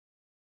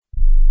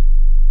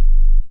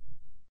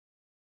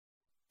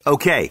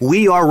Okay,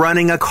 we are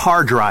running a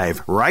car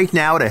drive right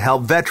now to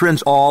help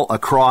veterans all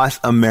across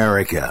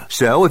America.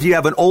 So if you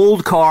have an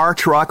old car,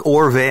 truck,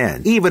 or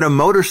van, even a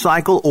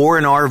motorcycle or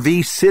an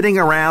RV sitting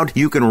around,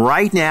 you can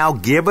right now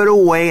give it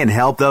away and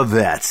help the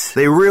vets.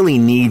 They really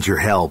need your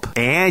help.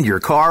 And your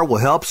car will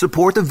help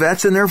support the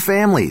vets and their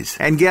families.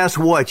 And guess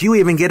what? You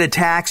even get a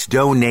tax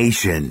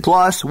donation.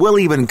 Plus, we'll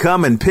even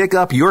come and pick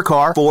up your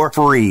car for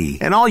free.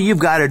 And all you've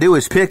got to do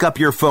is pick up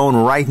your phone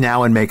right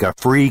now and make a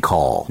free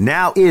call.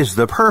 Now is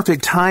the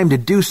perfect time to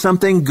do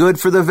something good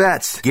for the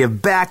vets.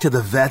 Give back to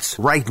the vets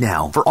right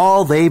now for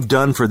all they've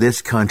done for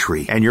this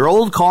country. And your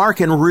old car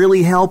can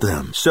really help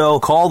them.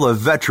 So call the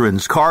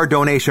Veterans Car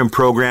Donation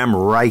Program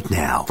right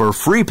now for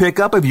free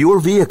pickup of your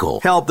vehicle.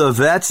 Help the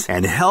vets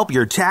and help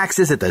your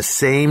taxes at the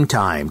same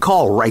time.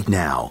 Call right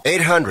now.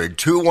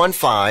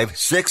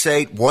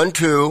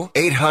 800-215-6812.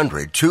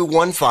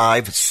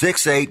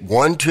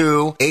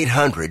 800-215-6812.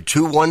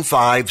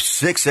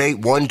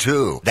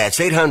 800-215-6812. That's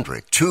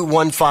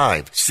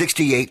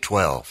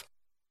 800-215-6812.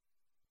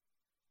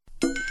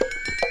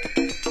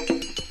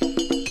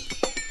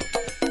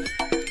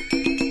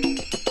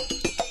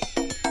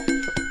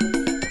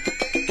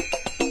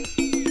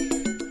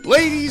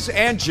 Ladies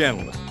and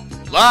gentlemen,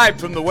 live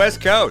from the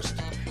West Coast,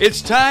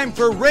 it's time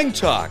for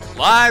Ringtalk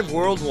Live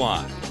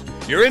Worldwide,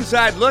 your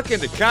inside look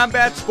into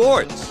combat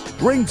sports.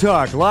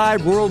 Ringtalk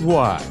Live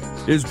Worldwide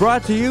is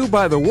brought to you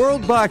by the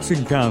World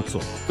Boxing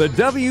Council, the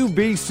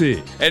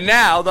WBC. And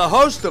now, the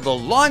host of the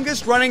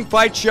longest-running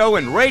fight show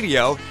in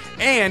radio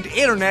and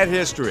internet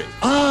history.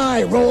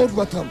 I rode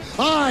with him.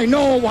 I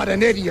know what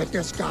an idiot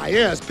this guy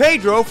is.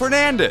 Pedro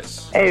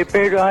Fernandez. Hey,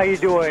 Pedro, how you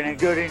doing? And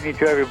good evening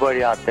to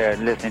everybody out there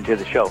listening to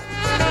the show.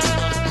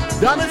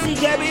 Damas y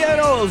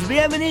caballeros,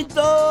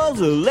 bienvenidos,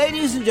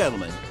 ladies and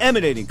gentlemen.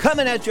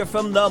 Coming at you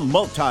from the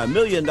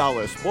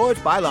multi-million-dollar Sports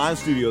Byline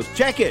Studios.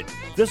 Check it.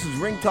 This is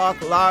Ring Talk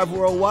Live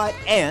Worldwide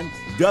and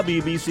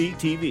WBC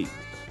TV.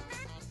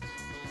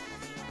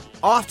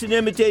 Often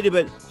imitated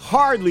but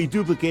hardly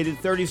duplicated,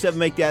 37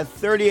 make that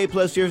 38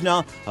 plus years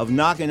now of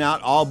knocking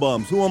out all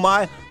bums. Who am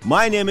I?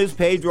 My name is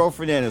Pedro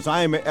Fernandez.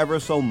 I am an ever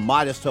so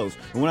modest host.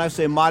 And when I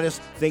say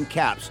modest, think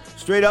caps.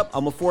 Straight up,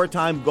 I'm a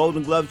 4-time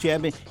Golden Glove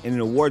champion and an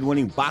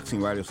award-winning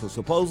boxing writer. So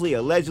supposedly,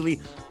 allegedly,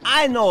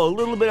 I know a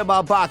little bit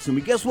about boxing.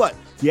 But guess what?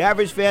 The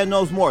average fan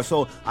knows more.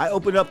 So I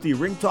opened up the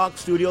Ring Talk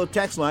Studio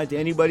text line to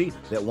anybody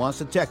that wants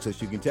to text us.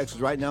 You can text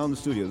us right now in the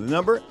studio. The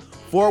number,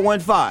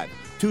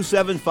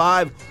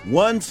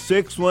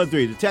 415-275-1613.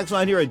 The text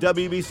line here at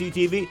WBC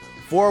TV,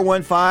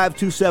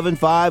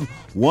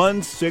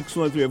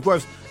 415-275-1613. Of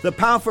course, the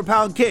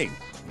pound-for-pound king.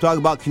 I'm talking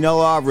about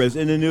Canelo Alvarez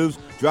in the news,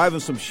 driving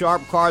some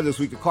sharp car this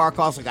week. The car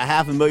costs like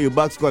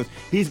 $500,000. Of course,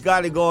 he's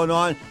got it going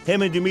on.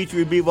 Him and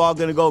Dimitri Bivol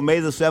going to go May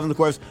the 7th. Of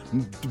course,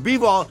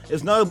 Bivol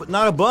is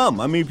not a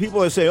bum. I mean,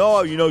 people are saying,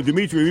 oh, you know,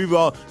 Dimitri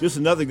Bivol, just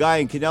another guy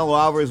in Canelo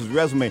Alvarez's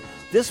resume.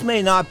 This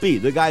may not be.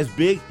 The guy's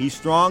big, he's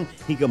strong,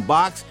 he can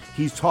box,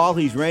 he's tall,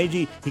 he's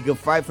rangy, he can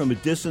fight from a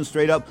distance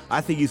straight up. I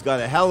think he's got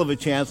a hell of a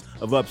chance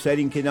of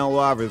upsetting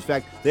Canelo Alvarez. In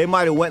fact, they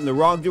might have went in the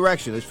wrong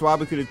direction. They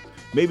probably could have,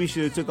 maybe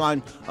should have took on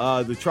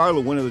one of the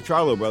Charlo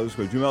brothers,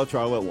 Jamel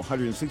Charlo at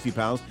 160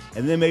 pounds,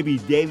 and then maybe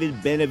David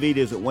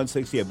Benavidez at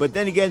 168. But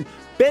then again,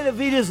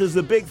 Benavidez is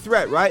the big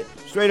threat, right?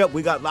 Straight up,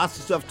 we got lots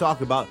of stuff to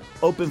talk about.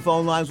 Open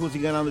phone lines once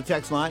again on the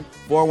text line,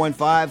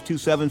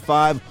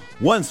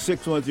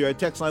 415-275-1613. Our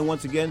text line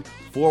once again,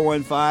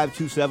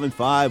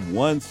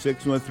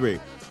 415-275-1613.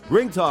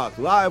 Ring Talk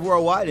Live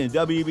Worldwide and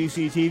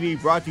WBC TV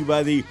brought to you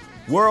by the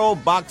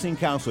World Boxing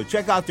Council.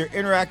 Check out their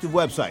interactive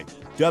website,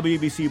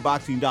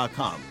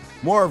 WBCBoxing.com.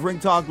 More of Ring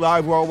Talk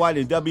Live Worldwide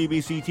and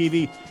WBC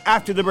TV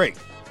after the break.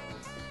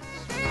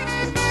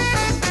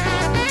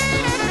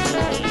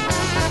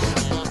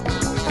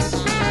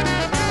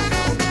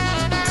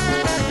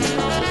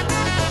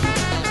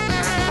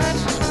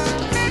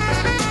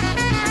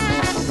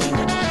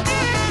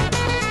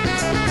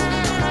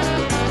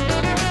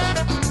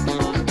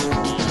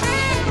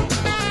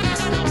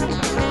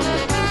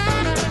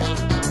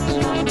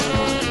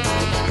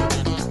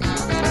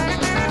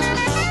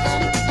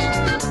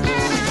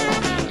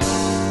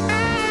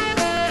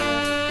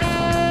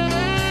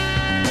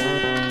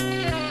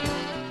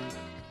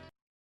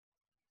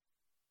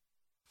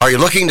 Are you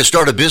looking to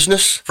start a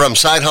business? From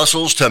side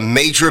hustles to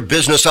major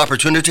business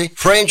opportunity?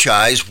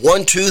 Franchise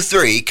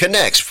 123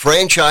 connects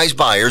franchise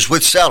buyers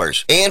with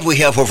sellers. And we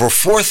have over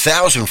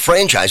 4,000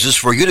 franchises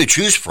for you to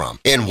choose from.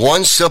 In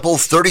one simple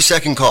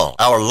 30-second call,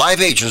 our live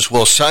agents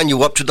will sign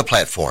you up to the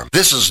platform.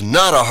 This is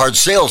not a hard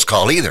sales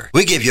call either.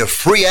 We give you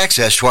free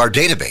access to our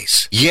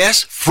database.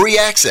 Yes, free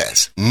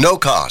access. No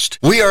cost.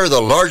 We are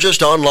the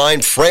largest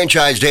online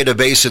franchise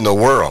database in the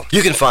world.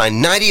 You can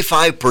find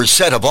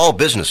 95% of all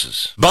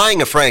businesses.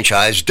 Buying a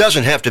franchise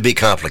doesn't have to be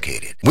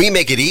complicated. We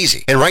make it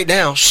easy. And right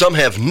now, some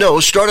have no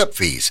startup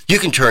fees. You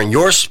can turn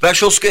your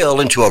special skill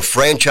into a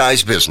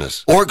franchise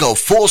business or go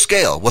full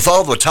scale with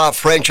all the top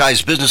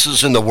franchise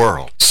businesses in the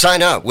world.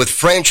 Sign up with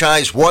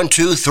Franchise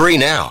 123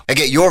 now and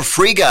get your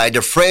free guide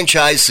to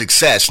franchise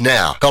success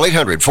now. Call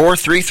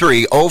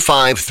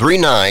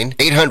 800-433-0539,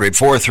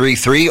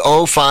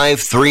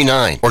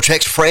 800-433-0539, or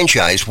text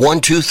Franchise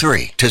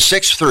 123 to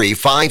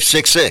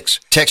 63566.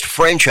 Text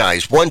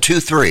Franchise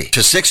 123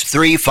 to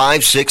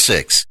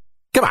 63566.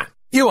 Come on,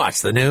 you watch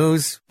the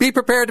news. Be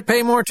prepared to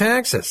pay more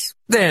taxes.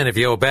 Then if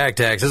you owe back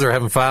taxes or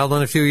haven't filed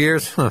in a few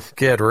years,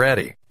 get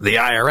ready. The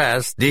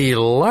IRS, the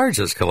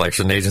largest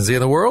collection agency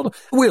in the world,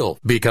 will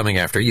be coming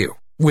after you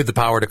with the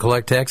power to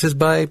collect taxes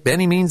by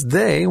any means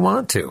they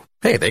want to.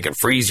 Hey, they can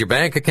freeze your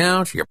bank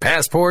account, your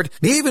passport,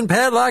 even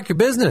padlock your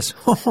business.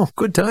 Oh,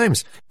 good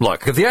times.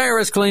 Look, if the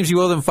IRS claims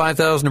you owe them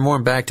 $5,000 or more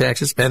in back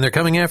taxes and they're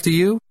coming after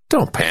you,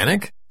 don't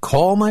panic.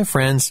 Call my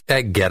friends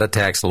at Get a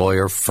Tax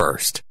Lawyer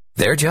first.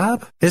 Their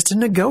job is to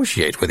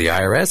negotiate with the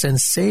IRS and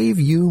save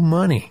you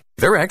money.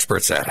 They're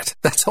experts at it.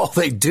 That's all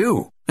they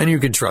do. And you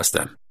can trust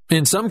them.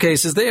 In some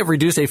cases, they have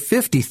reduced a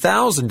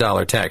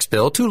 $50,000 tax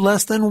bill to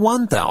less than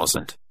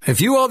 $1,000.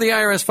 If you owe the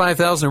IRS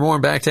 $5,000 or more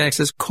in back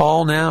taxes,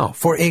 call now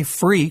for a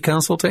free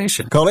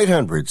consultation. Call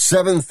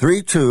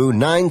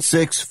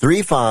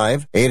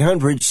 800-732-9635,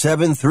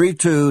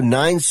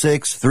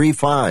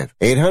 800-732-9635,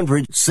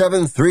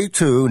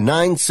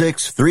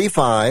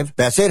 800-732-9635.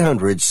 That's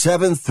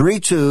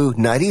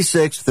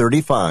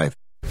 800-732-9635.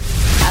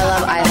 I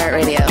love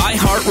iHeartRadio.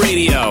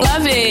 iHeartRadio.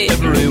 Love it.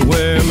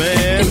 Everywhere,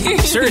 man.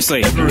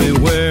 Seriously.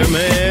 Everywhere,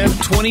 man.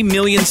 20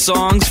 million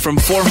songs from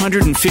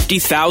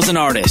 450,000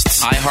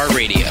 artists.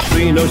 iHeartRadio.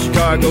 Reno,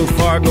 Chicago,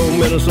 Fargo,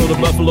 Minnesota,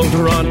 Buffalo,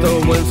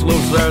 Toronto, Winslow,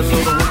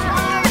 Sarasota.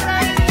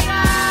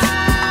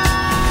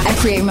 I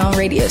create my own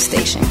radio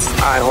stations.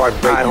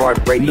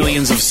 iHeartRadio.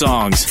 Millions of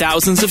songs,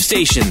 thousands of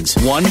stations,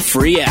 one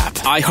free app.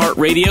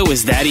 iHeartRadio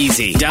is that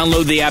easy.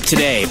 Download the app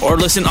today or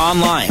listen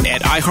online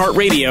at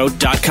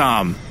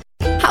iHeartRadio.com.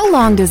 How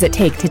long does it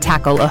take to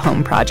tackle a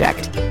home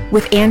project?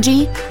 With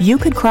Angie, you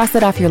could cross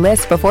it off your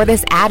list before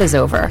this ad is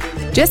over.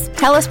 Just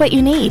tell us what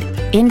you need.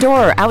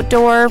 Indoor or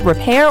outdoor,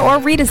 repair or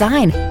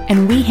redesign.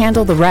 And we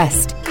handle the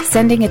rest,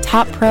 sending a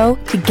top pro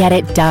to get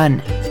it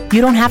done.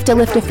 You don't have to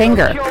lift a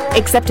finger,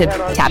 except to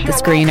tap the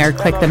screen or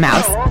click the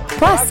mouse.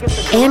 Plus,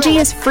 Angie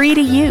is free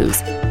to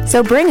use.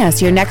 So bring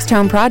us your next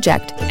home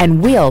project,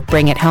 and we'll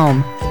bring it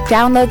home.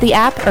 Download the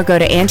app or go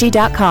to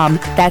Angie.com.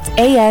 That's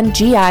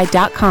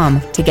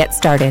ANGI.com to get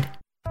started.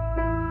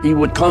 He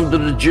would come to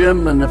the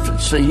gym, and if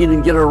he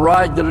didn't get a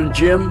ride to the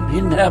gym, he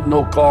didn't have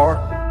no car,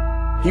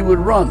 he would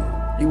run.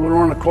 He would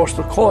run across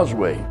the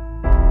causeway.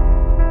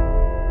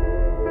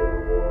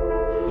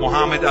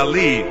 Muhammad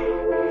Ali,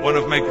 one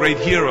of my great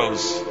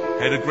heroes,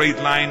 had a great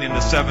line in the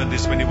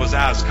 70s when he was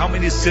asked, how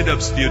many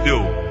sit-ups do you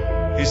do?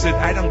 He said,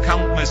 I don't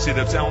count my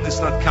sit-ups. I only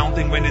start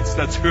counting when it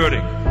starts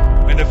hurting.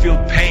 When I feel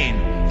pain,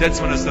 that's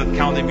when I start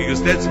counting,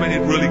 because that's when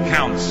it really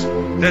counts.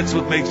 That's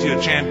what makes you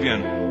a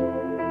champion.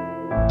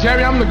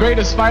 Jerry, I'm the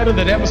greatest fighter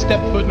that ever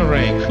stepped foot in the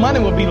ring. Money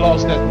will be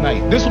lost that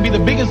night. This will be the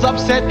biggest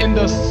upset in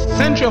the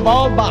century of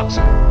all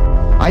boxing.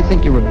 I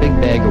think you're a big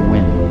bag of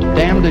wind.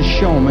 Damnedest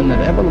showman that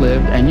ever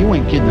lived, and you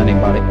ain't kidding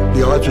anybody.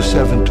 The odds are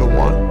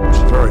 7-1. It's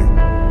very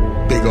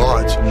big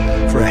odds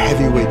for a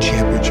heavyweight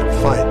championship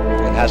fight.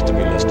 It has to be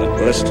Liston.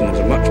 Liston is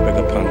a much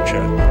bigger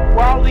puncher.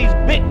 While these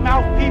big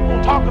mouth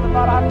people talking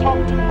about I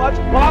talk too much,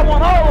 well, I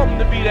want all of them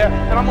to be there,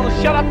 and I'm going to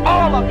shut up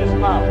all of his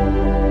mouth.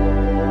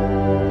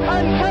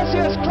 And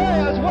Cassius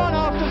Clay has won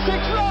after 6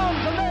 rounds.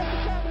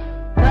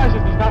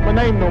 Cassius is not my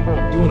name no more.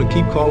 You want to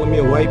keep calling me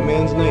a white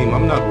man's name?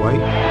 I'm not white.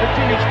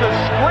 Continues to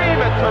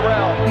scream at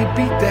Terrell. He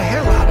beat the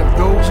hell out of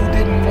those who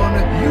didn't want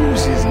to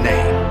use his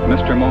name.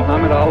 Mr.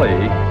 Muhammad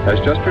Ali has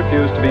just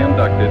refused to be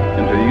inducted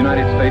into the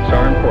United States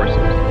Armed Forces.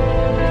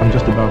 I'm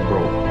just about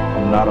broke.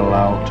 I'm not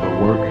allowed to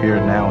work here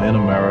now in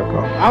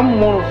America. I'm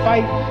going to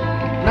fight,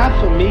 not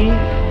for me,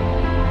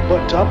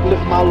 but to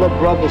uplift my little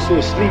brothers who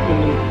are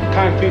sleeping in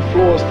concrete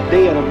floors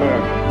today in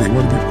America. They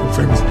want to be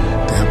famous.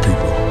 Damn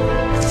people.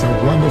 It's a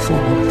wonderful,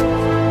 wonderful.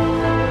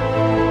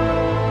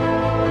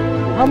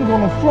 I'm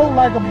going to float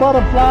like a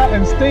butterfly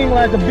and sting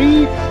like a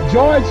bee.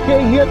 George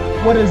can't hit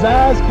what his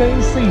eyes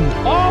can't see.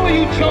 All of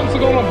you chumps are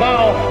going to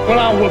bow when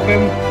I whip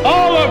him.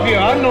 All of you.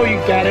 I know you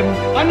got him.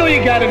 I know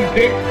you got him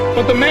picked.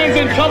 But the man's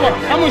in trouble.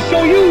 I'm going to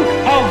show you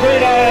how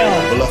great I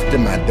am. Bluffed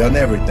him. I done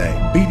everything.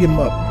 Beat him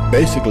up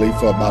basically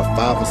for about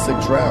 5 or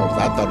 6 rounds.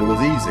 I thought it was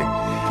easy.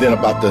 Then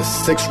about the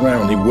 6th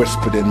round, he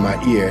whispered in my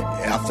ear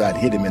after I'd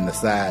hit him in the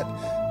side,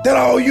 "That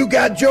all you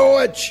got,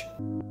 George?"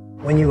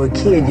 When you were a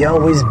kid, you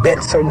always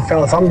bet certain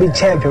fellas, I'm going to be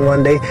champion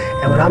one day.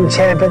 And when I'm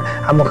champion,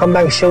 I'm going to come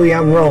back and show you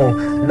I'm wrong.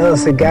 Another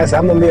said, guys,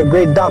 I'm going to be a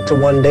great doctor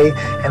one day.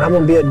 And I'm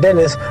going to be a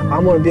dentist.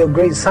 I'm going to be a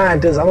great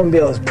scientist. I'm going to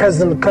be a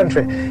president of the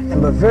country.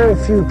 But very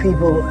few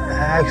people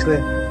actually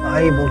are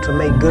able to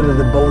make good of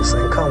the boast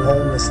and come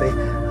home and say,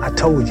 I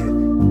told you.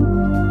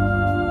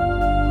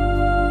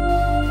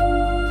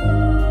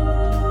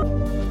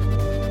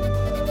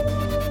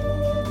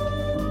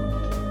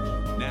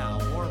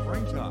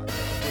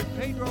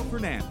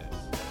 Sanders.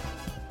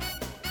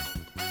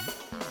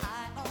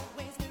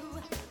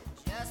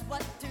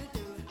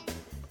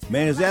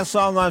 Man, is that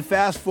song on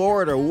fast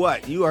forward or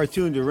what? You are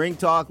tuned to Ring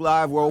Talk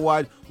Live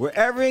Worldwide, where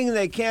everything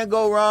that can't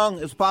go wrong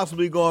is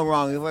possibly going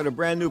wrong. We've got a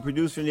brand new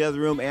producer in the other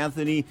room,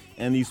 Anthony,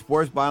 and the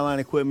sports byline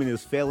equipment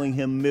is failing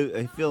him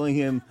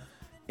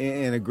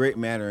in a great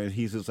manner, and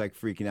he's just like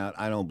freaking out.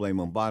 I don't blame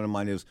him. Bottom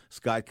line is,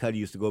 Scott Cuddy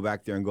used to go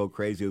back there and go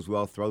crazy as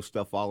well, throw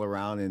stuff all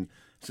around, and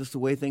it's just the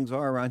way things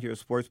are around here at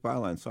Sports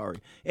Byline. Sorry.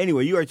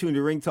 Anyway, you are tuned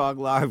to Ring Talk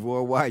Live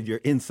Worldwide, your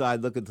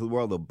inside look into the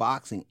world of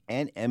boxing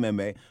and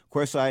MMA. Of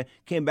course, I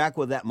came back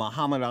with that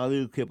Muhammad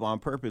Ali clip on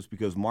purpose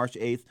because March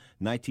 8th,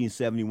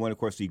 1971, of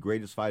course, the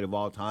greatest fight of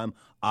all time,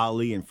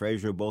 Ali and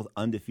Frazier, both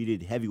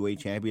undefeated heavyweight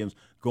champions,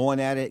 going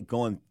at it,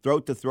 going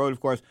throat to throat, of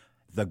course.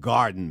 The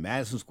Garden,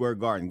 Madison Square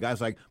Garden.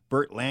 Guys like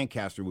Burt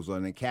Lancaster was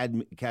an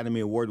Academy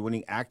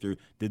Award-winning actor,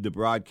 did the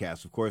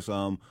broadcast. Of course,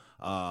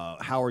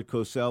 Howard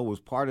Cosell was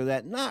part of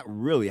that. Not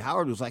really.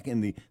 Howard was like in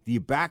the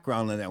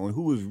background of that one.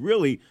 Who was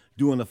really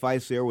doing the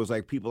fights there was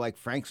like people like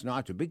Frank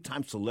Sinatra.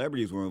 Big-time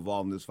celebrities were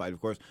involved in this fight.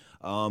 Of course,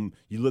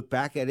 you look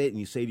back at it and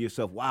you say to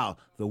yourself, wow,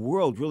 the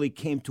world really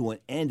came to an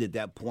end at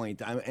that point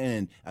in time,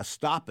 and a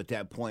stop at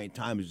that point in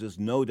time. There's just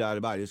no doubt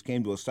about it. It just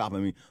came to a stop. I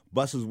mean,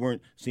 buses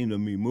seemed to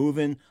be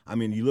moving. I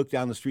mean, you look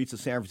down the streets of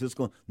San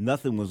Francisco,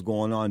 nothing was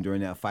going on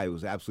during that fight. It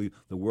was absolutely,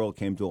 the world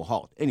came to a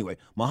halt. Anyway,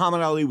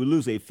 Muhammad Ali would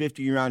lose a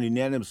 50-round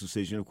unanimous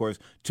decision, of course,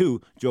 to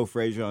Joe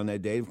Frazier on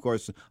that day. Of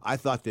course, I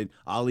thought that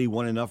Ali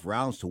won enough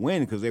rounds to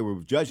win because they were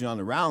judging on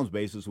the rounds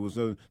basis.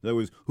 There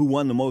was who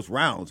won the most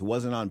rounds. It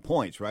wasn't on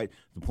points, right?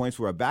 The points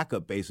were a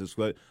backup basis.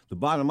 But the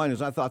bottom line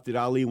is I thought that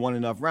Ali won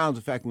enough rounds.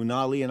 In fact, when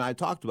Ali and I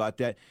talked about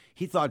that,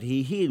 he thought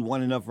he had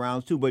won enough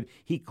rounds too, but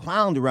he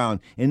clowned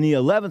around. In the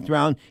 11th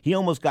round, he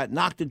almost got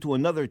knocked into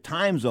another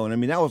time zone. I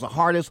mean, that was the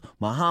hardest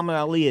Muhammad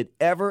Ali had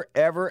ever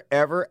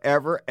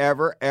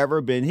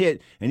been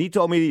hit. And he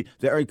told me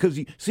that, because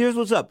here's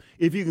what's up.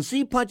 If you can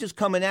see punches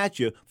coming at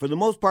you, for the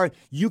most part,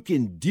 you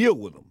can deal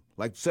with them.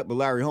 Like except with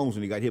Larry Holmes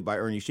when he got hit by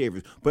Ernie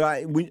Shavers.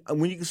 But when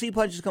you can see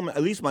punches coming,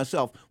 at least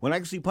myself, when I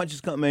can see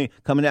punches coming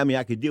at me,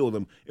 I could deal with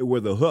them. It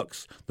were the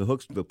hooks,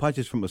 the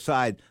punches from the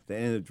side that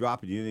ended up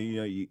dropping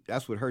you.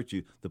 That's what hurts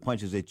you, the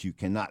punches that you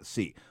cannot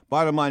see.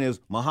 Bottom line is,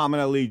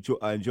 Muhammad Ali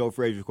and Joe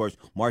Frazier, of course,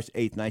 March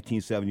 8th,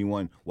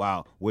 1971.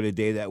 Wow, what a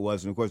day that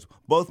was. And, of course,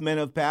 both men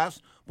have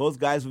passed. Both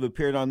guys have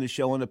appeared on this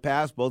show in the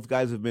past. Both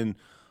guys have been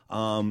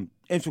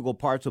integral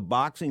parts of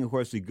boxing. Of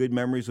course, the good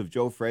memories of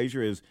Joe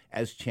Frazier is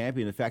as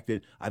champion. The fact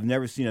that I've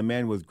never seen a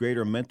man with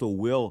greater mental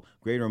will,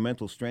 greater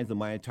mental strength in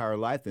my entire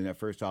life than that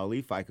first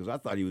Ali fight, because I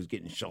thought he was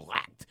getting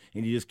shellacked,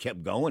 and he just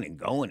kept going and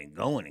going and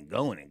going and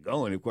going and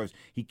going. Of course,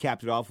 he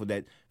capped it off with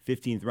that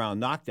 15th round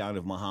knockdown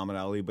of Muhammad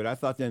Ali, but I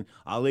thought then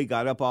Ali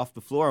got up off the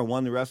floor and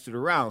won the rest of the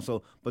round.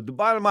 So, but the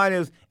bottom line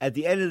is, at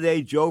the end of the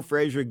day, Joe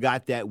Frazier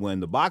got that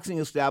win. The boxing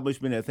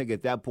establishment, I think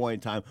at that point in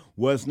time,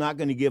 was not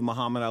going to give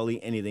Muhammad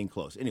Ali anything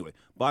close. Anyway,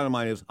 bottom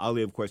line is,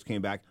 Ali, of course,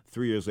 came back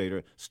 3 years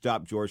later,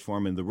 stopped George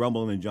Foreman, the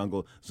rumble in the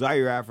jungle,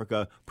 Zaire,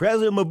 Africa.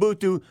 President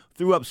Mobutu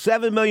threw up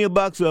 $7 million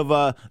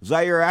of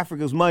Zaire,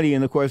 Africa's money,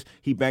 and of course,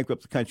 he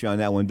bankrupted the country on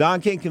that one. Don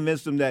King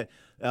convinced him that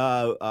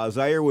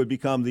Zaire would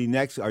become the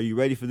next, are you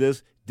ready for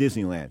this?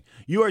 Disneyland.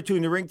 You are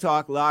tuned to Ring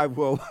Talk Live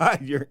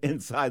Worldwide, your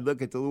inside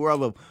look into the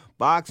world of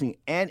boxing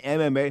and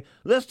MMA.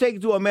 Let's take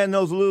it to a man who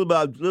knows a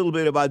little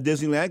bit about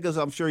Disneyland, because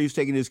I'm sure he's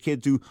taking his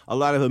kid to a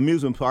lot of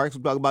amusement parks.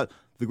 We'll talk about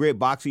the great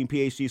boxing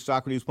PhD,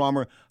 Socrates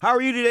Palmer. How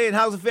are you today, and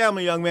how's the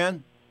family, young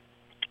man?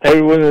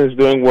 Everyone is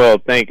doing well.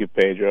 Thank you,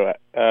 Pedro.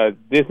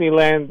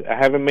 Disneyland, I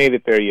haven't made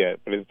it there yet,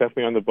 but it's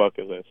definitely on the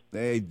bucket list.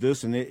 Hey,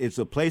 listen, it's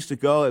a place to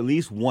go at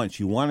least once.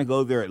 You want to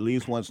go there at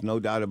least once, no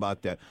doubt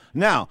about that.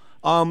 Now,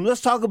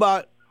 let's talk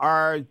about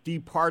our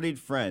departed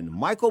friend,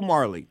 Michael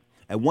Marley.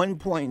 At one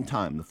point in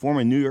time, the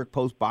former New York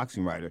Post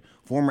boxing writer,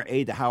 former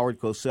aide to Howard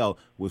Cosell,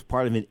 was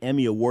part of an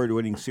Emmy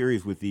Award-winning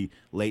series with the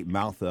late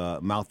Mouth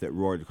That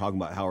Roared, talking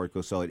about Howard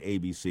Cosell at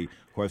ABC.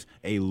 Of course,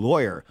 a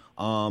lawyer.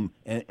 And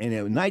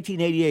in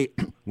 1988,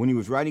 when he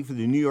was writing for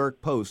the New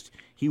York Post,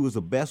 he was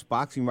the best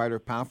boxing writer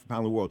pound for pound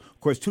in the world.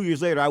 Of course, 2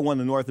 years later, I won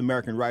the North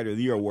American Writer of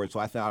the Year award, so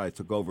I thought I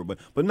took over. But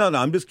no,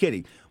 I'm just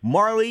kidding.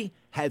 Marley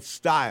had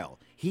style.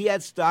 He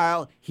had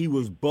style, he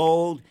was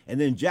bold, and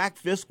then Jack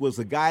Fisk was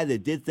the guy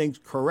that did things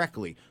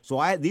correctly.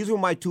 So these were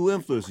my two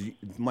influences.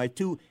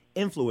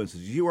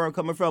 You see where I'm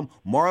coming from?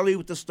 Marley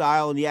with the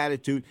style and the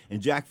attitude,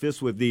 and Jack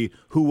Fisk with the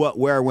who, what,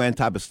 where, when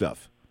type of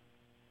stuff.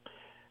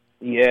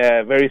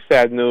 Yeah, very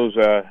sad news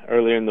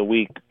earlier in the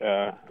week.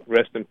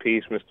 Rest in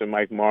peace, Mr.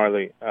 Mike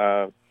Marley.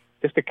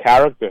 Just a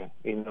character.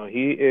 He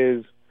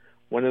is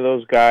one of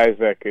those guys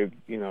that could,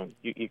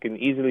 you can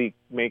easily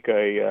make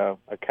a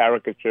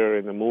caricature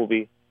in a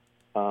movie.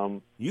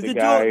 You could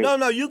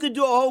you could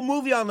do a whole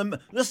movie on them.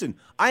 Listen,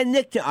 I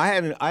nicked him.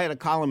 I had a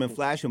column in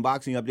Flash and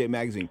Boxing Update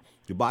magazine,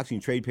 the boxing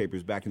trade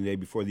papers back in the day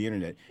before the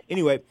internet.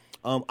 Anyway,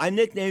 I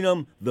nicknamed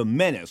him the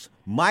Menace,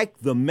 Mike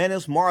the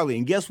Menace Marley,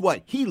 and guess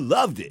what? He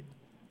loved it.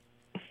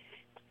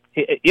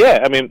 Yeah,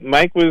 I mean,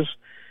 Mike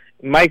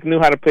knew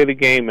how to play the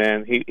game,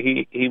 man.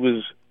 He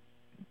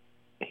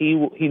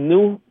he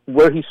knew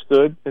where he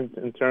stood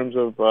in terms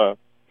of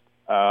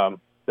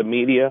the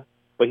media,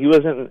 but he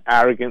wasn't an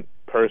arrogant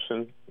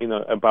person,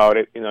 about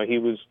it. He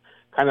was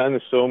kind of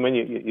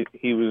unassuming.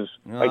 He was,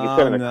 like you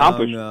said, an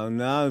accomplished.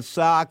 No,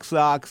 sock.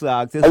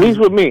 At least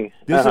with me.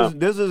 This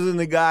isn't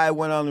the guy I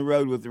went on the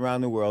road with around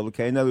the world.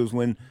 Okay, in other words,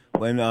 when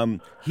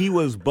he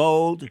was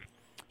bold,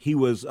 he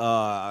was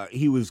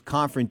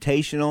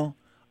confrontational.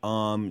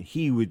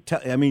 He would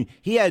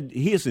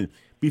listen.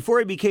 Before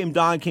he became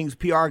Don King's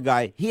PR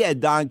guy, he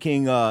had Don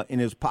King in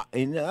his pocket.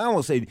 I don't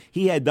want to say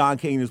he had Don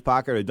King in his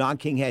pocket or Don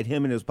King had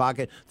him in his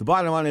pocket. The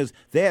bottom line is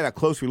they had a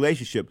close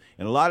relationship.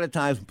 And a lot of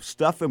times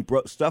stuff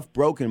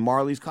broke in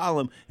Marley's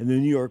column in the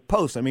New York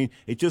Post. I mean,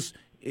 it just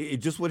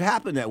would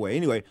happen that way.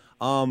 Anyway,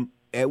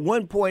 at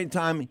one point in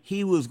time,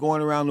 he was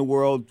going around the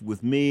world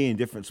with me in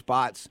different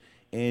spots.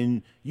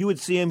 And you would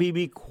see him, he'd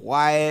be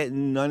quiet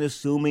and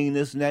unassuming and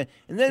this and that.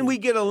 And then we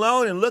get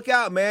alone and look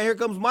out, man, here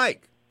comes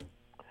Mike.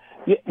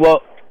 Yeah,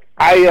 well,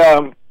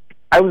 I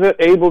was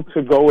able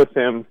to go with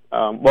him.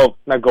 Well,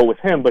 not go with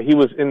him, but he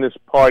was in this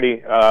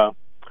party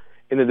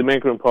in the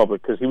Dominican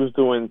Republic because he was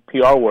doing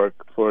PR work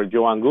for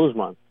Joan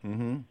Guzman.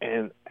 Mm-hmm.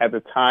 And at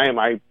the time,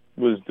 I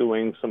was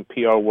doing some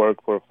PR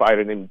work for a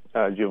fighter named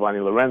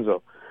Giovanni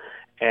Lorenzo.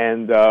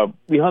 And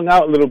we hung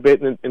out a little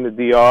bit in the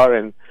DR,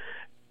 and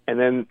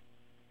then,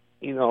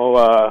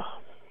 I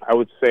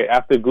would say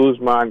after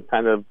Guzman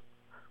kind of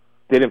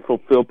didn't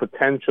fulfill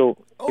potential,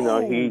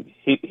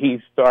 he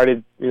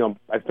started,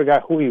 I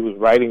forgot who he was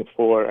writing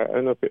for. I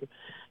don't know if it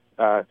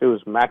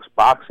was Max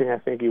Boxing, I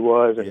think he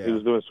was, and he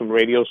was doing some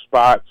radio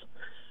spots.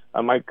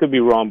 I could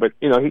be wrong, but,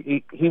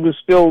 he was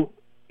still,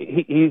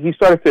 he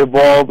started to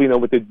evolve,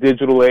 with the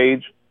digital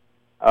age.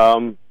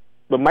 But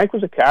Mike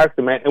was a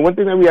character, man. And one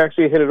thing that we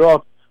actually hit it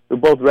off, we're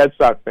both Red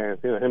Sox fans,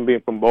 him being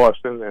from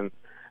Boston, and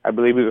I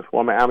believe he was a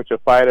former amateur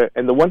fighter.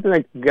 And the one thing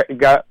I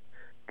got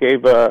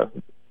a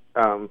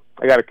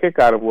kick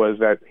out of was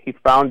that he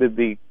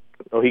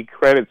he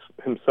credits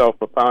himself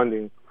for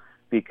founding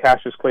the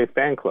Cassius Clay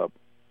fan club.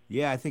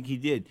 Yeah, I think he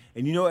did.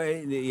 And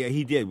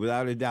he did,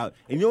 without a doubt.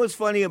 And what's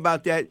funny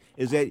about that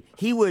is that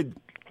he was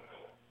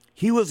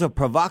a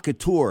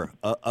provocateur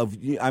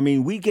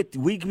we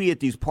could be at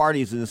these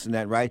parties and this and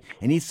that, right?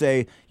 And he'd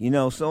say,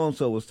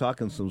 so-and-so was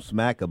talking some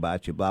smack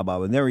about you, blah, blah,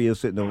 blah. And there he is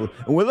sitting over.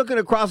 And we're looking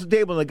across the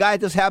table, and the guy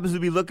just happens to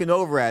be looking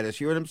over at us.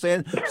 You know what I'm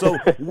saying? So,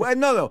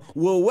 no.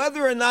 Well,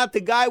 whether or not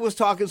the guy was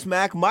talking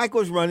smack, Mike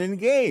was running the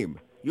game.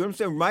 You know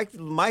what I'm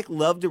saying? Mike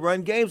loved to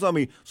run games on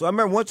me. So I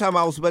remember one time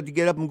I was about to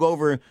get up and go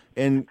over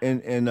and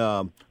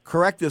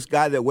correct this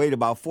guy that weighed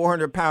about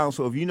 400 pounds.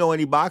 So if you know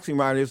any boxing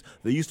writers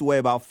that used to weigh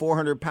about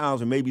 400 pounds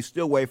and maybe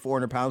still weigh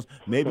 400 pounds,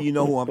 maybe you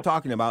know who I'm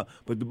talking about.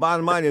 But the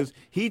bottom line is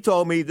he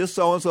told me this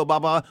so-and-so, blah,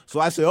 blah. So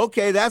I said,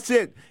 okay, that's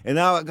it. And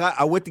now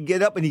I went to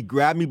get up and he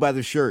grabbed me by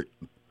the shirt.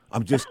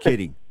 I'm just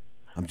kidding.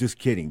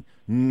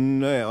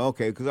 No,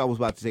 okay, because I was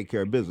about to take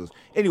care of business.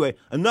 Anyway,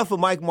 enough of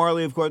Mike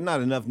Marley, of course.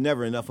 Not enough,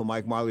 never enough of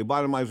Mike Marley.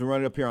 Bottom line is we're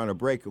running up here on a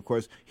break, of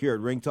course, here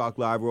at Ringtalk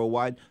Live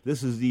Worldwide.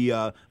 This is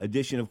the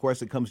edition, of course,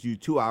 that comes to you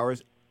 2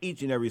 hours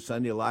each and every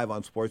Sunday live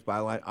on Sports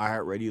Byline,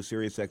 iHeartRadio,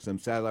 Sirius XM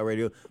Satellite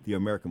Radio, the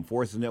American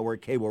Forces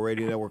Network, Cable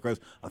Radio Network, of course,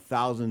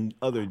 1,000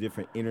 other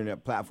different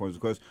internet platforms.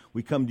 Of course,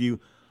 we come to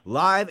you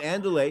live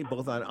and delayed,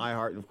 both on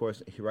iHeart and, of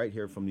course, right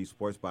here from the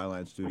Sports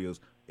Byline studios.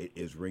 It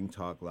is Ring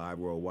Talk Live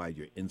Worldwide,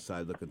 your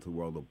inside look into the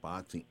world of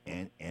boxing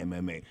and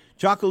MMA.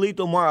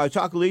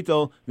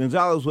 Chocolito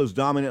Gonzalez was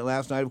dominant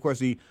last night. Of course,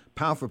 the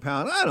pound for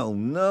pound, I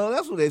don't know.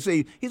 That's what they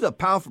say. He's a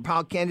pound for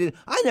pound candidate.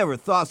 I never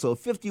thought so.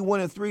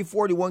 51-3,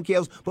 41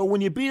 KOs. But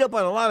when you beat up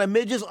on a lot of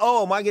midgets,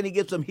 am I going to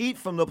get some heat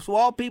from the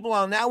small people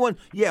on that one?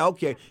 Yeah,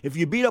 okay. If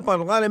you beat up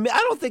on a lot of I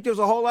don't think there's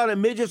a whole lot of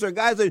midgets or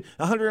guys that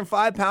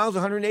 105 pounds,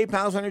 108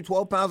 pounds,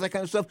 112 pounds, that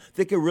kind of stuff,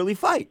 that can really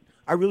fight.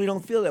 I really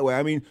don't feel that way.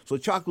 I mean, so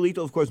Chocolito,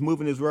 of course,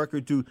 moving his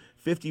record to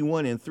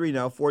 51-3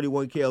 now,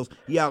 41 KOs.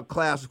 He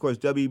outclassed, of course,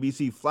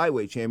 WBC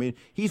flyweight champion.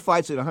 He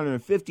fights at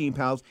 115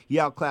 pounds. He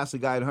outclassed the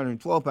guy at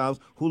 112 pounds,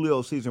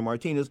 Julio Cesar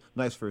Martinez.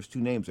 Nice first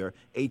two names there.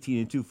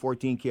 18-2,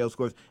 14 KOs, of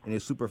course, in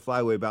his super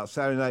flyweight bout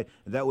Saturday night.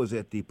 And that was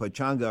at the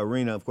Pachanga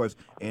Arena, of course,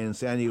 in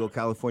San Diego,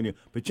 California.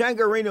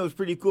 Pachanga Arena was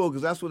pretty cool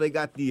because that's where they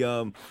got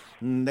the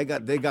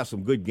they got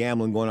some good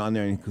gambling going on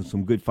there and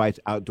some good fights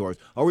outdoors.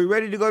 Are we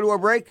ready to go to a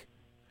break?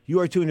 You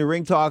are tuned to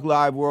Ring Talk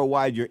Live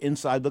Worldwide, your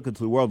inside look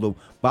into the world of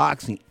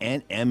boxing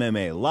and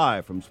MMA,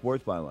 live from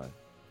Sports Byline.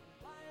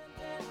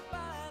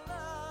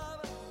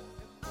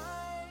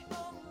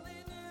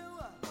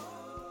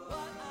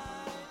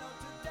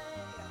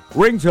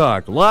 Ring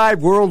Talk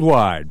Live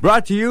Worldwide,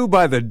 brought to you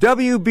by the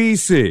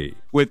WBC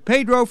with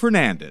Pedro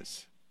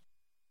Fernandez.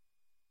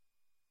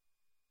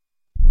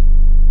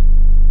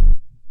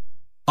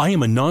 I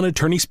am a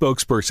non-attorney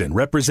spokesperson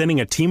representing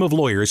a team of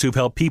lawyers who've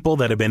helped people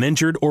that have been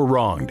injured or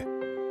wronged.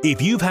 If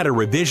you've had a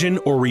revision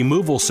or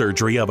removal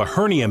surgery of a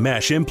hernia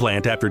mesh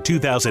implant after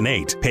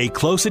 2008, pay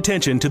close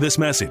attention to this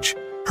message.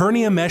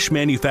 Hernia mesh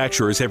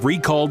manufacturers have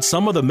recalled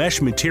some of the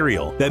mesh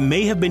material that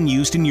may have been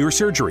used in your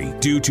surgery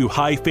due to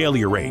high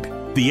failure rate.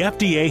 The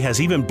FDA has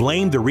even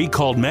blamed the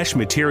recalled mesh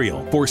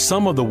material for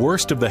some of the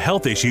worst of the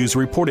health issues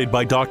reported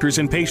by doctors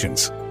and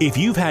patients. If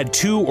you've had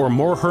 2 or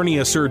more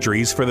hernia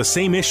surgeries for the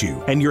same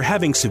issue and you're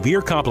having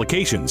severe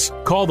complications,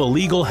 call the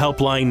legal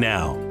helpline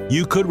now.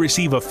 You could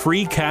receive a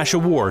free cash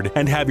award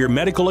and have your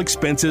medical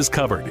expenses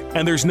covered.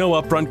 And there's no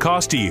upfront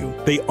cost to you.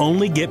 They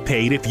only get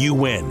paid if you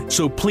win.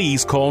 So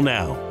please call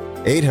now.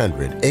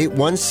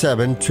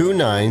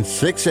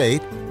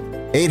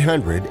 800-817-2968.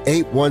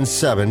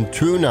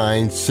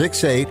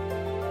 800-817-2968.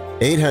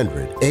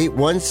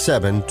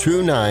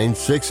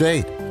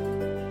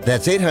 800-817-2968.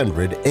 That's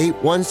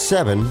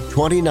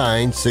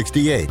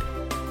 800-817-2968.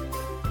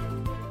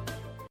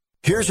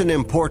 Here's an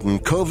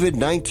important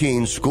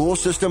COVID-19 school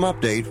system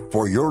update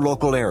for your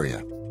local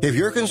area. If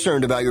you're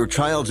concerned about your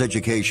child's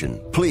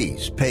education,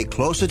 please pay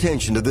close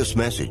attention to this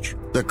message.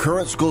 The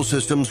current school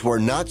systems were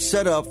not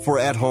set up for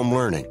at-home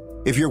learning.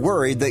 If you're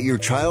worried that your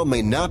child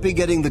may not be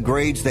getting the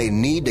grades they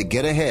need to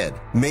get ahead,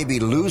 maybe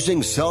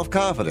losing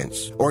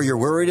self-confidence, or you're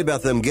worried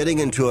about them getting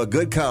into a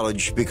good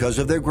college because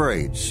of their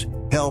grades,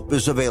 help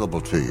is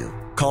available to you.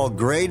 Call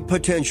Grade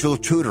Potential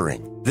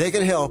Tutoring. They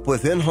can help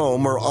with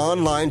in-home or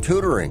online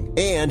tutoring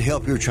and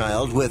help your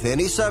child with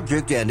any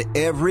subject and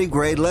every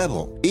grade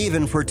level,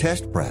 even for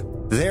test prep.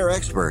 They're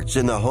experts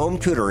in the home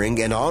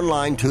tutoring and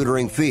online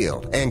tutoring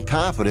field and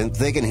confident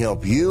they can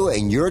help you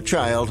and your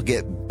child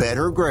get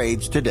better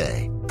grades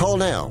today. Call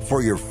now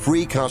for your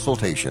free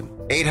consultation.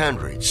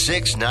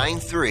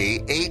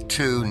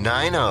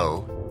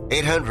 800-693-8290.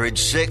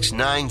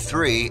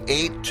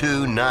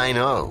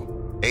 800-693-8290.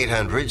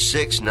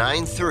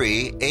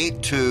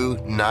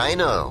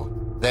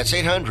 800-693-8290. That's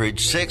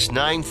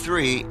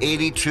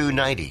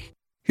 800-693-8290.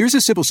 Here's a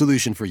simple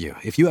solution for you.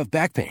 If you have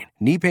back pain,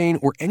 knee pain,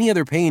 or any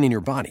other pain in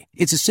your body,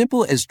 it's as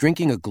simple as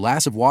drinking a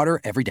glass of water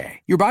every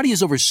day. Your body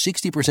is over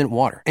 60%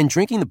 water, and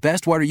drinking the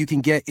best water you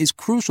can get is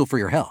crucial for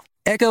your health.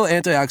 Echo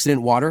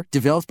Antioxidant Water,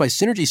 developed by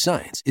Synergy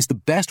Science, is the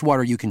best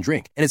water you can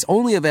drink, and it's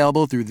only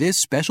available through this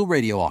special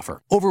radio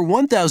offer. Over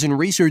 1,000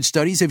 research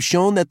studies have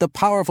shown that the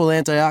powerful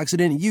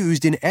antioxidant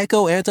used in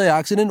Echo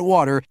Antioxidant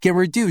Water can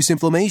reduce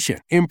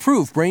inflammation,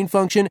 improve brain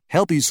function,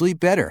 help you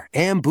sleep better,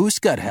 and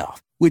boost gut health.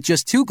 With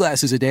just 2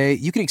 glasses a day,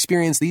 you can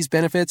experience these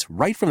benefits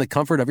right from the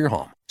comfort of your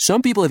home.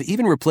 Some people have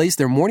even replaced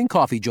their morning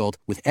coffee jolt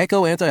with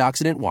Echo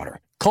Antioxidant Water.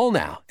 Call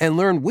now and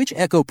learn which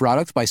Echo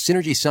product by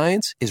Synergy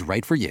Science is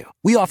right for you.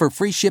 We offer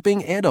free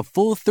shipping and a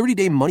full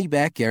 30-day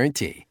money-back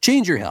guarantee.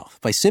 Change your health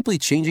by simply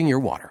changing your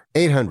water.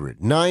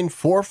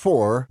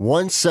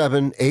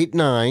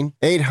 800-944-1789.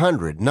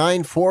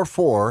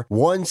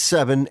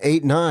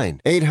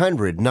 800-944-1789.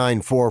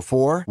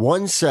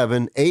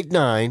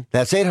 800-944-1789.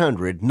 That's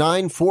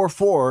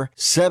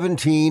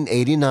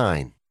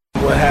 800-944-1789.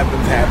 What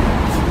happens,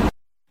 happens.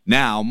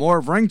 Now, more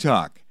of Ring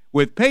Talk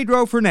with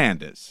Pedro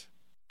Fernandez.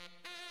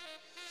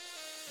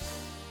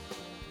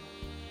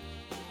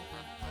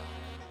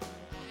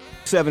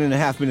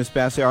 7.5 minutes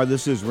past the hour.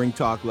 This is Ring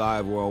Talk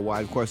Live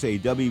Worldwide. Of course, a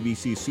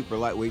WBC super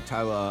lightweight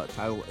title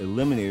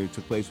eliminator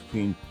took place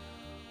between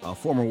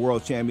former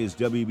world champions,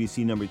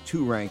 WBC number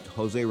 2 ranked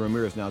Jose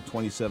Ramirez, now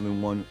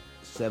 27-1,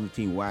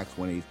 17 wax,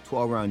 won a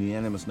 12-round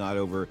unanimous nod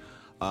over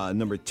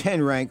number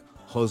 10 ranked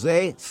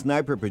Jose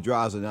Sniper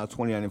Pedraza, now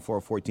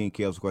 29-4, 14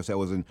 KOs. Of course, that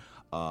was in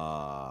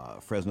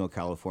Fresno,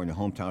 California.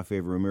 Hometown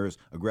favorite Ramirez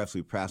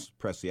aggressively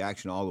pressed the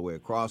action all the way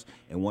across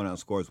and won on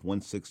scores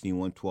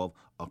 116-112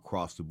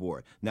 across the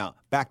board. Now,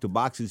 back to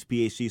boxing's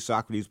PhD,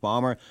 Socrates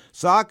Palmer.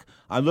 Sock,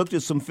 I looked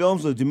at some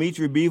films of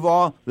Dimitri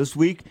Bivol this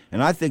week,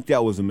 and I think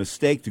that was a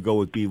mistake to go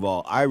with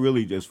Bivol. I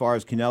really, as far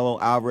as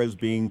Canelo Alvarez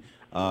being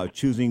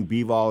choosing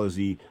Bivol as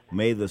the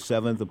May the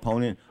 7th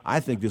opponent, I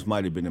think this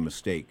might have been a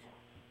mistake.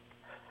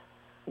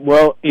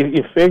 Well,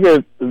 you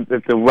figure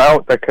that the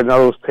route that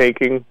Canelo's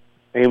taking,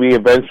 maybe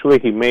eventually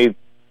he may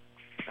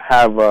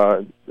have,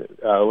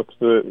 what's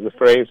the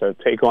phrase,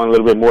 take on a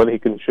little bit more than he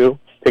can chew,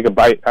 take a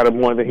bite out of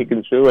more than he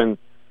can chew, and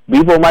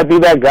Bivol might be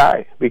that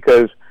guy,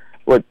 because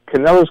what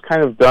Canelo's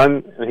kind of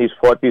done, and he's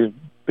fought these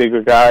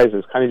bigger guys,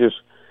 is kind of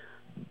just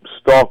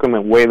stalk them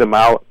and weigh them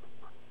out.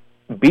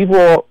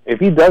 Bivol,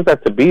 if he does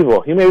that to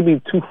Bivol, he may be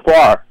too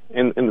far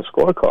in the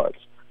scorecards,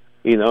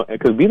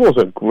 because Bivol's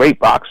a great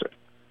boxer,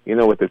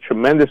 with a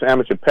tremendous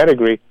amateur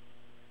pedigree,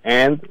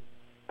 and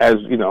as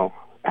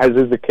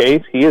is the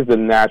case, he is the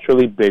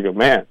naturally bigger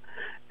man.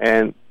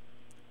 And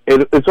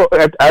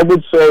I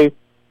would say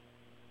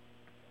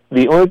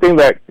the only thing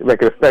that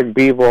could affect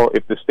Bivol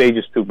if the stage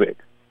is too big.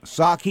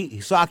 Sock,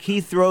 he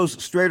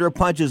throws straighter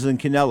punches than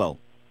Canelo.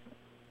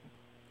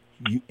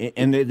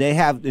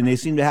 They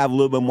seem to have a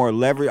little bit more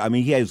leverage. I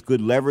mean, he has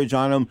good leverage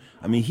on him.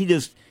 I mean, he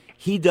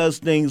does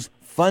things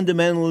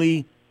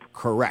fundamentally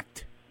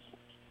correct.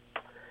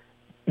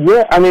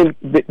 Yeah, I mean,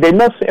 they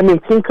must. I mean,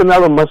 Team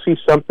Canelo must see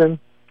something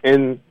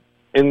in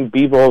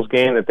Bivol's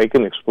game that they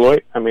can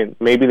exploit. I mean,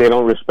 maybe they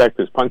don't respect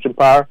his punching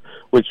power,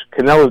 which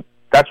Canelo,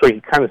 that's where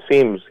he kind of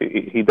seems,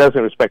 he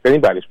doesn't respect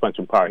anybody's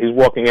punching power. He's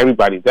walking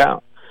everybody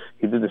down.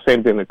 He did the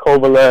same thing to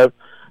Kovalev.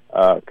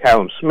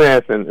 Callum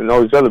Smith, and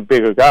all these other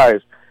bigger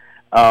guys.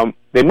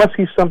 They must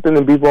see something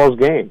in B-Ball's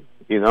game.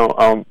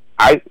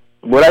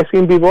 What I see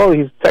in B-Ball,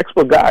 he's a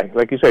textbook guy.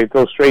 Like you say, he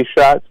throws straight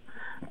shots.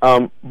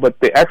 But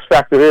the X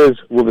factor is,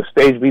 will the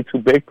stage be too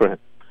big for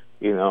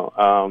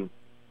him?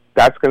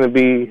 That's going to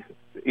be,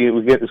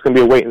 it's going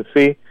to be a wait and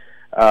see.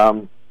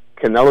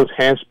 Canelo's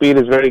hand speed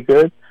is very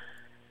good.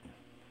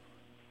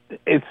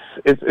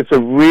 It's a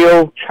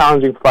real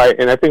challenging fight,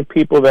 and I think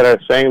people that are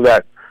saying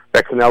that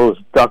Canelo's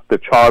ducked the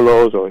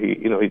Charlos or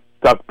he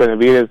ducked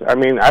Benavidez, I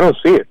mean, I don't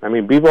see it. I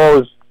mean,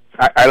 B-Ball is,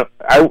 I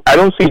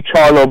don't see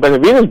Charlo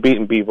Benavidez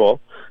beating B-Ball.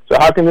 So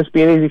how can this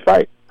be an easy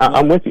fight?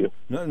 I'm with you.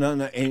 No.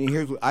 And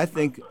here's what I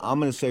think. I'm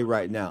going to say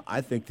right now.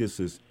 I think this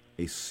is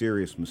a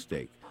serious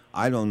mistake.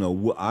 I don't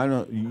know.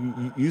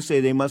 You say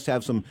they must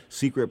have some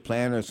secret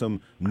plan or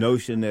some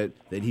notion that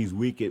he's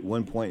weak at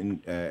one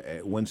point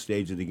at one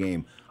stage of the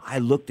game. I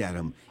looked at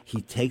him.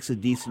 He takes a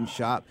decent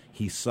shot.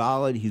 He's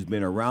solid. He's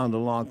been around a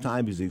long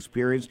time. He's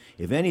experienced.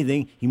 If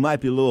anything, he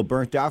might be a little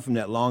burnt out from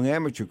that long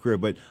amateur career.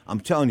 But I'm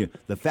telling you,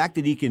 the fact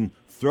that he can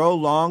throw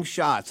long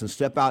shots and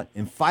step out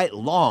and fight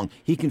long,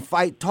 he can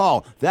fight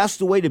tall. That's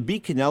the way to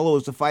beat Canelo,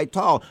 is to fight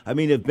tall. I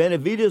mean, if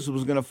Benavidez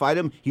was going to fight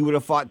him, he would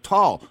have fought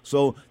tall.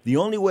 So the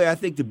only way I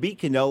think to beat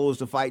Canelo is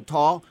to fight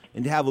tall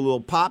and to have a little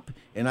pop.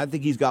 And I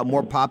think he's got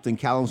more pop than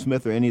Callum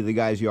Smith or any of the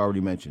guys you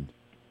already mentioned.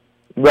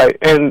 Right,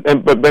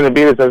 but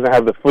Benavidez doesn't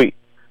have the fleet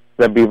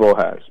that Bivol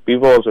has.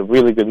 Bivol is a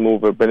really good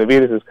mover.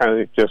 Benavidez is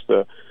kind of just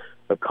a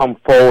come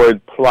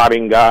forward,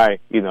 plotting guy,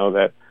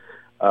 that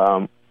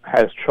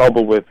has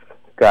trouble with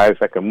guys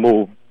that can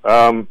move.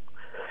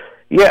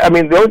 Yeah, I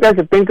mean, the only thing I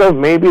can think of,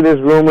 maybe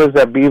there's rumors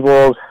that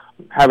Bivol's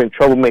having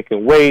trouble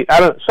making weight.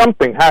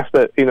 Something has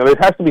to, there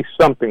has to be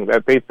something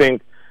that they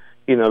think,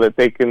 that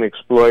they can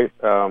exploit.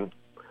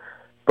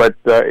 But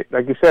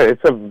like you said,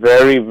 it's a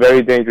very,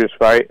 very dangerous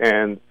fight,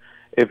 and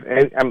if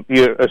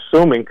you're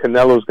assuming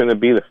Canelo's going to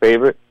be the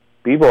favorite,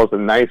 Bivol's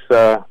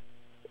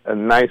a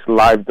nice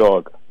live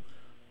dog.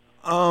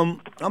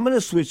 I'm going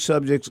to switch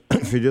subjects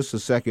for just a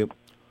second.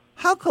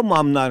 How come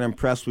I'm not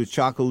impressed with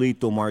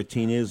Chocolatito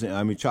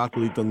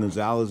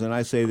Gonzalez, and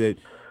I say that,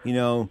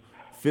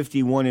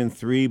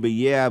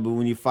 51-3, but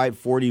when you fight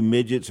 40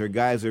 midgets or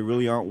guys that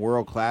really aren't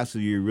world class,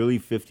 you're really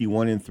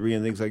 51-3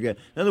 and things like that.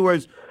 In other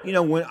words,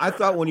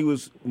 when he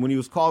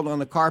was called on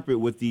the carpet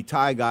with the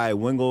Thai guy,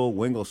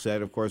 Wingle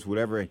said, of course,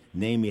 whatever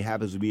name he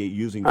happens to be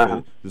using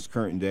for this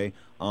current day,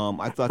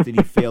 I thought that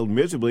he failed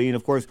miserably, and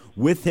of course,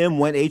 with him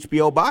went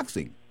HBO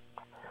boxing.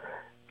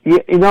 Yeah,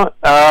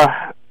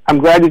 I'm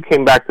glad you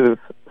came back to this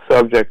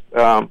subject.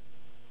 I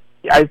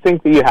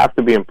think that you have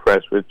to be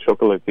impressed with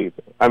Chocolatito.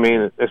 I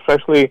mean,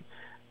 especially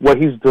what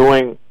he's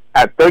doing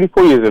at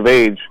 34 years of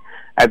age,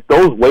 at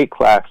those weight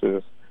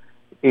classes.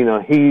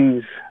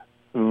 He's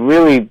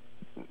really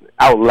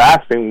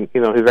outlasting,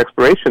 his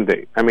expiration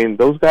date. I mean,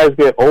 those guys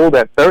get old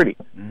at 30,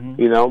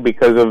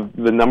 because of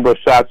the number of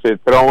shots they're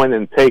throwing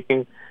and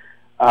taking.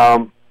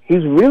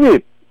 He's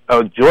really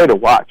a joy to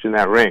watch in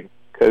that ring,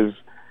 because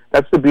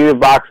that's the beauty of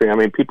boxing. I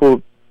mean,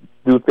 people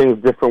do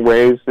things different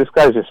ways. This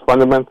guy's just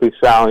fundamentally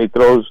sound. He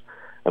throws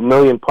a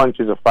million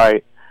punches a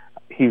fight.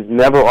 He's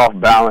never off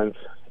balance.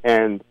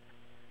 And,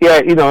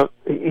 yeah,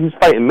 he's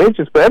fighting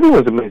midgets, but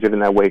everyone's a midget in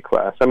that weight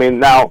class. I mean,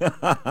 now,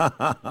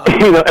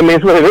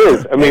 it's what it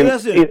is. I mean,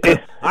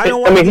 I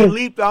don't want to get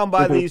leaped on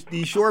by these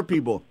short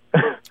people.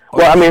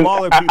 Well, I mean,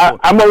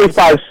 I'm only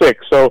 5'6",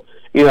 so,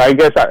 I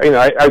guess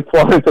I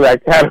fall into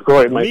that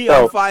category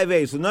myself. Me, I'm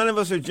 5'8", so none of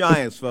us are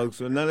giants, folks.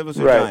 So none of us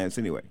are giants.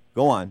 Anyway,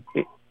 go on.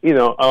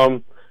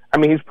 I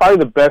mean, he's probably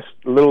the best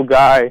little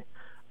guy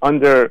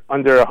under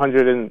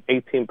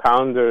 118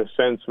 pounder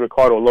since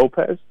Ricardo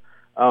Lopez.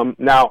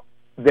 Now,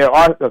 there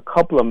are a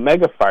couple of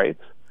mega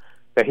fights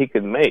that he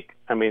could make.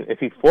 I mean, if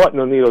he fought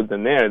Nonito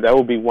Donaire, that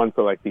would be one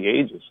for like the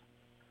ages.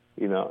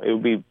 It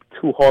would be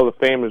two Hall of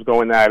Famers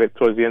going at it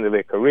towards the end of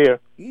their career,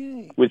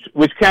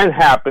 which can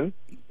happen.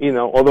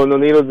 Although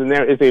Nonito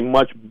Donaire is a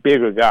much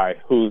bigger guy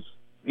who's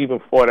even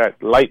fought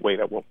at lightweight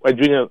at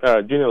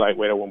junior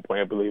lightweight at one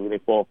point, I believe, when they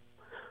fought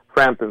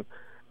Frampton.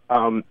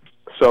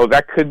 So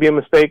that could be a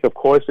mistake. Of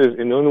course, there's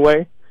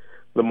Inoue,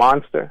 the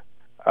monster.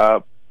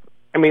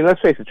 I mean,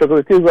 let's face it,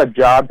 Chocolatito got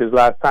jobbed his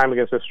last time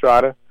against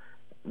Estrada.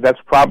 That's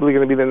probably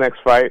going to be the next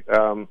fight.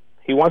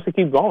 He wants to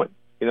keep going.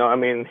 I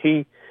mean,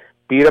 he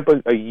beat up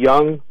a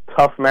young,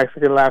 tough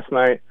Mexican last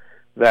night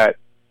that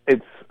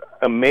it's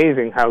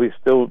amazing how he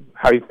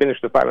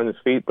finished the fight on his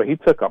feet, but he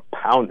took a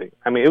pounding.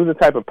 I mean, it was the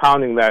type of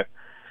pounding that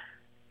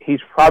he's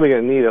probably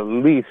going to need at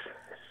least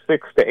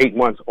 6 to 8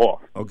 months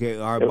off. Okay,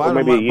 our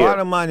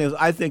bottom line is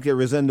I think that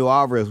Rosendo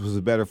Alvarez was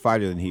a better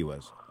fighter than he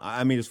was.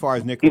 I mean, as far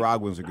as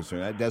Nicaraguans are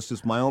concerned, that's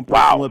just my own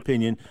personal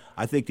opinion.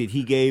 I think that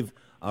he gave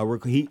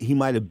he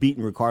might have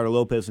beaten Ricardo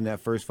Lopez in that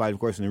first fight. Of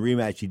course, in the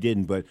rematch he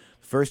didn't, but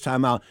first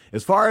time out,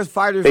 as far as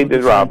fighters, they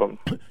did rob him.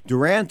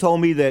 Duran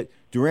told me that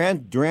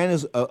Duran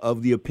is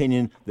of the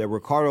opinion that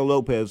Ricardo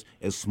Lopez,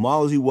 as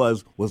small as he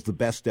was the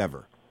best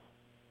ever.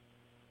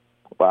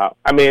 Wow.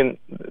 I mean,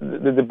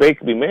 the debate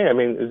could be made. I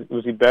mean,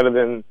 was he better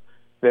than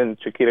than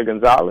Chiquita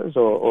Gonzalez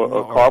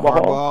or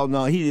Carbajal?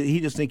 No, he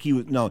just think he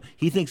was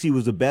he thinks he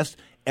was the best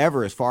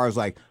ever as far as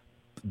like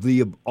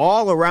the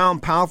all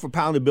around pound for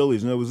pound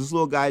abilities. And there was this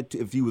little guy,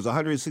 if he was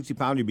 160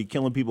 pounds, he'd be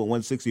killing people at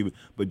 160.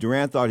 But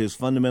Durant thought his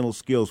fundamental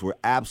skills were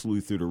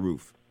absolutely through the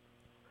roof.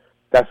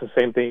 That's the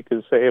same thing you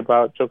could say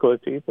about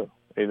Chocolatito.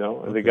 You know,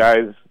 okay. The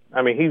guy's.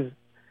 I mean,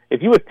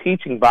 if you were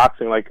teaching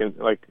boxing like in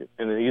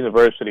a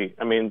university,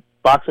 I mean,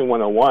 boxing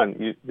 101,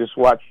 you just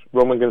watch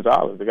Roman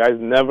Gonzalez. The guy's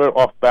never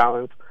off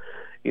balance.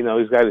 You know,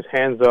 he's got his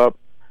hands up,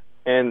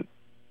 and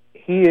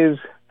he is.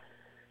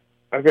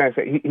 How can I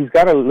say? He's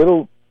got a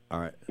little. All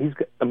right. He's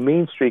got a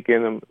mean streak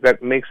in him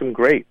that makes him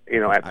great, you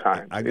know, at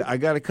times. I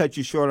got to cut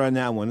you short on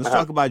that one. Let's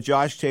talk about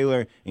Josh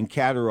Taylor and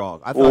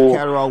Catterall. I thought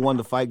Catterall won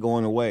the fight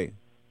going away.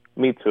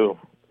 Me too.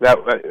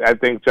 I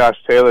think Josh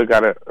Taylor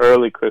got an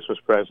early Christmas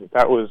present.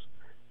 That was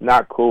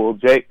not cool.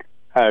 Jake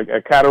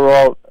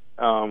Catterall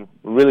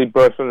really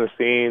burst on the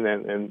scene,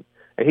 and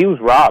he was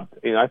robbed.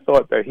 You know, I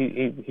thought that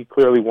he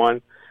clearly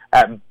won.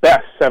 At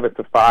best,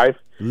 7-5.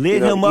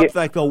 Lit him up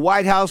like a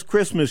White House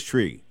Christmas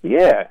tree.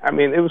 Yeah, I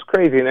mean, it was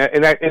crazy,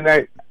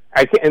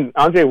 and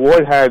Andre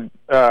Ward had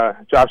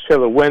Josh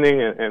Taylor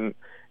winning, and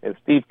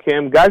Steve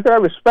Kim, guys that I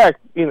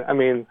respect. You know, I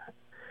mean,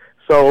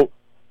 so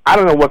I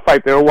don't know what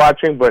fight they were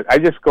watching, but I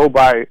just go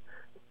by.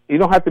 You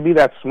don't have to be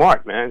that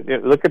smart, man.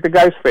 Look at the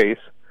guy's face.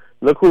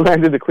 Look who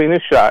landed the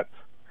cleanest shots.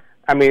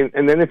 I mean,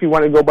 and then if you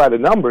want to go by the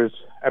numbers,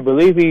 I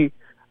believe he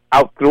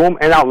outthrew him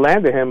and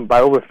outlanded him by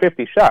over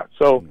 50 shots.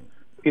 So.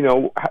 You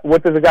know,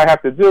 what does the guy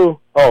have to do?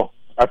 Oh,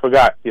 I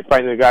forgot. You're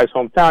fighting the guy's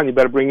hometown. You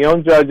better bring your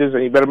own judges,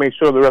 and you better make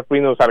sure the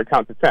referee knows how to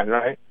count to 10,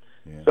 right?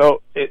 Yeah.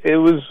 So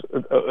it was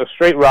a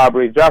straight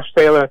robbery. Josh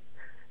Taylor,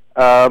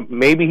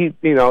 maybe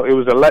it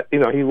was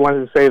he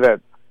wanted to say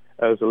that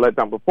it was a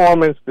letdown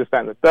performance, this, that,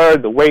 and the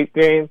third, the weight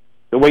gain,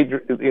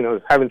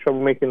 having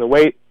trouble making the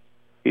weight.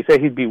 He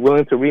said he'd be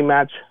willing to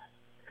rematch,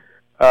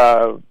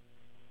 a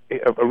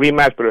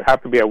rematch, but it'd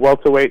have to be at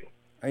welterweight.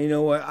 You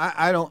know what?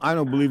 I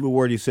don't believe a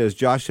word he says.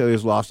 Josh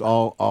Taylor's lost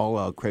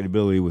all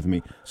credibility with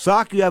me.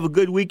 Sock, you have a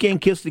good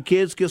weekend. Kiss the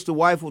kids. Kiss the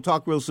wife. We'll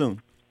talk real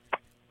soon.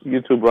 You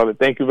too, brother.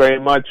 Thank you very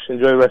much.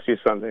 Enjoy the rest of your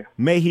Sunday.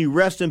 May he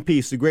rest in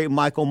peace, the great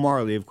Michael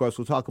Marley. Of course,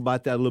 we'll talk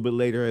about that a little bit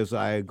later as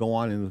I go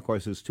on. And, of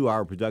course, this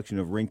 2-hour production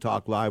of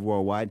Ringtalk Live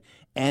Worldwide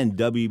and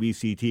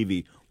WBC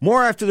TV.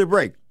 More after the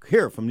break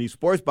here from the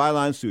Sports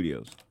Byline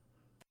Studios.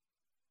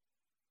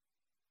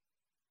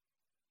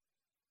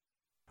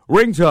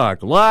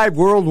 Ringtalk Live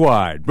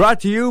Worldwide, brought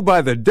to you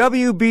by the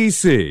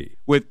WBC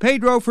with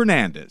Pedro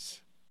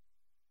Fernandez.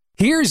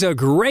 Here's a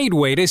great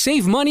way to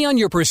save money on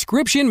your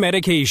prescription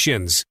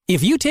medications.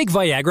 If you take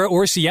Viagra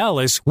or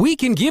Cialis, we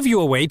can give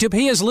you a way to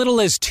pay as little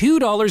as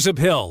 $2 a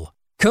pill.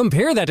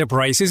 Compare that to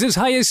prices as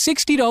high as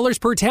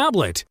 $60 per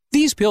tablet.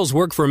 These pills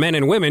work for men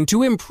and women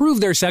to improve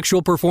their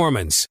sexual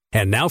performance.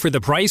 And now for the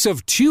price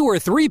of 2 or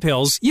 3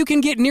 pills, you can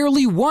get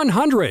nearly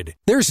 100.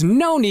 There's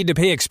no need to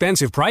pay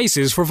expensive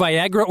prices for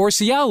Viagra or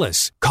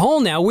Cialis. Call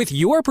now with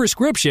your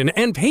prescription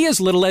and pay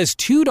as little as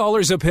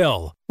 $2 a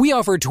pill. We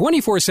offer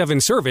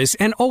 24/7 service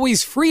and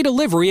always free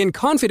delivery and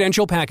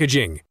confidential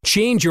packaging.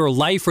 Change your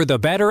life for the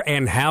better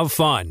and have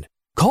fun.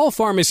 Call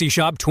Pharmacy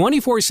Shop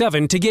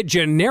 24/7 to get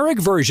generic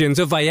versions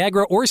of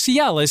Viagra or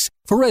Cialis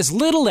for as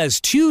little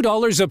as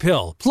 $2 a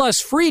pill, plus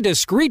free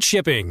discreet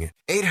shipping.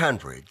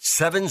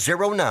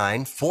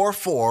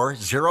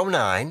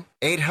 800-709-4409.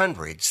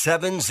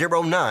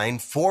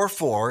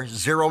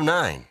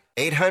 800-709-4409.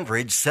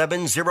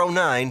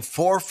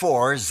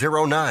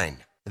 800-709-4409.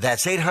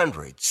 That's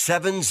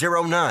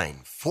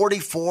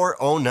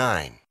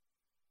 800-709-4409.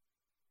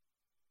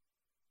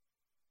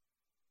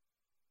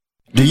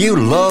 Do you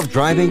love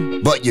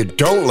driving, but you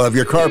don't love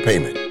your car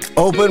payment?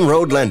 Open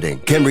Road Lending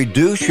can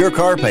reduce your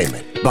car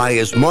payment by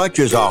as much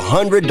as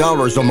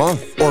 $100 a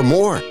month or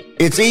more.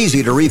 It's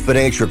easy to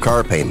refinance your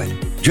car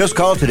payment. Just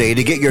call today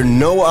to get your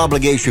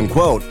no-obligation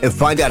quote and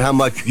find out how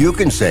much you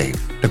can save.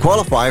 To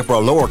qualify for a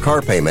lower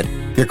car payment,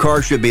 your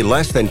car should be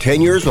less than 10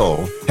 years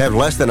old, have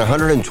less than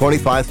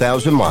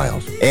 125,000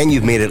 miles, and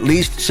you've made at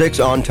least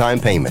 6 on-time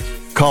payments.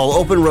 Call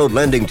Open Road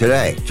Lending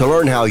today to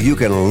learn how you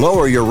can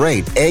lower your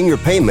rate and your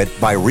payment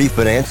by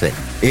refinancing.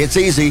 It's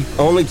easy,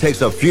 only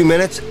takes a few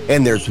minutes,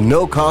 and there's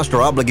no cost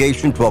or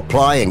obligation to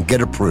apply and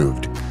get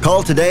approved.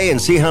 Call today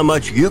and see how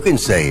much you can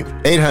save.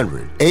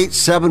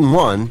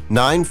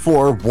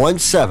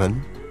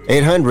 800-871-9417.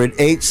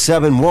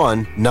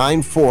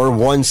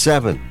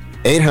 800-871-9417.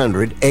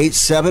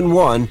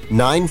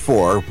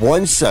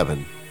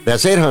 800-871-9417.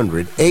 That's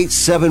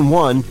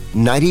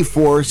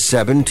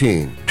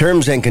 800-871-9417.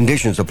 Terms and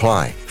conditions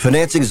apply.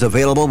 Financing is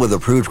available with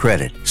approved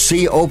credit.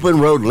 See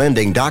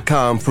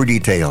openroadlending.com for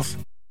details.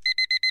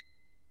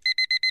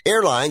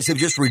 Airlines have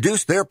just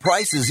reduced their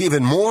prices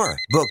even more.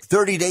 Book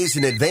 30 days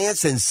in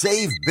advance and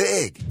save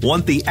big.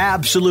 Want the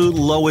absolute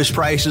lowest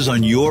prices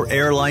on your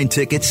airline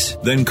tickets?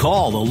 Then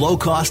call the Low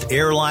Cost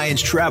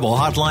Airlines Travel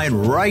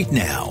Hotline right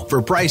now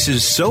for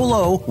prices so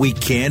low we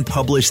can't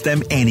publish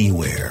them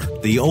anywhere.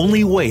 The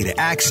only way to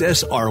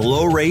access our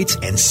low rates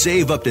and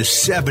save up to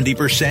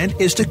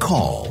 70% is to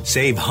call.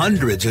 Save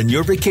hundreds on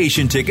your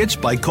vacation tickets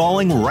by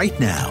calling right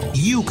now.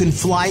 You can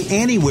fly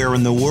anywhere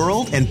in the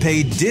world and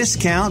pay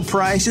discount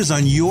prices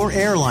on your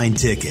airline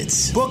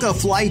tickets. Book a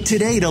flight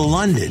today to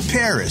London,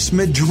 Paris,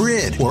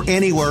 Madrid, or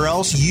anywhere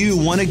else you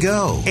want to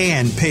go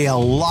and pay a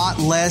lot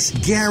less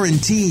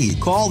guaranteed.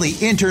 Call the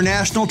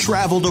International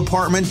Travel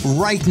Department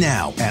right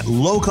now at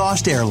Low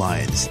Cost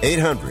Airlines.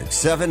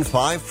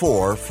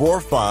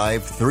 800-754-4531.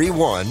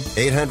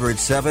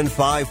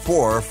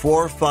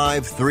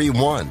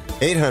 800-754-4531.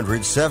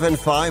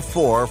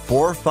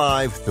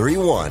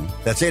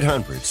 800-754-4531. That's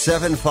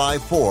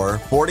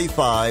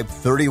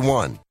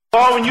 800-754-4531.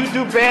 Oh, when you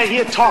do bad,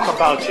 he'll talk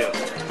about you.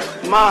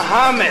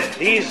 Muhammad,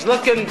 he's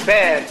looking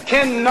bad.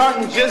 Ken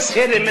Norton just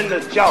hit him in the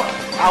jaw.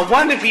 I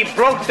wonder if he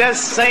broke that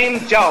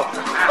same jaw.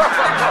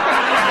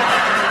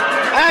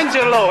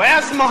 Angelo,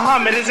 ask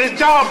Muhammad, is his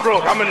jaw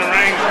broke? I'm in the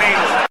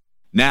ring.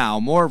 Now,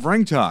 more of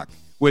Ring Talk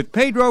with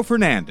Pedro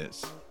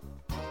Fernandez.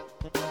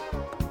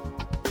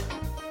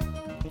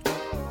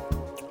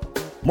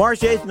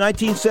 March 8th,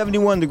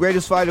 1971, the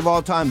greatest fight of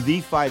all time.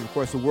 The fight, of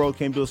course, the world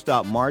came to a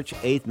stop. March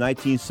 8th,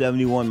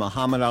 1971,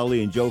 Muhammad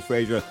Ali and Joe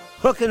Frazier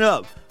hooking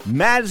up.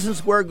 Madison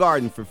Square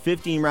Garden for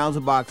 15 rounds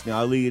of boxing.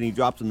 Ali, and he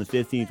drops in the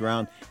 15th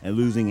round and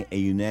losing a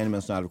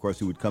unanimous nod. Of course,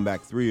 he would come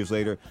back 3 years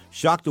later,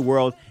 shock the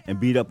world, and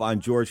beat up on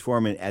George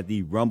Foreman at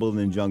the Rumble in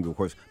the Jungle. Of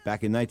course,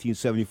 back in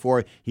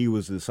 1974, he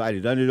was the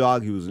decided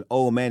underdog. He was an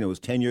old man. It was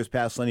 10 years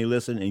past Sonny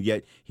Liston, and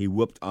yet he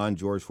whooped on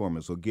George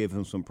Foreman. So give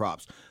him some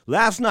props.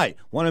 Last night,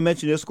 want to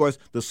mention this, of course,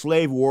 the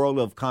slave world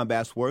of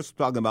combat sports.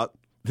 Talking about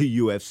the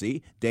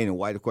UFC. Dana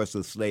White, of course,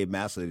 the slave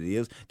master that he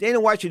is. Dana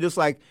White should just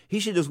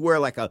wear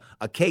like a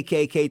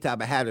KKK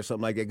type of hat or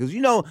something like that, because,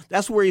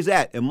 that's where he's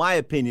at, in my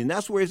opinion.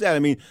 That's where he's at. I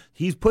mean,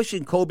 he's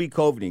pushing Colby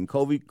Covington.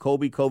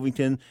 Colby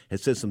Covington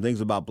has said some things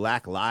about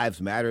Black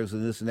Lives Matters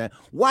and this and that.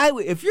 Why,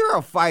 if you're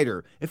a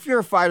fighter,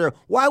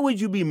 why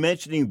would you be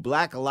mentioning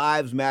Black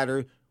Lives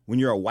Matter when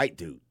you're a white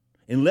dude?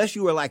 Unless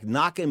you were like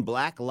knocking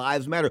Black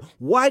Lives Matter.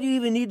 Why do you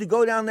even need to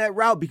go down that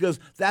route? Because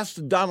that's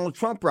the Donald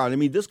Trump route. I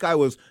mean, this guy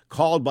was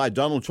called by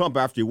Donald Trump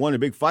after he won a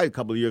big fight a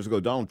couple of years ago.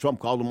 Donald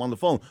Trump called him on the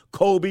phone.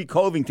 Colby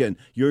Covington,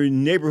 your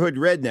neighborhood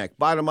redneck.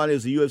 Bottom line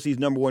is the UFC's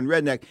number one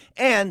redneck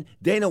and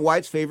Dana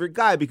White's favorite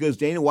guy, because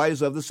Dana White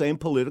is of the same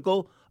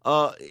political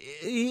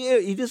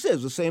he just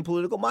is the same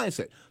political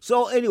mindset.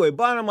 So anyway,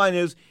 bottom line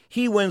is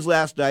he wins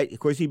last night. Of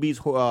course, he beats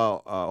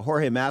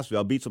Jorge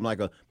Masvidal, beats him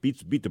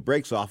beat the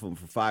brakes off him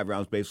for 5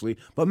 rounds basically.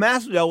 But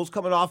Masvidal was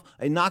coming off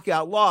a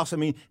knockout loss. I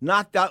mean,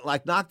 knocked out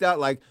like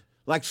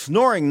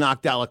snoring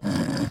knocked out.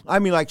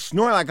 Like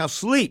snoring like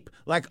asleep,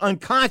 like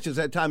unconscious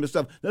at time and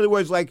stuff. In other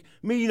words, like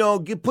me,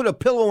 put a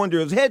pillow under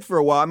his head for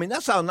a while. I mean,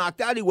 that's how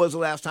knocked out he was the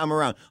last time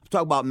around. I'm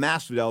talking about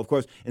Masvidal, of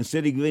course.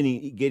 Instead of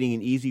getting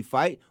an easy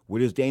fight, what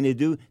does Dana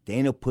do?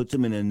 Dana puts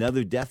him in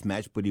another death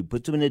match, but he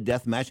puts him in a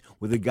death match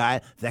with a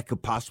guy that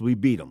could possibly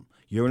beat him.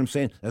 You know what I'm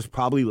saying? That's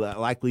probably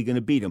likely going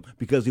to beat him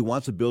because he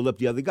wants to build up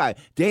the other guy.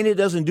 Dana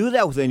doesn't do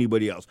that with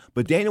anybody else,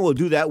 but Dana will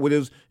do that with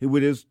his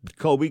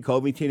Colby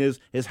Covington,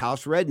 his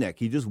house redneck.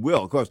 He just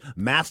will. Of course,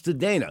 Master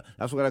Dana.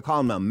 That's what I call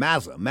him now,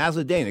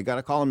 Mazza Dana. Got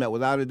to call him that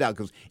without a doubt,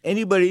 because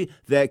anybody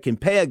that can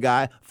pay a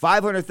guy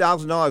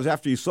 $500,000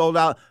 after he sold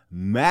out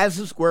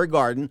Madison Square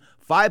Garden,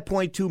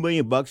 $5.2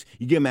 million.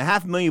 You give him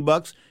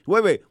 $500,000.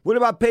 Wait. What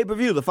about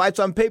pay-per-view? The fight's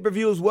on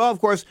pay-per-view as well, of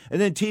course,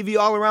 and then TV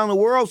all around the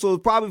world. So the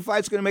probably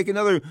fight's going to make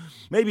another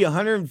maybe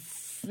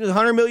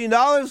 $100 million,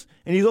 and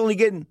he's only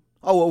getting.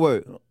 Oh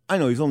wait. I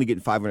know he's only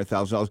getting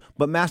 $500,000,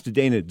 but Master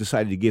Dana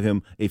decided to give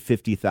him a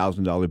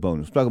 $50,000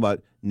 bonus. Talk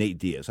about Nate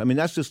Diaz. I mean,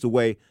 that's just the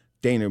way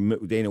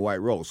Dana White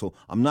rolls. So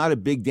I'm not a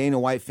big Dana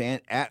White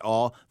fan at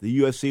all. The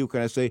UFC, what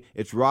can I say?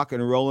 It's rock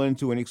and rolling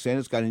to an extent.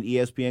 It's got an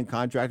ESPN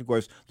contract. Of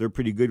course, they're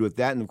pretty good with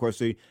that. And, of course,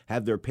 they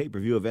have their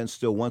pay-per-view events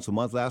still once a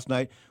month. Last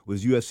night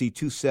was UFC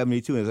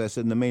 272. And as I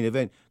said in the main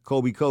event,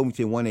 Colby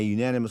Covington won a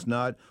unanimous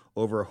nod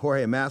over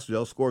Jorge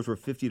Masvidal. Scores were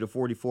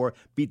 50-44.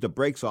 Beat the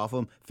brakes off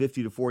him,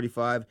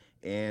 50-45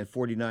 and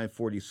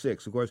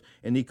 49-46. Of course,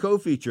 in the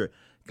co-feature,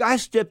 guy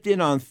stepped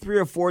in on 3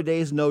 or 4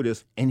 days'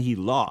 notice, and he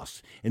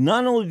lost. And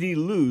not only did he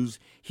lose,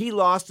 he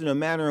lost in a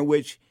manner in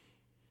which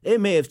it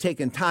may have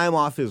taken time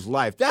off his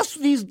life. That's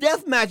what these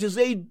death matches,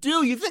 they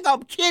do. You think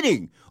I'm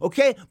kidding,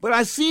 okay? But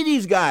I see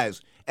these guys,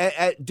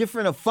 at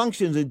different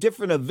functions and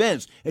different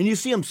events, and you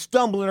see them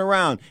stumbling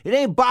around. It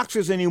ain't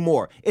boxers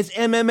anymore. It's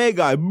MMA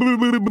guys.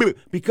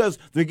 Because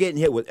they're getting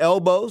hit with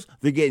elbows,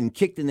 they're getting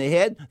kicked in the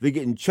head, they're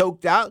getting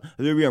choked out,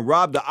 they're being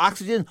robbed of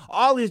oxygen,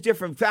 all these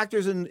different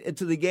factors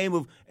into the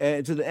game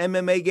into the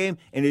MMA game,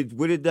 and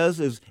what it does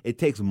is it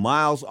takes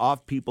miles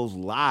off people's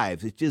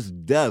lives. It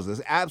just does.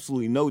 There's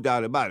absolutely no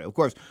doubt about it. Of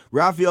course,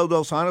 Rafael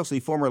dos Anjos, the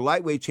former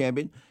lightweight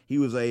champion, he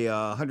was a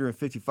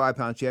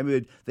 155-pound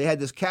champion. They had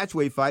this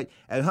catchweight fight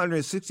at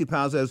 160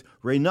 pounds as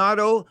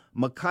Renato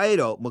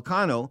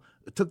Moicano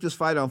took this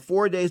fight on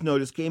 4 days'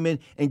 notice, came in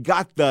and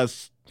got the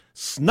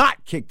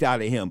snot kicked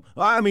out of him.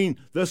 I mean,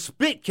 the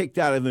spit kicked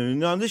out of him.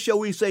 And on this show,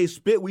 we say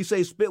spit with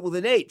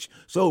an H.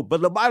 So,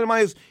 but the bottom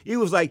line is, he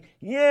was like,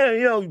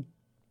 yeah,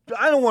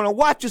 I don't want to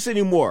watch this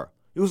anymore.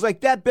 It was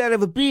like that bad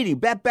of a beating,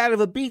 that bad of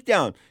a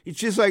beatdown. It's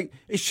just like,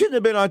 it shouldn't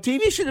have been on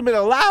TV. It shouldn't have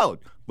been allowed.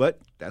 But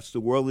that's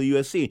the world of the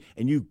UFC.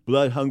 And you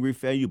blood-hungry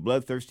fans, you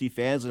bloodthirsty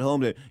fans at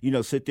home that,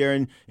 sit there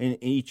and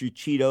eat your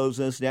Cheetos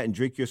and that and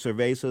drink your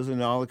cervezas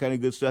and all that kind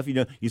of good stuff.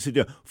 You sit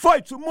there,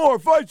 fight some more.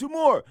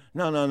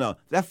 No.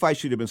 That fight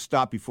should have been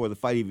stopped before the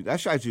fight even. That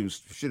fight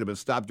should have been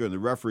stopped during the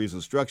referee's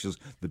instructions.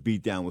 The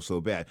beatdown was so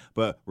bad.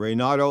 But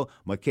Renato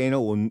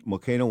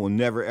Moicano will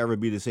never, ever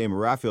be the same.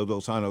 Rafael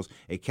dos Anjos,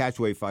 a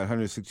catchweight fight,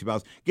 160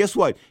 pounds. Guess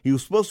what? He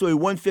was supposed to weigh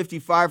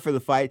 155 for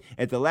the fight.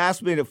 At the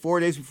last minute, 4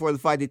 days before the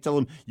fight, they tell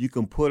him, you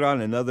can put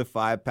on another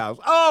 5 pounds.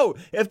 Oh,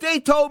 if they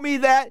told me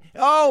that,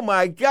 oh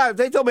my God, if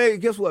they told me, hey,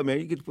 guess what, man,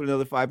 you get to put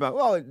another 5 pounds.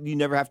 Well, you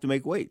never have to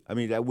make weight. I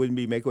mean, that wouldn't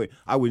be make weight.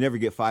 I would never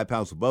get 5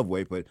 pounds above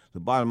weight, but the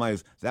bottom line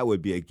is that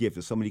would be a gift.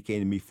 If somebody came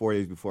to me 4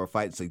 days before a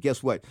fight and said,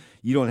 guess what,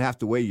 you don't have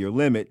to weigh your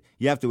limit.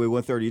 You have to weigh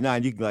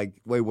 139. You can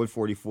weigh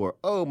 144.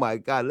 Oh my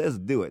God, let's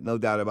do it. No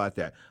doubt about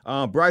that.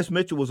 Bryce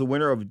Mitchell was a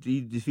winner.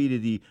 He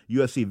defeated the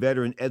UFC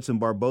veteran Edson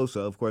Barbosa.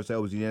 Of course, that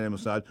was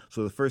unanimous nod.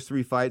 So the first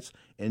 3 fights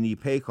in the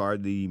pay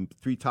card, the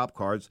 3 top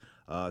cards,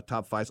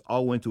 top fights,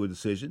 all went to a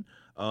decision.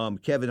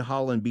 Kevin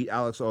Holland beat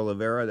Alex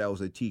Oliveira. That was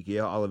a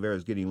TKO. Oliveira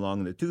is getting long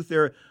in the tooth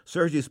there.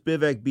 Sergey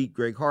Spivak beat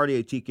Greg Hardy,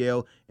 a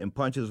TKO in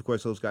punches. Of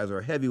course, those guys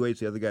are heavyweights.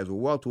 The other guys were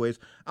welterweights.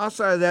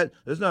 Outside of that,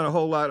 there's not a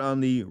whole lot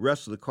on the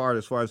rest of the card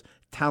as far as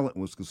talent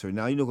was concerned.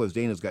 Now, because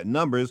Dana's got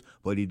numbers,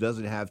 but he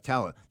doesn't have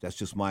talent. That's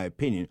just my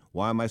opinion.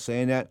 Why am I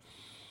saying that?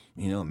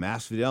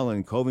 Masvidal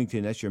and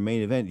Covington, that's your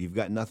main event. You've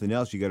got nothing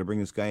else. You got to bring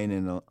this guy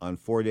in on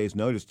 4 days'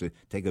 notice to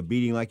take a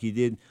beating like you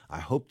did. I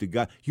hope to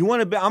God. You want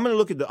to bet? I'm going to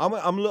look at I'm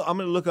going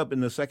to look up in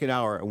the second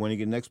hour when you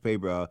get next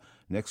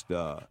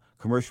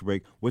commercial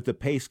break what the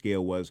pay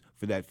scale was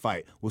for that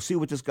fight. We'll see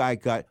what this guy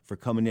got for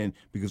coming in,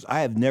 because I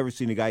have never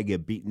seen a guy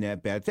get beaten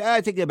that bad. I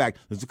take that back.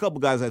 There's a couple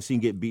guys I've seen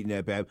get beaten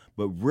that bad,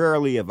 but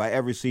rarely have I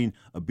ever seen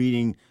a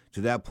beating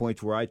to that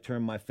point where I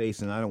turn my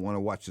face and I don't want to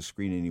watch the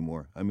screen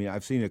anymore. I mean,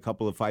 I've seen a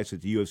couple of fights at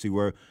the UFC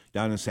where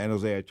down in San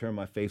Jose I turned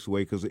my face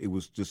away because it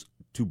was just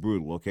too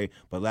brutal, okay?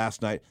 But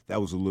last night, that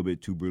was a little bit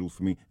too brutal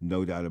for me,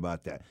 no doubt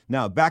about that.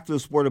 Now, back to the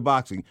sport of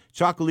boxing.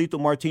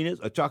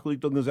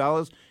 Chocolatito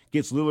Gonzalez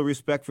gets little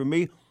respect from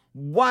me.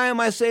 Why am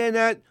I saying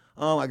that?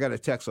 I got a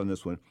text on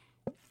this one.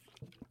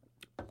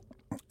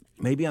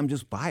 Maybe I'm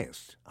just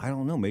biased. I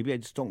don't know. Maybe I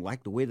just don't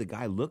like the way the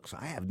guy looks.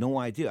 I have no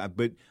idea.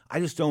 But I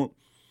just don't.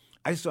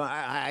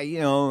 I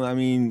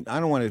mean,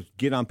 I don't want to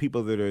get on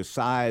people that are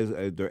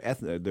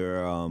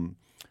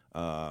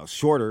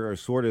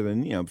shorter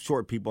than,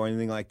 short people or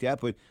anything like that.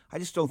 But I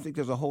just don't think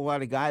there's a whole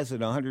lot of guys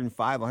that are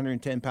 105,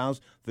 110 pounds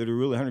that are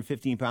really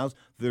 115 pounds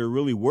that are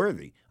really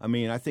worthy. I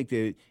mean, I think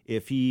that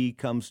if he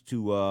comes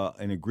to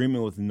an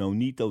agreement with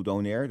Nonito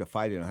Donaire to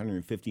fight at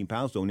 115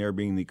 pounds, Donaire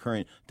being the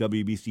current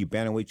WBC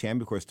bantamweight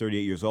champion, of course,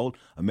 38 years old,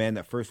 a man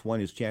that first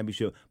won his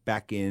championship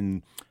back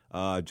in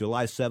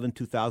July 7,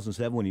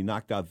 2007, when he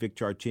knocked out Vic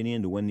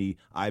Charchinian to win the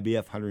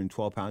IBF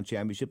 112-pound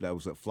championship. That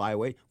was at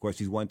flyweight. Of course,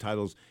 he's won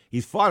titles.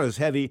 He's fought as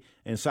heavy,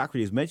 and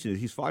Socrates mentioned it,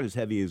 he's fought as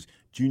heavy as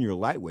junior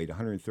lightweight,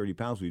 130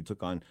 pounds, when he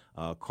took on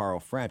Carl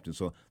Frampton.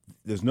 So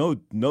there's no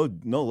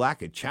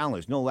lack of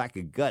challenge, no lack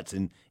of guts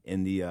in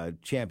the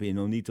champion,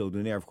 Nonito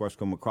Donaire, of course,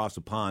 come across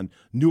the pond,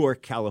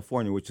 Newark,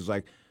 California, which is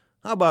like,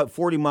 how about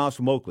 40 miles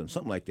from Oakland,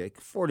 something like that,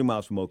 40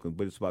 miles from Oakland,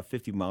 but it's about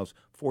 50 miles,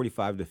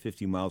 45 to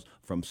 50 miles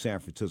from San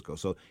Francisco.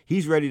 So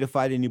he's ready to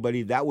fight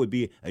anybody. That would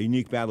be a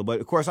unique battle.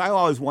 But, of course, I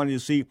always wanted to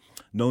see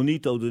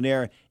Nonito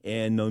Donaire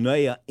and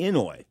Naoya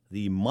Inoue,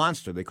 the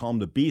monster. They call him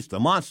the Beast,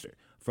 the monster,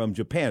 from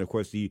Japan. Of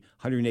course, the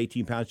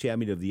 118-pound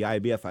champion of the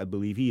IBF, I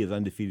believe he is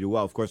undefeated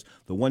well. Of course,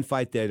 the one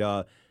fight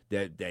that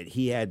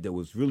he had that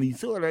was really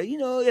sort of,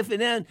 if and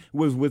then,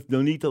 was with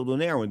Nonito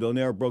Donaire when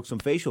Donaire broke some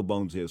facial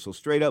bones here. So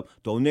straight up,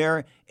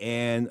 Donaire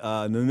and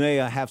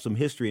Naoya have some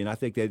history, and I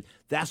think that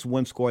That's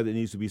one score that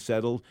needs to be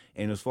settled.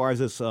 And as far as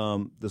this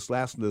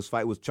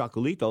fight with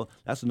Chocolito,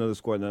 that's another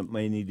score that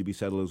may need to be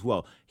settled as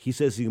well. He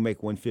says he can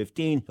make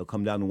 115. He'll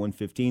come down to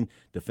 115,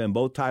 defend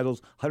both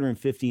titles,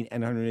 115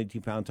 and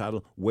 118-pound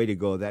title. Way to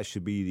go. That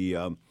should be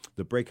the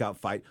breakout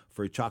fight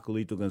for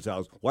Chocolito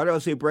Gonzalez. Why do I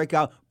say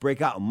breakout?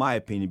 Breakout, in my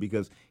opinion,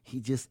 because he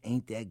just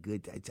ain't that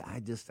good. I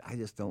just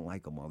don't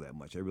like him all that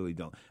much. I really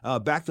don't.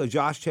 Back to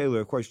Josh Taylor.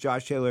 Of course,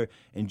 Josh Taylor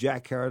and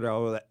Jack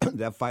Carradine,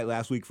 that fight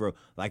last week for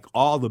like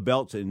all the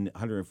belts in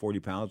 140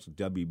 pounds,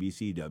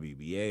 WBC,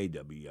 WBA,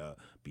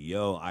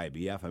 WBO,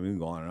 IBF. I mean,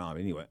 go on and on.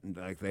 Anyway,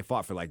 like they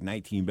fought for like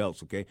 19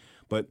 belts, okay?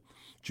 But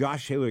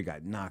Josh Taylor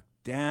got knocked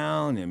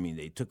down. I mean,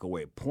 they took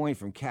away a point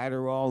from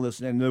Catterall, this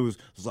and that. And there was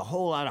a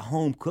whole lot of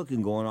home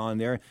cooking going on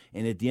there.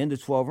 And at the end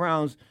of 12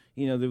 rounds,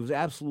 there was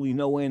absolutely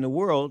no way in the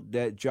world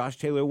that Josh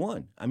Taylor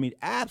won. I mean,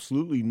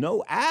 absolutely.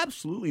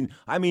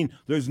 I mean,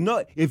 there's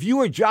no, if you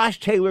were Josh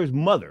Taylor's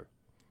mother,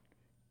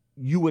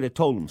 you would have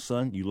told him,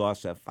 son, you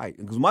lost that fight.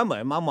 Because my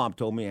mom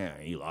told me,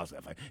 he lost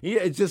that fight.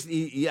 It's just,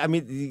 you have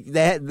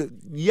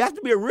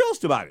to be a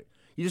realist about it.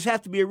 You just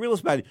have to be a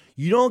realist about it.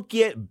 You don't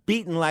get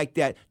beaten like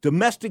that.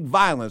 Domestic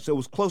violence. It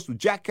was close to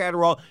Jack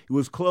Catterall. It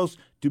was close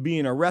to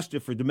being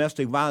arrested for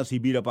domestic violence. He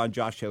beat up on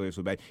Josh Taylor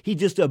so bad. He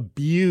just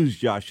abused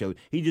Josh Taylor.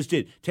 He just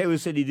did. Taylor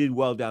said he did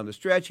well down the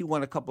stretch. He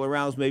won a couple of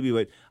rounds maybe,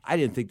 but I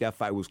didn't think that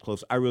fight was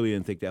close. I really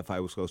didn't think that fight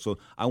was close. So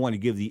I want to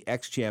give the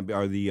ex-champion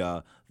or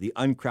the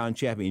uncrowned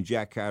champion,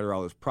 Jack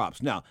Catterall, his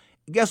props. Now,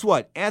 guess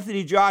what?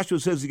 Anthony Joshua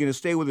says he's going to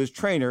stay with his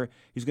trainer.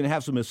 He's going to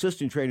have some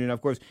assistant training. And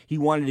of course, he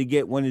wanted to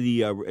get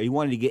Eddie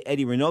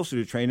Reynoso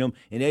to train him,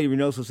 and Eddie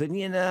Reynoso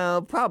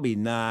said, probably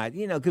not.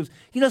 Because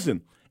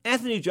listen,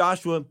 Anthony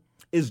Joshua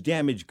is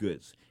damaged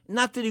goods.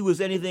 Not that he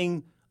was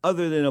anything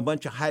other than a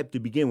bunch of hype to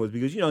begin with,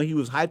 because he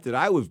was hyped that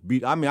I was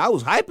beat. I mean, I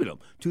was hyping him.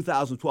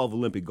 2012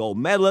 Olympic gold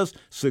medalist,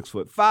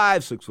 6'5",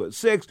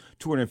 6'6",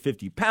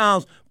 250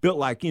 pounds, built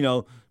like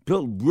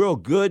built real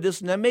good,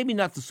 this and that. Maybe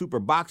not the super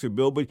boxer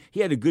build, but he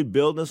had a good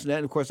build, this and that.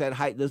 And of course, that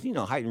height,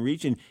 height and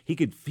reach, and he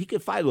could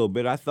fight a little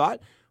bit, I thought.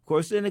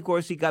 Of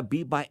course, he got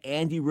beat by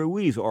Andy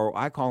Ruiz, or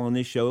I call on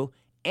this show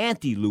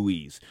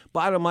Anti-Louise.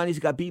 Bottom line, he's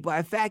got beat by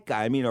a fat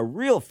guy. I mean, a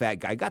real fat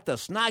guy. Got the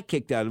snot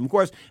kicked out of him, of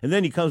course. And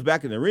then he comes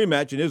back in the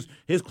rematch, and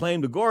his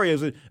claim to glory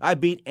is that I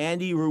beat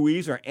Andy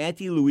Ruiz or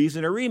Anti-Louise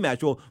in a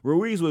rematch. Well,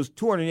 Ruiz was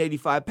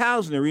 285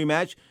 pounds in the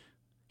rematch.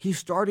 He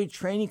started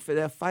training for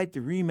that fight, the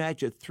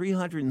rematch, at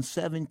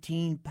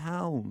 317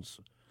 pounds.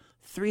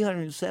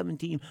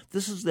 317.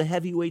 This is the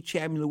heavyweight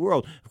champion of the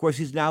world. Of course,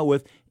 he's now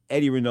with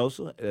Eddie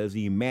Reynoso as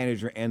the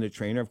manager and the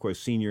trainer, of course,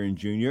 senior and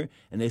junior,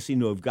 and they seem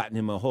to have gotten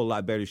him a whole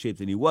lot better shape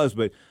than he was.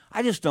 But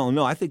I just don't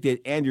know. I think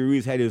that Andy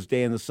Ruiz had his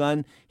day in the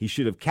sun. He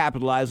should have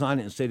capitalized on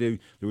it. Instead, there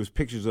was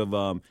pictures of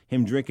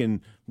him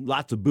drinking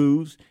lots of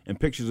booze and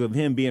pictures of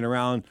him being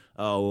around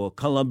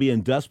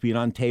Colombian dust, being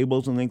on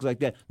tables and things like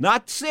that.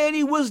 Not saying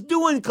he was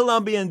doing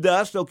Colombian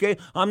dust, okay?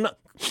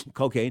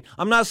 Cocaine.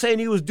 I'm not saying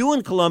he was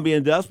doing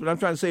Colombian dust, but I'm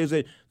trying to say is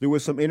that there were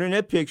some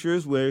internet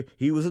pictures where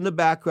he was in the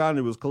background,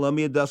 there was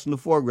Colombian dust in the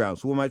foreground.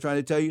 So what am I trying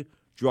to tell you?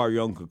 Draw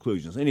your own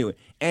conclusions. Anyway,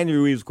 Andy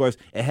Ruiz, of course,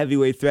 a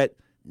heavyweight threat.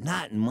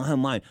 Not in my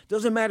mind.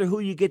 Doesn't matter who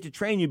you get to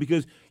train you,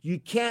 because you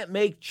can't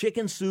make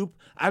chicken soup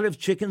out of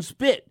chicken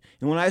spit.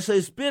 And when I say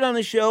spit on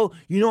the show,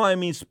 I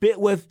mean spit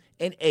with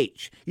an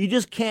H. You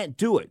just can't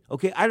do it,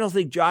 okay? I don't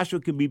think Joshua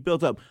can be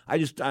built up.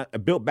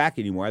 Built back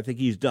anymore. I think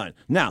he's done.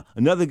 Now,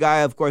 another guy,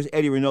 of course,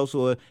 Eddie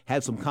Reynoso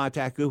had some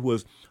contact with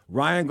was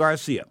Ryan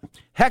Garcia.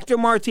 Hector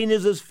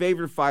Martinez's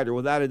favorite fighter,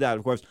 without a doubt,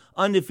 of course,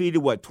 undefeated,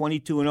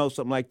 22-0,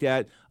 something like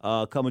that,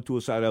 coming to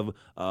us out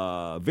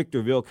of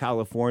Victorville,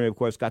 California, of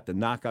course, got the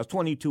knockouts,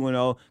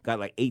 22-0, got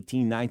like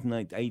 18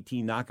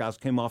 knockouts,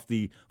 came off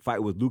the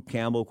fight with Luke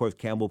Campbell. Of course,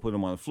 Campbell put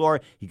him on the floor.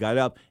 He got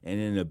up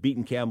and ended up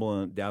beating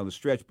Campbell down the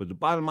stretch. But the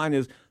bottom line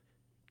is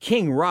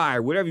King Rye,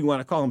 whatever you want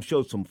to call him,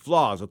 showed some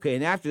flaws, okay?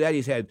 And after that,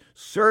 he's had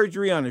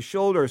surgery on the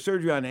shoulder,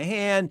 surgery on the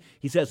hand.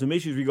 He's had some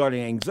issues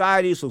regarding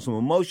anxiety, some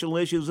emotional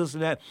issues, this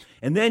and that.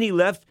 And then he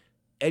left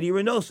Eddie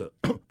Reynoso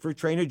for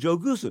trainer Joe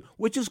Goossen,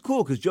 which is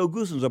cool because Joe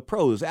Goossen's a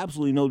pro. There's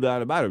absolutely no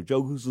doubt about it.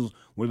 Joe Goossen's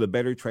one of the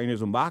better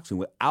trainers in boxing,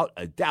 without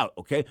a doubt,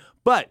 okay?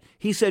 But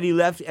he said he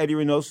left Eddie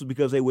Reynoso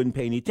because they wouldn't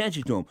pay any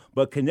attention to him.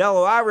 But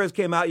Canelo Alvarez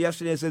came out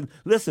yesterday and said,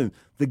 listen,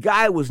 the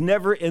guy was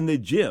never in the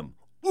gym.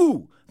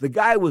 Ooh, the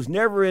guy was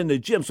never in the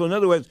gym. So in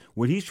other words,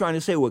 what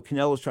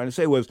Canelo's trying to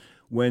say was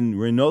when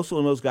Reynoso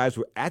and those guys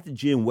were at the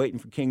gym waiting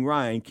for King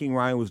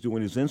Ryan was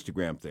doing his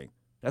Instagram thing.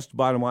 That's the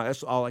bottom line.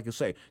 That's all I can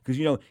say.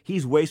 Because,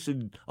 he's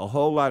wasted a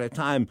whole lot of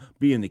time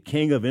being the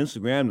king of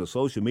Instagram, the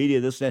social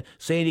media, this and that,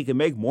 saying he can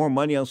make more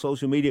money on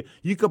social media.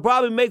 You could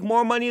probably make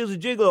more money as a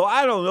gigolo.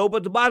 I don't know.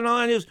 But the bottom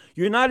line is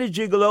you're not a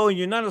gigolo and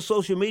you're not a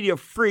social media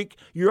freak.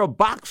 You're a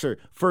boxer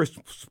first,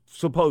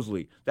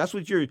 supposedly. That's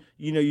what your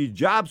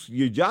job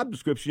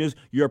description is.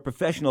 You're a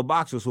professional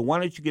boxer. So why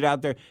don't you get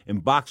out there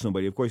and box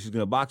somebody? Of course, he's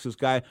going to box this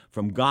guy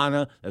from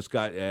Ghana that's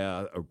got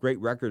a great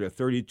record of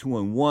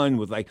 32-1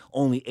 with like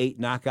only 8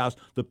 knockouts.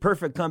 The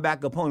perfect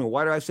comeback opponent.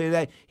 Why do I say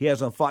that? He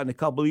hasn't fought in a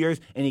couple of years,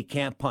 and he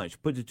can't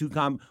punch. Put the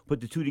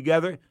two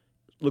together,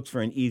 looks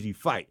for an easy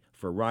fight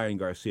for Ryan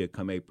Garcia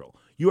come April.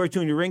 You are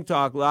tuned to Ring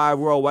Talk Live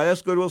Worldwide.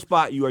 Let's go to a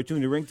spot. You are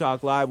tuned to Ring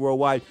Talk Live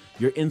Worldwide.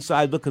 Your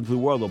inside look into the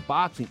world of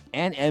boxing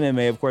and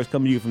MMA, of course,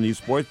 coming to you from these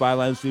Sports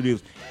Byline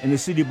Studios in the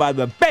city by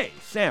the Bay,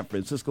 San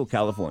Francisco,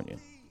 California.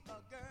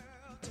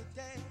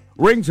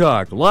 Ring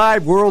Talk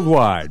Live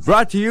Worldwide,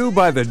 brought to you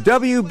by the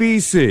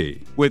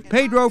WBC with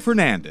Pedro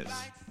Fernandez.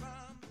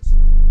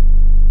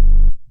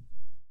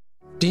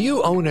 Do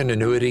you own an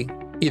annuity,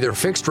 either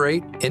fixed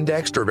rate,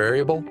 indexed, or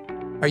variable?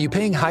 Are you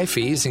paying high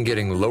fees and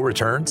getting low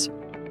returns?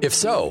 If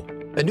so,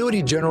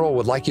 Annuity General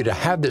would like you to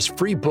have this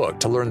free book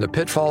to learn the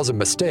pitfalls and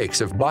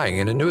mistakes of buying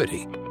an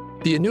annuity.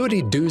 The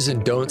Annuity Do's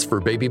and Don'ts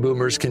for Baby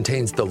Boomers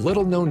contains the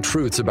little-known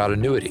truths about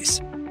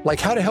annuities, like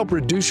how to help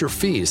reduce your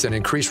fees and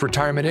increase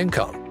retirement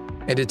income.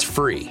 And it's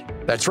free.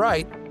 That's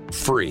right,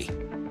 free.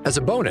 As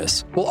a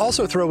bonus, we'll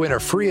also throw in a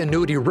free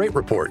annuity rate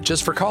report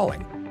just for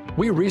calling.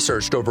 We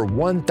researched over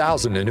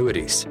 1,000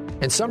 annuities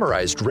and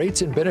summarized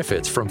rates and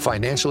benefits from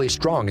financially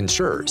strong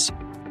insurers.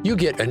 You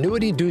get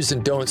Annuity Do's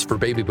and Don'ts for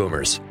Baby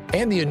Boomers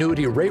and the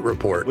Annuity Rate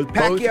Report,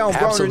 both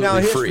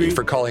absolutely free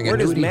for calling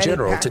Annuity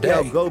General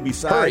today. Hurry,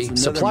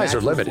 supplies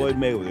are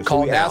limited.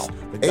 Call now.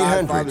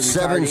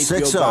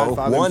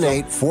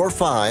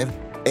 800-760-1845.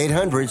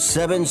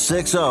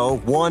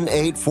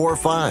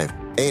 800-760-1845.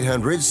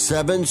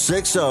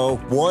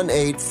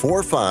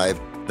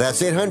 800-760-1845.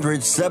 That's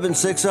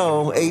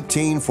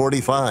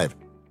 800-760-1845.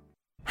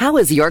 How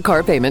is your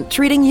car payment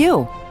treating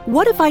you?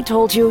 What if I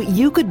told you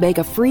you could make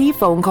a free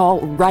phone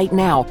call right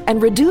now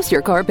and reduce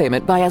your car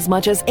payment by as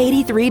much as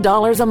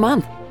 $83 a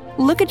month?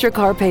 Look at your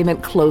car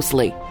payment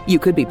closely. You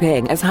could be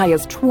paying as high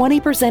as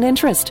 20%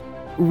 interest.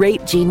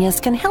 Rate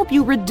Genius can help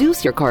you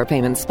reduce your car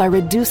payments by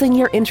reducing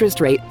your interest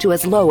rate to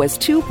as low as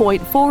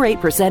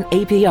 2.48%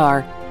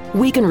 APR.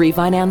 We can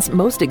refinance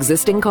most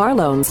existing car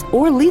loans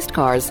or leased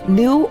cars,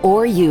 new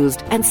or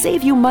used, and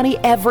save you money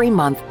every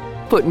month.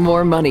 Put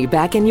more money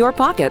back in your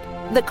pocket.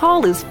 The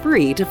call is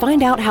free to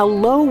find out how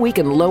low we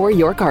can lower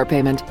your car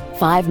payment.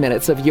 5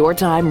 minutes of your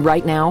time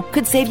right now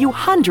could save you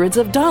hundreds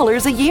of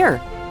dollars a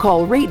year.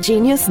 Call Rate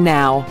Genius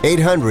now.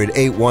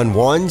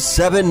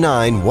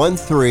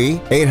 800-811-7913.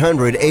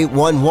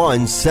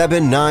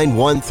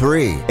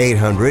 800-811-7913.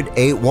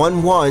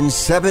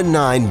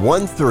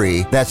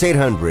 800-811-7913. That's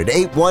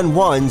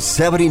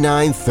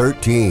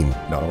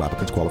 800-811-7913. Not all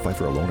applicants qualify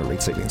for a loan or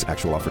rate savings.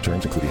 Actual offer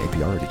terms, including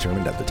APR, are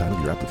determined at the time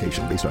of your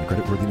application based on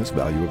creditworthiness,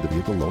 value of the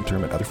vehicle, loan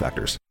term, and other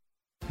factors.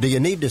 Do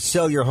you need to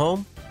sell your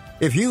home?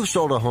 If you've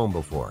sold a home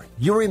before,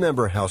 you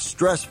remember how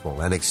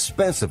stressful and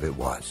expensive it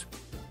was.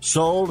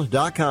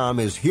 Sold.com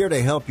is here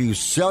to help you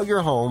sell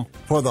your home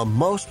for the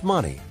most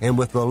money and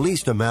with the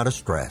least amount of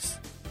stress.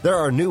 There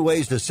are new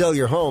ways to sell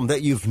your home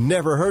that you've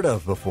never heard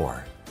of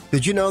before.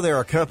 Did you know there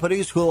are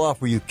companies who'll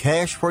offer you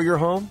cash for your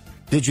home?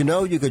 Did you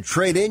know you could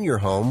trade in your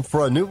home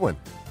for a new one?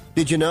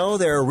 Did you know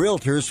there are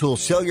realtors who'll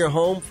sell your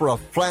home for a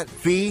flat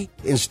fee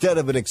instead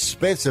of an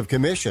expensive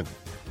commission?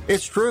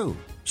 It's true.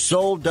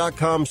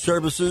 Sold.com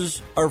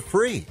services are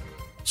free.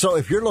 So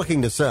if you're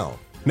looking to sell,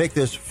 make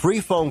this free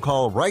phone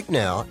call right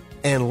now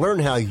and learn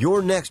how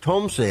your next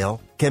home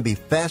sale can be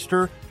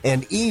faster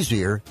and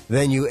easier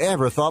than you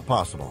ever thought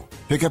possible.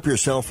 Pick up your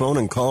cell phone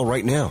and call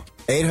right now.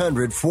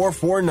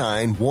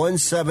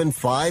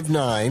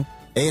 800-449-1759.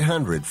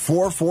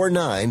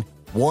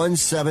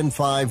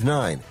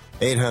 800-449-1759.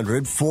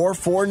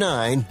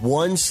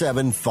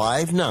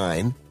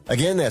 800-449-1759.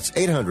 Again, that's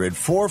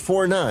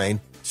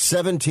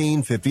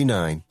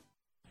 800-449-1759.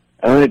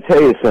 I'm going to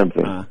tell you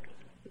something.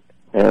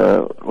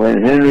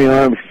 When Henry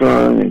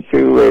Armstrong and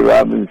Sugar Ray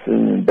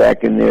Robinson, and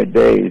back in their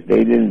days,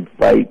 they didn't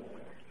fight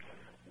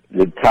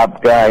the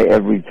top guy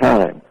every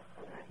time.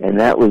 And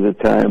that was a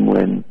time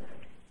when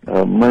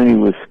money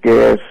was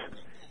scarce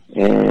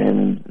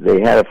and they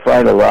had to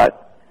fight a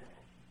lot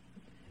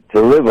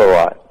to live a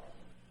lot.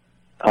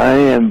 I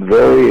am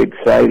very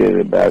excited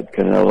about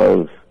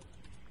Canelo's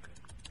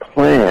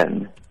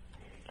plan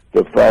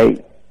to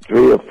fight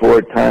 3 or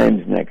 4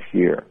 times next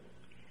year.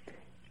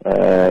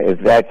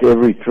 If that's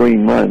every 3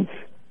 months,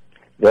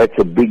 that's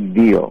a big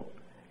deal.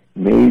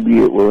 Maybe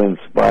it will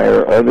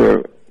inspire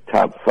other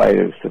top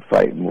fighters to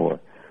fight more.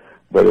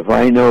 But if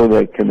I know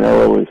that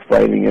Canelo is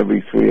fighting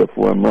every 3 or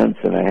 4 months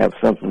and I have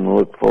something to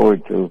look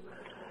forward to,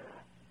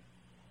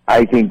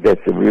 I think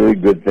that's a really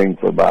good thing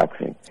for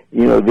boxing.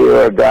 You know,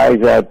 there are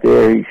guys out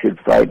there who should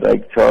fight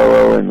like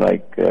Charlo and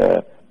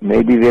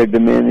maybe they're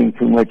demanding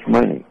too much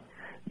money.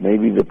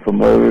 Maybe the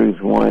promoters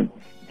want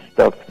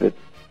stuff that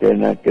they're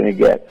not going to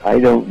get. I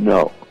don't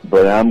know.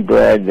 But I'm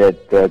glad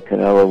that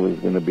Canelo is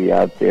going to be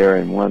out there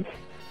and wants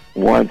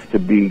to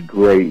be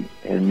great.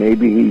 And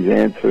maybe he's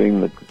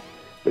answering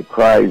the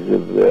cries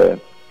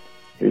of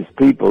his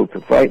people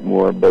to fight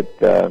more. But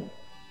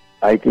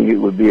I think it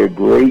would be a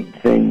great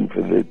thing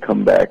for the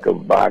comeback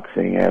of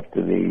boxing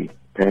after the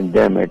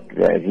pandemic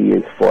that he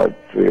has fought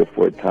 3 or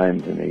 4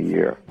 times in a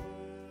year.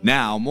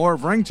 Now, more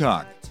of Ring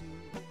Talk.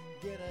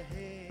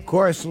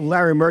 course,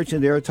 Larry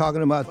Merchant, they were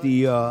talking about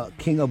the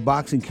king of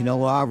boxing,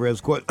 Canelo Alvarez,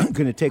 going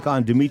to take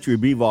on Dimitri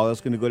Bivol. That's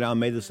going to go down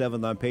May the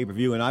 7th on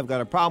pay-per-view, and I've got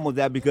a problem with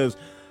that because,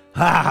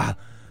 I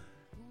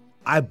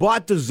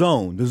bought the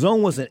Zone. The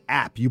Zone was an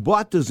app. You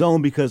bought the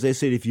Zone because they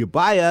said if you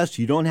buy us,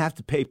 you don't have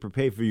to pay for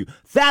pay-per-view.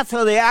 That's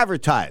how they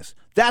advertise.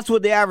 That's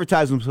what they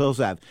advertise themselves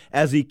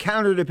as the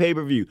counter to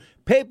pay-per-view.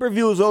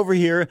 Pay-per-view is over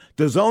here.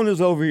 The Zone is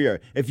over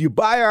here. If you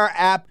buy our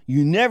app,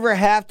 you never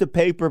have to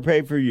pay for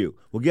pay-per-view.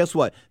 Well, guess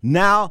what?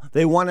 Now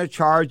they want to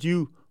charge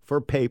you for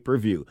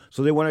pay-per-view.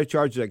 So they want to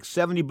charge you like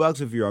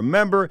 $70 if you're a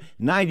member,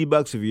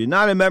 $90 if you're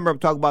not a member. I'm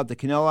talking about the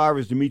Canelo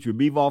Alvarez Dimitri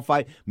Bivol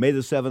fight, May the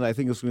 7th. I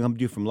think it's going to come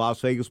to you from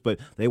Las Vegas, but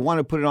they want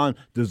to put it on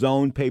the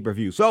Zone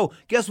pay-per-view. So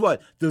guess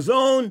what? The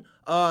Zone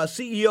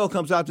CEO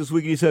comes out this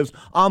week and he says,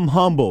 I'm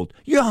humbled.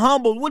 You're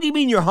humbled? What do you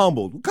mean you're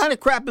humbled? What kind of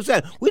crap is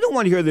that? We don't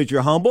want to hear that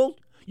you're humbled.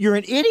 You're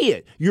an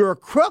idiot. You're a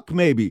crook,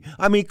 maybe.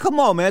 I mean, come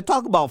on, man.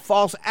 Talk about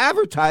false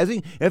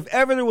advertising. If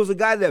ever there was a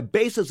guy that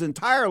based his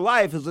entire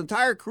life, his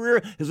entire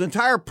career, his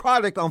entire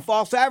product on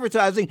false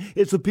advertising,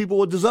 it's the people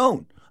with the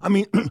Zone. I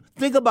mean,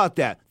 think about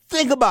that.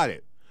 Think about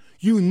it.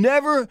 You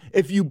never,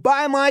 if you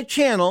buy my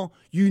channel,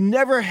 you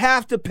never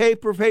have to pay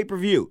for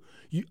pay-per-view.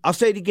 I'll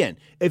say it again.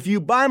 If you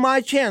buy my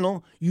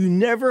channel, you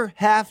never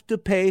have to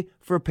pay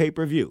for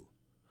pay-per-view.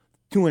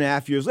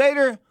 2.5 years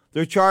later,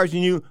 they're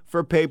charging you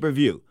for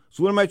pay-per-view.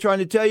 So what am I trying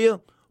to tell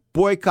you?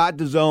 Boycott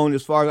the Zone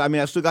as far as,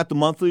 I still got the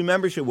monthly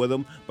membership with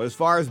them, but as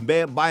far as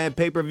buying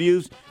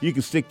pay-per-views, you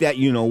can stick that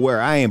where.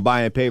 I ain't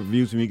buying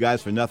pay-per-views from you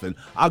guys for nothing.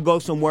 I'll go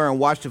somewhere and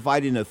watch the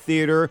fight in a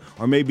theater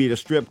or maybe at a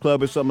strip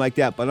club or something like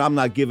that, but I'm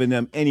not giving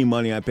them any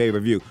money on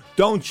pay-per-view.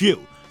 Don't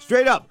you?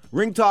 Straight up,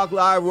 Ring Talk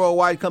Live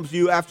Worldwide comes to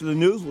you after the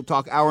news. We'll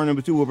talk hour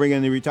number 2. We'll bring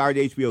in the retired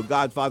HBO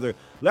Godfather,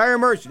 Larry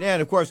Merchant,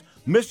 and, of course,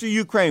 Mr.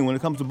 Ukraine when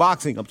it comes to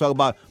boxing. I'm talking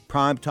about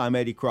primetime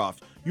Eddie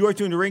Croft. You are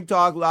tuned to Ring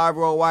Talk Live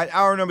Worldwide,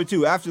 hour number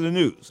 2 after the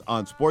news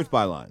on Sports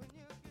Byline.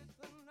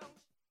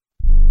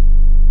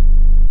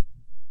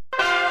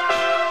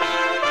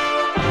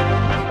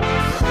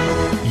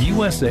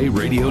 USA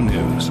Radio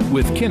News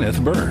with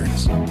Kenneth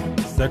Burns.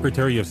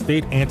 Secretary of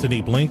State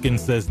Antony Blinken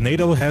says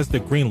NATO has the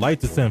green light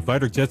to send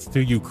fighter jets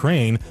to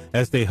Ukraine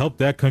as they help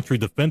that country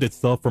defend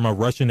itself from a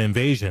Russian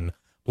invasion.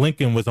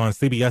 Blinken was on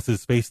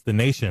CBS's Face the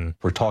Nation.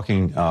 We're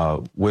talking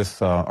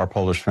with our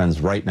Polish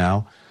friends right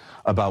now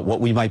about what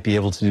we might be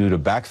able to do to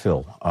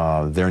backfill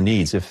their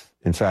needs if,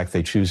 in fact,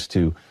 they choose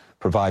to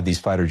provide these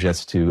fighter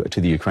jets to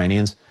the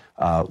Ukrainians.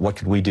 What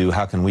could we do?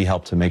 How can we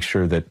help to make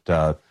sure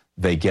that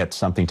they get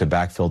something to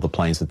backfill the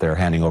planes that they're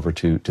handing over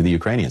to the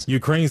Ukrainians?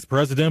 Ukraine's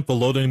President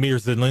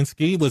Volodymyr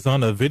Zelensky was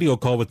on a video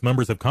call with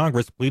members of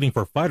Congress pleading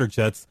for fighter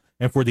jets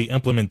and for the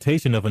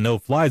implementation of a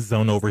no-fly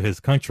zone over his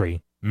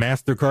country.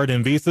 MasterCard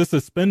and Visa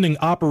suspending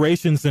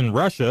operations in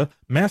Russia.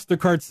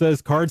 MasterCard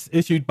says cards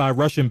issued by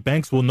Russian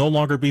banks will no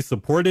longer be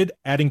supported,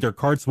 adding their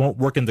cards won't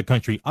work in the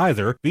country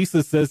either.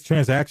 Visa says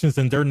transactions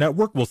in their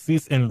network will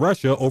cease in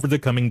Russia over the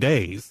coming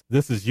days.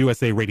 This is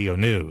USA Radio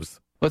News.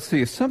 Let's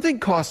see, if something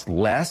costs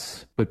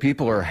less, but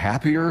people are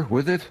happier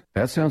with it,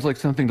 that sounds like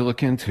something to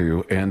look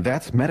into, and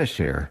that's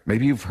MediShare.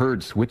 Maybe you've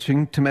heard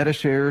switching to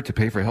MediShare to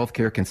pay for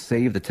healthcare can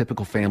save the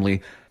typical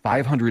family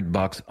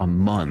 $500 a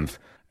month.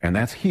 And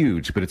that's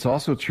huge, but it's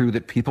also true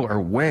that people are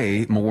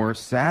way more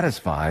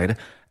satisfied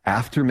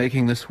after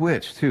making the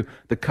switch, too.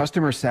 The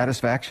customer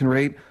satisfaction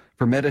rate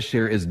for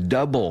MediShare is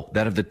double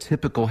that of the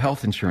typical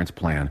health insurance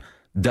plan.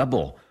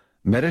 Double.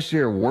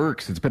 MediShare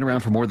works. It's been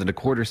around for more than a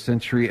quarter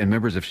century, and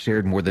members have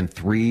shared more than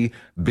 $3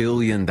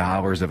 billion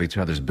of each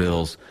other's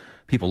bills.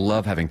 People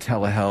love having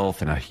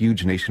telehealth and a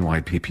huge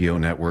nationwide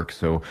PPO network.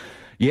 So,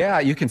 yeah,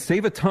 you can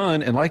save a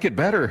ton and like it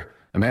better.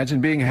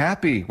 Imagine being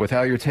happy with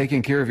how you're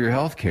taking care of your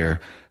health care.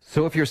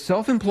 So if you're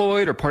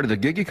self-employed or part of the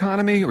gig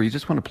economy, or you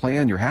just want a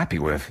plan you're happy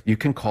with, you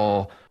can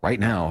call right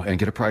now and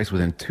get a price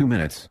within 2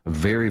 minutes. A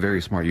very,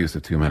 very smart use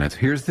of 2 minutes.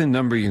 Here's the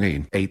number you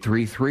need.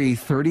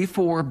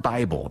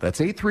 833-34-BIBLE. That's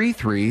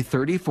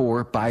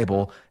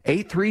 833-34-BIBLE.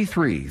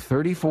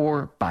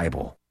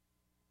 833-34-BIBLE.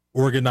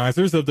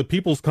 Organizers of the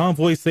People's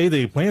Convoy say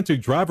they plan to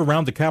drive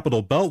around the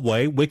Capitol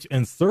Beltway, which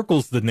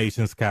encircles the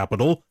nation's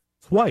capital,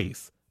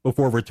 twice,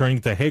 before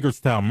returning to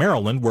Hagerstown,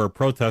 Maryland, where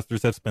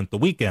protesters have spent the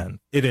weekend.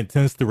 It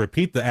intends to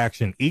repeat the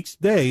action each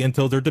day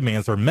until their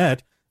demands are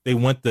met. They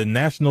want the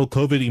national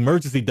COVID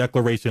emergency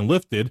declaration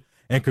lifted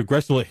and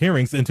congressional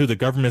hearings into the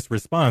government's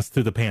response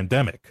to the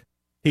pandemic.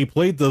 He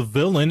played the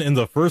villain in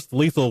the first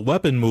Lethal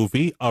Weapon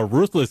movie, a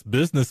ruthless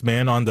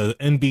businessman on the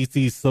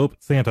NBC soap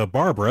Santa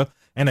Barbara,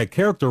 and a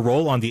character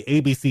role on the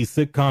ABC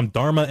sitcom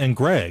Dharma and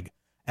Greg.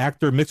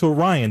 Actor Mitchell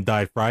Ryan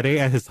died Friday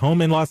at his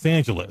home in Los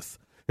Angeles.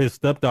 His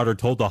stepdaughter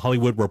told The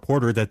Hollywood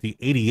Reporter that the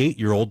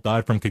 88-year-old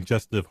died from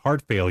congestive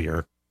heart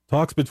failure.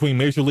 Talks between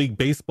Major League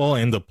Baseball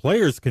and the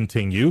players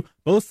continue.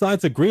 Both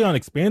sides agree on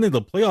expanding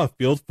the playoff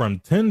field from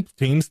 10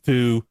 teams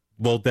to,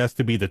 well, that's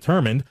to be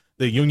determined.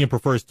 The union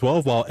prefers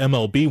 12, while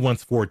MLB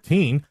wants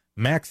 14.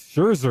 Max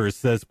Scherzer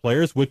says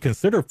players would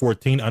consider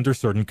 14 under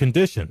certain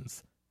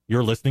conditions.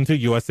 You're listening to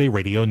USA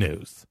Radio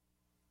News.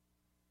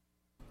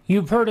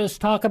 You've heard us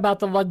talk about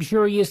the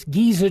luxurious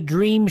Giza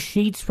Dream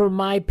sheets from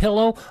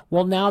MyPillow.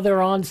 Well, now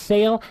they're on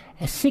sale,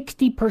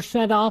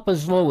 60% off,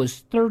 as low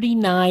as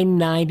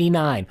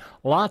 $39.99.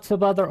 Lots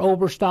of other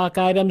overstock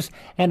items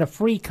and a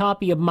free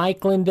copy of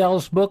Mike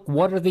Lindell's book,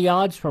 What Are the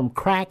Odds from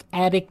Crack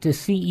Addict to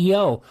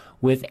CEO,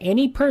 with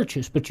any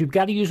purchase, but you've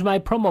got to use my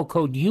promo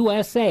code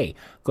USA.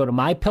 Go to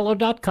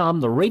MyPillow.com,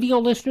 the Radio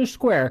Listener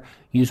Square,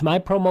 use my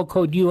promo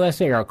code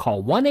USA, or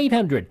call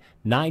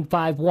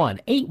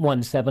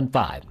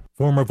 1-800-951-8175.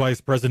 Former Vice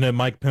President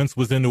Mike Pence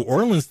was in New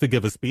Orleans to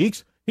give a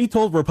speech. He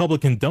told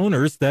Republican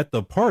donors that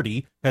the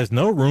party has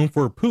no room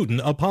for Putin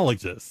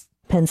apologists.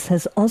 Pence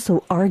has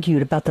also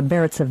argued about the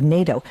merits of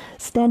NATO,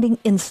 standing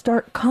in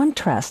stark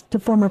contrast to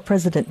former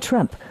President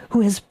Trump, who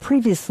has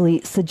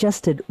previously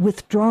suggested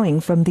withdrawing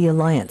from the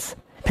alliance.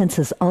 Pence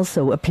has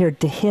also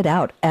appeared to hit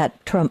out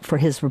at Trump for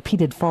his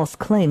repeated false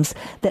claims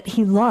that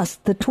he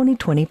lost the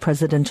 2020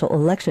 presidential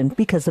election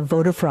because of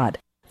voter fraud.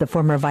 The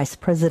former vice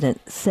president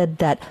said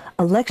that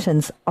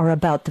elections are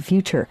about the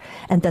future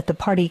and that the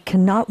party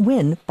cannot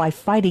win by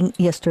fighting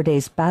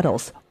yesterday's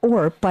battles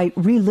or by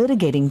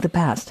relitigating the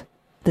past.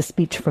 The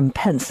speech from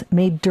Pence,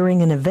 made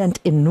during an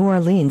event in New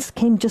Orleans,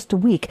 came just a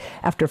week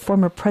after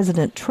former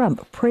President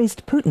Trump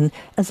praised Putin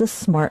as a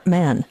smart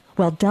man,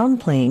 while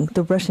downplaying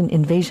the Russian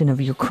invasion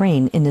of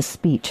Ukraine in his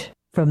speech.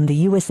 From the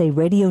USA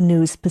Radio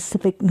News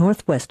Pacific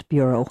Northwest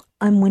Bureau,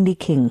 I'm Wendy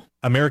King.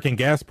 American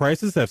gas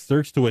prices have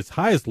surged to its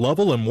highest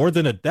level in more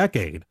than a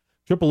decade.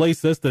 AAA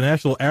says the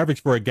national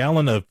average for a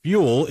gallon of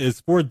fuel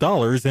is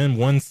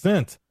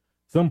 $4.01.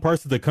 Some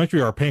parts of the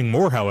country are paying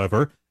more,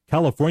 however.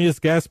 California's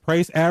gas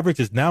price average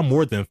is now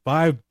more than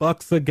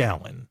 $5 a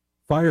gallon.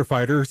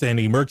 Firefighters and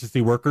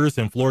emergency workers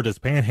in Florida's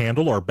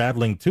Panhandle are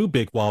battling two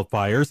big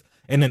wildfires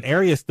in an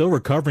area still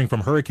recovering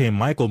from Hurricane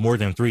Michael more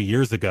than 3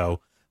 years ago.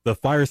 The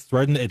fires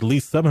threatened at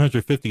least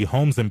 750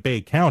 homes in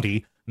Bay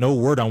County. No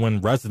word on when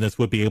residents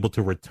would be able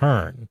to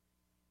return.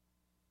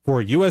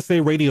 For USA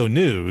Radio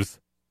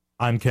News,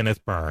 I'm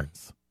Kenneth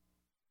Burns.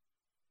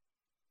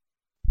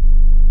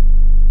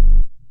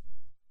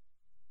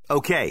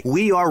 Okay,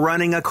 we are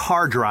running a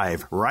car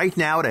drive right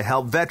now to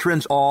help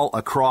veterans all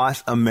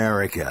across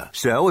America.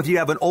 So if you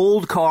have an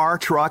old car,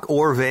 truck,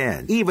 or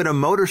van, even a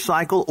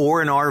motorcycle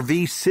or an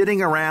RV sitting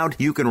around,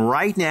 you can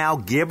right now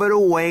give it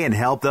away and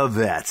help the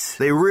vets.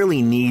 They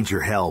really need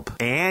your help.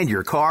 And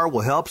your car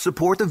will help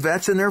support the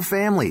vets and their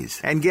families.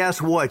 And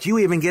guess what? You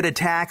even get a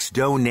tax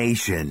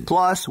donation.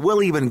 Plus,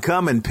 we'll even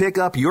come and pick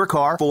up your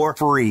car for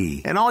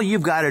free. And all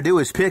you've got to do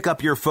is pick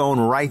up your phone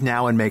right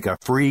now and make a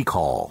free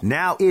call.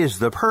 Now is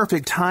the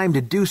perfect time to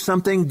do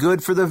something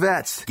good for the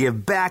vets.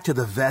 Give back to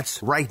the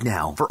vets right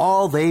now for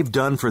all they've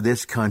done for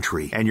this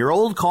country. And your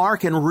old car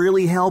can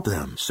really help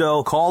them.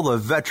 So call the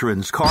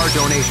Veterans Car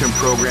Donation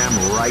Program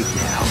right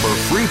now for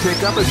free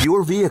pickup of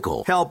your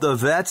vehicle. Help the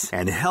vets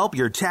and help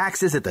your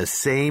taxes at the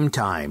same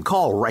time.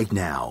 Call right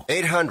now.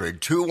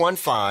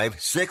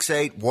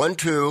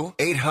 800-215-6812.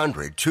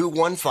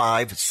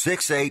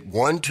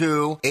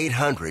 800-215-6812.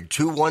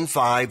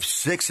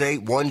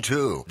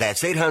 800-215-6812.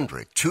 That's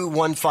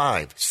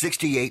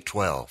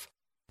 800-215-6812.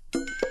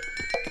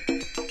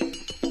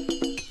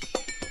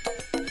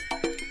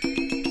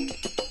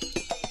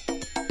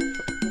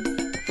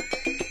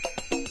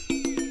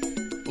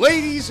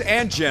 Ladies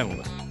and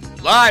gentlemen,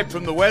 live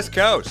from the West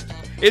Coast,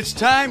 it's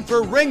time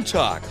for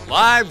Ringtalk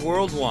Live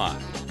Worldwide,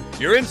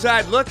 your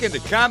inside look into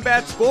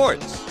combat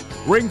sports.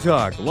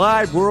 Ringtalk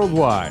Live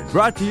Worldwide,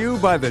 brought to you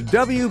by the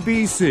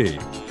WBC,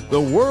 the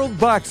World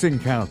Boxing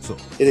Council.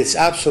 It is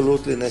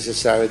absolutely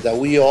necessary that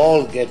we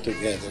all get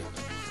together.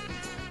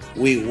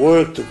 We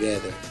work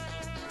together.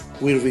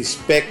 We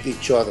respect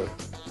each other.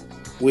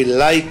 We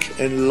like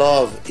and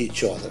love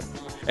each other.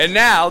 And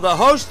now, the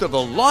host of the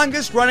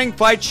longest-running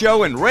fight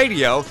show in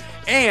radio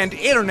and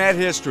internet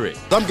history.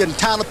 I'm getting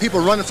tired of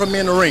people running from me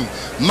in the ring.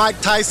 Mike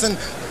Tyson,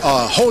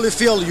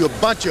 Holyfield, you a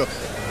bunch of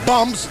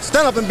bums.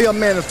 Stand up and be a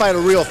man and fight a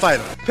real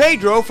fighter.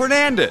 Pedro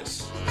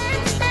Fernandez.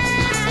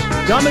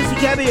 Damas y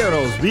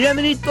caballeros,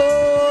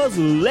 bienvenidos,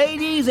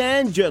 ladies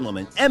and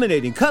gentlemen.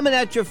 Coming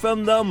at you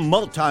from the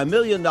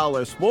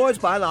multi-million-dollar Sports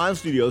Byline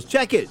Studios.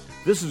 Check it.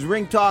 This is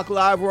Ring Talk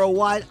Live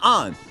Worldwide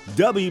on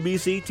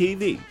WBC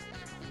TV.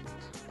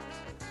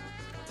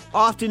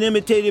 Often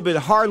imitated but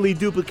hardly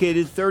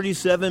duplicated,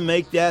 37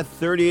 make that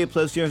 38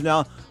 plus years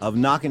now of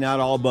knocking out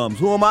all bums.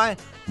 Who am I?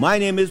 My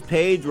name is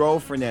Pedro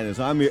Fernandez.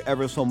 I'm your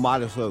ever so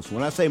modest host.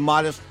 When I say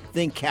modest,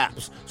 think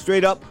caps.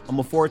 Straight up, I'm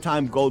a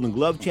 4-time Golden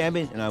Glove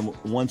champion, and I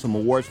won some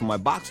awards for my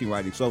boxing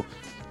writing. So,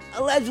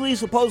 allegedly,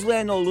 supposedly,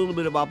 I know a little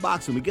bit about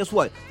boxing. But guess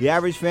what? The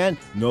average fan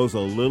knows a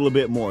little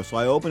bit more. So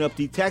I open up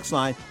the text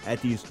line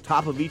at the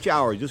top of each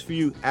hour. Just for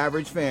you,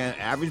 average fan,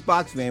 average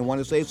box fan, want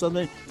to say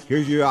something?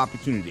 Here's your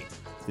opportunity.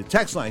 The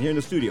text line here in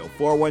the studio,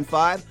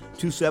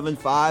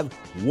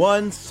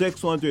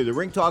 415-275-1613. The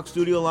Ring Talk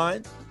studio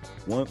line,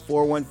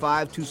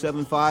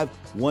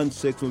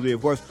 415-275-1613.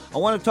 Of course, I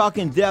want to talk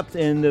in depth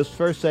in this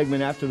first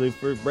segment after the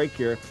first break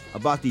here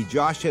about the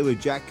Josh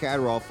Taylor-Jack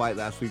Catterall fight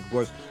last week. Of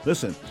course,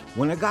 listen,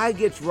 when a guy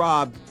gets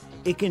robbed,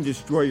 it can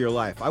destroy your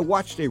life. I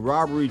watched a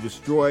robbery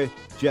destroy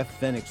Jeff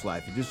Fennick's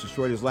life. It just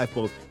destroyed his life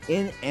both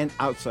in and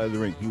outside of the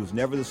ring. He was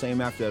never the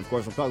same after that. Of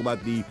course, I'm talking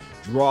about the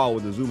draw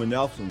with Azuma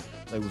Nelson.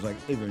 It was like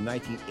either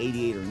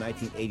 1988 or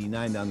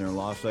 1989 down there in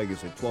Las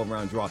Vegas, a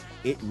 12-round draw.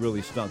 It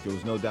really stunk. There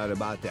was no doubt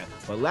about that.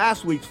 But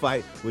last week's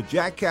fight with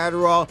Jack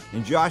Catterall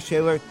and Josh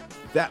Taylor,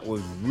 that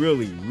was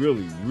really,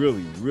 really,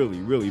 really, really,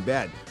 really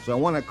bad. So I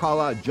want to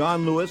call out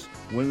John Lewis,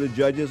 one of the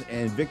judges,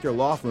 and Victor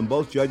Laughlin,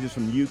 both judges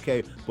from the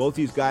UK. Both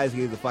these guys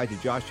gave the fight to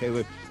Josh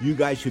Taylor. You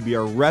guys should be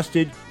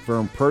arrested for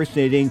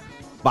impersonating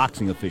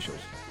boxing officials.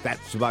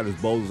 That's about as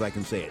bold as I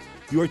can say it.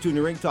 You are tuned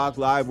to Ring Talk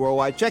Live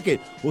Worldwide. Check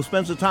it. We'll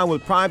spend some time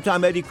with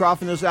primetime Eddie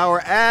Crawford this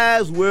hour,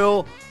 as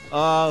we'll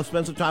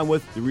spend some time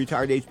with the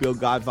retired HBO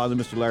Godfather,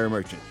 Mr. Larry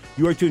Merchant.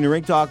 You are tuned to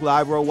Ring Talk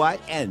Live Worldwide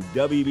and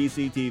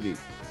WBC TV.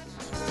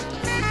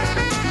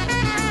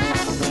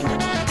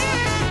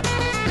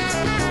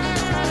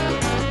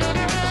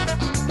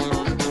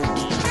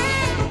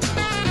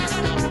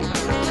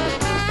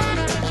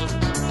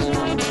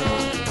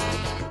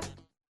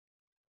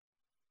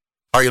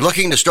 Are you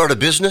looking to start a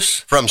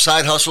business? From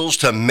side hustles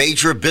to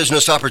major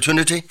business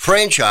opportunity?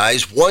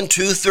 Franchise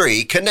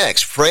 123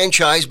 connects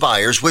franchise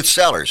buyers with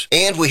sellers.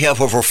 And we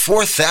have over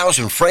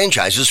 4,000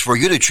 franchises for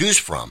you to choose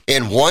from.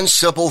 In one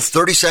simple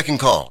 30-second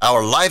call,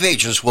 our live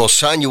agents will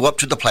sign you up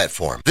to the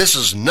platform. This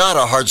is not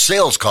a hard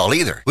sales call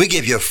either. We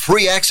give you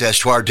free access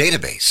to our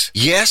database.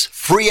 Yes,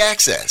 free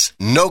access.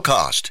 No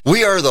cost.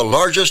 We are the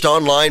largest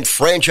online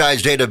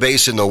franchise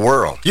database in the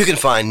world. You can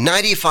find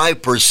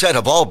 95%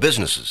 of all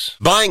businesses.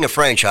 Buying a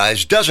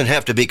franchise doesn't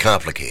have to be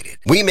complicated.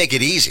 We make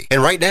it easy.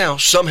 And right now,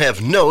 some have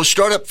no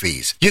startup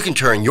fees. You can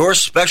turn your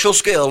special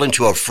skill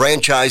into a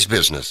franchise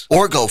business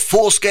or go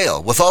full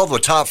scale with all the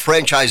top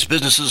franchise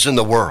businesses in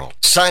the world.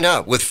 Sign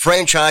up with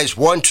Franchise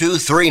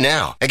 123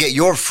 now and get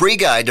your free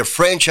guide to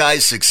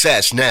franchise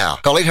success now.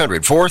 Call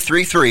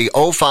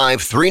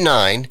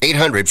 800-433-0539,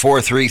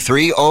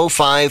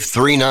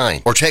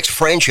 800-433-0539, or text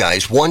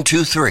Franchise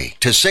 123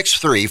 to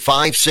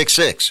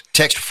 63566.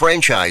 Text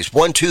Franchise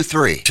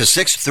 123 to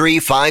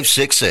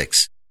 63566.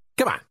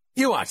 Come on,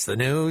 you watch the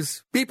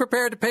news. Be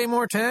prepared to pay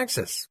more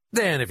taxes.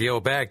 Then if you owe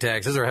back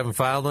taxes or haven't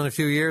filed in a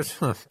few years,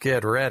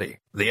 get ready.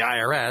 The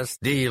IRS,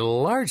 the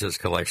largest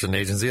collection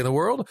agency in the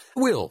world,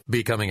 will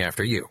be coming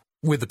after you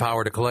with the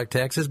power to collect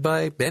taxes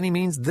by any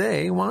means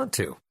they want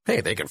to.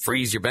 Hey, they can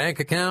freeze your bank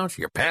account,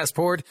 your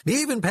passport,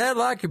 even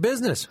padlock your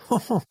business.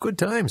 Oh, good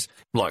times.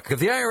 Look, if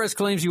the IRS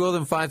claims you owe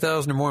them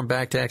 $5,000 or more in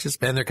back taxes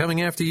and they're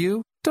coming after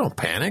you, don't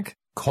panic.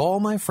 Call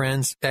my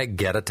friends at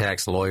Get a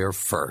Tax Lawyer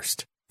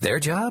first. Their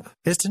job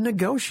is to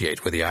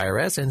negotiate with the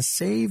IRS and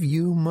save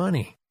you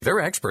money. They're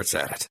experts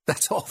at it.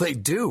 That's all they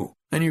do.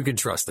 And you can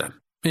trust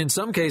them. In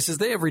some cases,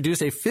 they have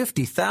reduced a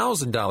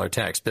 $50,000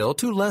 tax bill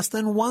to less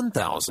than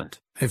 $1,000.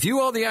 If you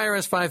owe the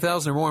IRS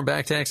 $5,000 or more in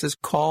back taxes,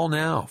 call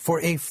now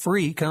for a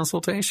free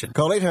consultation.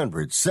 Call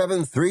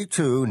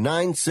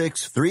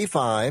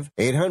 800-732-9635,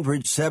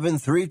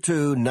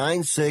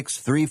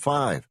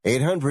 800-732-9635,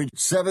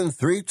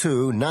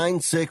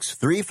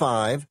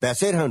 800-732-9635.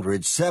 That's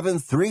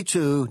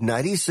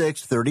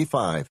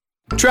 800-732-9635.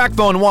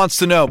 TrackPhone wants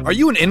to know, are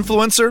you an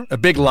influencer? A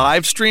big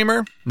live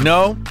streamer?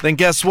 No? Then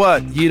guess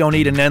what? You don't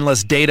need an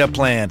endless data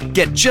plan.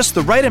 Get just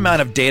the right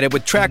amount of data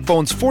with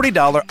TrackPhone's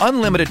 $40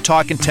 unlimited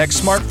talk and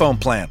text smartphone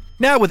plan.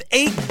 Now with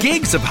 8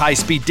 gigs of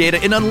high-speed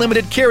data in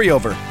unlimited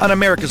carryover on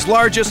America's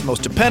largest,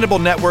 most dependable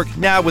network,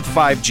 now with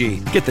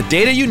 5G. Get the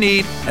data you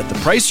need at the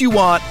price you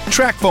want.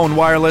 TrackPhone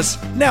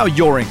Wireless. Now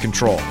you're in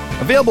control.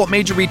 Available at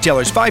major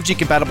retailers. 5G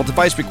compatible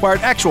device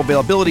required. Actual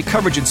availability,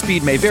 coverage, and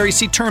speed may vary.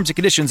 See terms and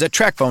conditions at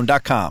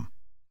TrackPhone.com.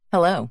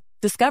 Hello,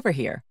 Discover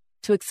here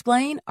to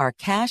explain our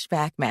cash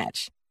back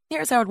match.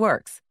 Here's how it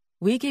works.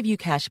 We give you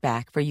cash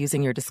back for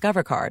using your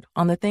Discover card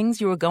on the things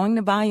you were going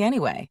to buy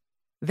anyway.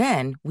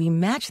 Then we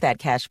match that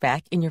cash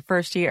back in your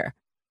first year.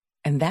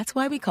 And that's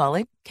why we call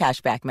it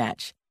Cashback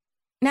Match.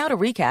 Now to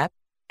recap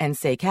and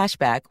say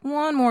cashback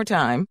one more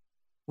time.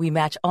 We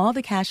match all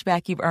the cash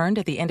back you've earned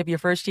at the end of your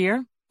first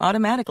year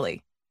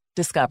automatically.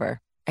 Discover.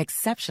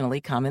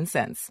 Exceptionally common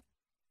sense.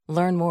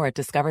 Learn more at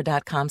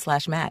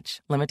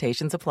discover.com/match.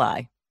 Limitations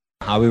apply.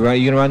 Are we ready?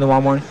 You gonna run tomorrow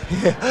morning?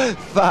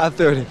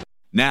 5:30.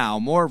 Now,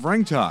 more of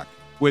Ring Talk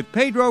with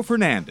Pedro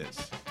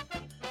Fernandez.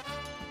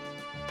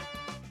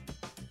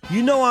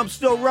 You know I'm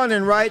still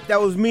running, right? That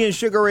was me and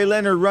Sugar Ray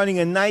Leonard running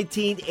in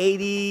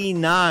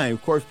 1989.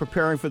 Of course,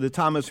 preparing for the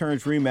Thomas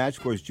Hearns rematch.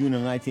 Of course, June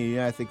of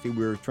 1989. I think that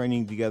we were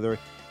training together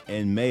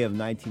in May of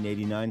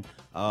 1989.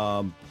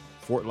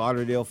 Fort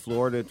Lauderdale,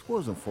 Florida. It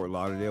wasn't Fort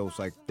Lauderdale. It was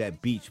like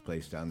that beach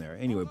place down there.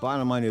 Anyway,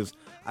 bottom line is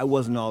I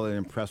wasn't all that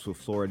impressed with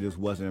Florida. This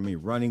wasn't. I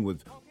mean, running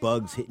with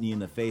bugs hitting you in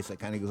the face, that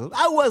kind of goes.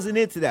 I wasn't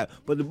into that.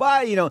 But the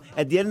body,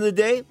 at the end of the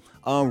day,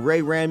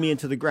 Ray ran me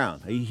into the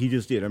ground. He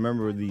just did. I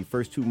remember the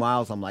first 2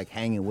 miles, I'm like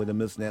hanging with him,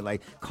 this and that,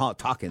 like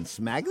talking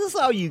smack. This is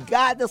all you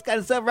got, this kind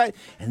of stuff, right?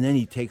 And then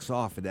he takes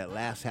off for that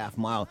last half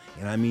mile,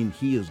 and I mean,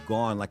 he is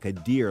gone like a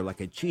deer,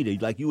 like a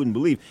cheetah, like you wouldn't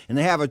believe. And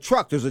they have a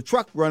truck. There's a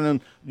truck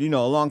running,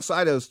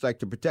 alongside us, like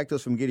to protect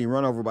us from getting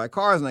run over by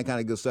cars and that kind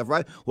of good stuff,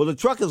 right? Well, the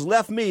truck has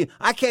left me.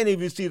 I can't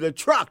even see the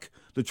truck.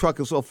 The truck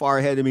is so far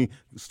ahead of me,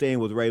 staying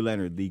with Ray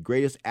Leonard, the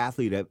greatest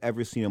athlete I've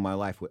ever seen in my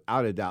life,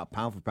 without a doubt,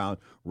 pound for pound,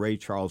 Ray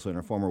Charles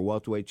Leonard, former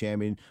welterweight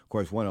champion. Of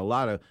course, won a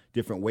lot of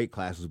different weight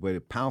classes,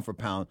 but pound for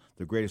pound,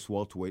 the greatest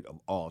welterweight of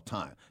all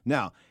time.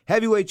 Now,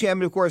 heavyweight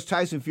champion, of course,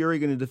 Tyson Fury,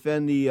 going to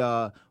defend the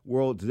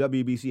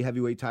WBC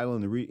heavyweight title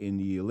in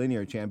the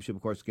linear championship,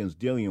 of course, against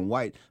Dillian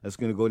White. That's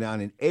going to go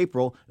down in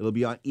April. It'll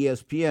be on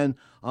ESPN.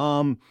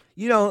 How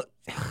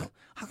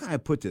can I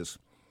put this?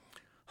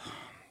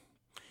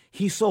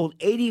 He sold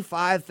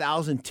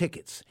 85,000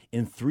 tickets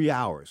in 3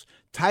 hours.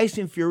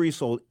 Tyson Fury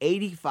sold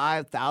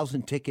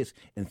 85,000 tickets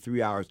in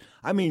 3 hours.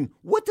 I mean,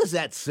 what does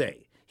that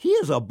say? He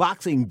is a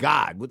boxing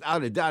god,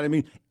 without a doubt. I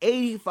mean,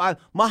 85.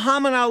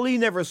 Muhammad Ali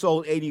never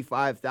sold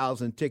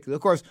 85,000 tickets.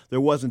 Of course,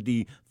 there wasn't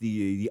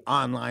the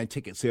online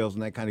ticket sales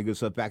and that kind of good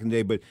stuff back in the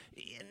day, but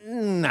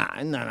nah.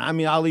 I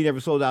mean, Ali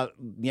never sold out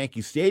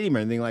Yankee Stadium or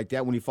anything like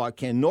that when he fought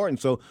Ken Norton,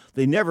 so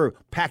they never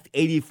packed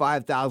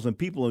 85,000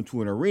 people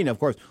into an arena. Of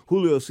course,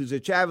 Julio Cesar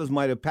Chavez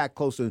might have packed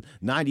close to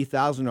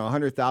 90,000 or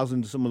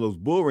 100,000 to some of those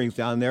bull rings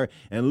down there,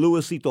 and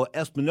Luisito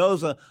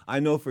Espinoza,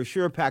 I know for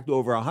sure, packed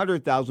over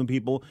 100,000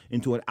 people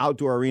into an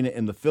outdoor arena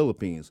in the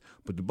Philippines.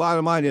 But the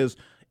bottom line is,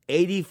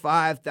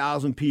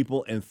 85,000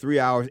 people in 3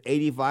 hours,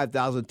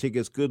 85,000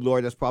 tickets. Good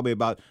Lord, that's probably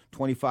about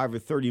 25 or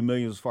 30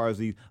 million as far as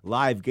the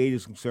live gate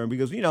is concerned,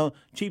 because,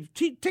 cheap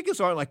tickets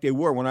aren't like they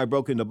were when I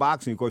broke into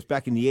boxing. Of course,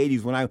 back in the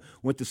 80s when I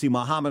went to see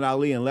Muhammad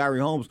Ali and Larry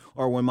Holmes,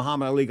 or when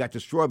Muhammad Ali got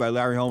destroyed by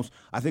Larry Holmes,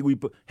 I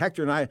think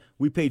Hector and I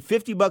paid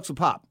 $50 a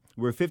pop.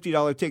 We were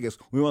 $50 tickets.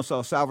 We went and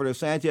saw Salvador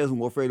Sanchez and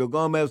Wilfredo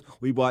Gomez.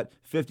 We bought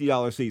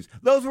 $50 seats.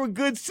 Those were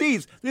good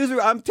seats.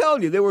 I'm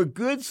telling you, they were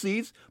good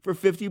seats for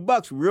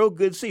 $50, real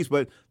good seats.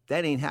 But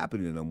that ain't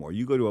happening no more.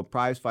 You go to a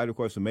prize fight, of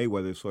course, in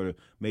Mayweather sort of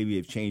maybe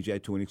have changed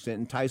that to an extent.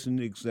 And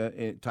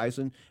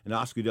Tyson and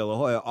Oscar De La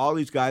Hoya, all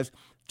these guys,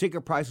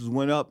 ticket prices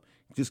went up,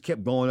 just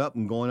kept going up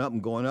and going up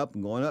and going up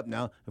and going up.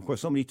 Now, of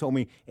course, somebody told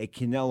me a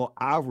Canelo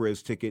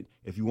Alvarez ticket,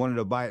 if you wanted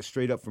to buy it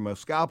straight up from a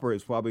scalper,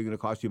 it's probably going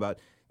to cost you about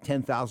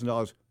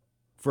 $10,000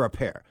 for a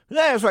pair.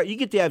 That's right. You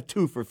get to have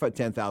two for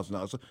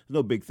 $10,000. So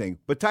no big thing.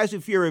 But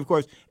Tyson Fury, of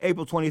course,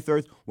 April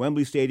 23rd,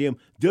 Wembley Stadium.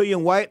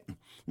 Dillian White,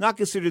 not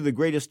considered the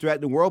greatest threat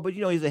in the world, but,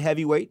 he's a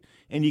heavyweight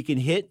and he can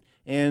hit.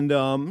 And,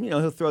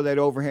 he'll throw that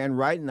overhand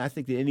right. And I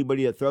think that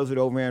anybody that throws it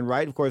overhand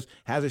right, of course,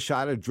 has a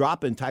shot at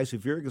dropping Tyson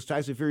Fury, because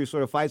Tyson Fury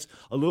sort of fights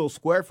a little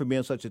square for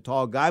being such a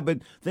tall guy. But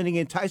then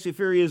again, Tyson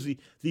Fury is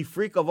the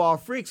freak of all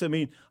freaks. I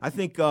mean, I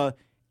think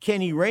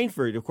Kenny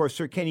Rainford, of course,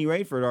 Sir Kenny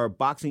Rainford, our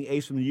boxing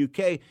ace from the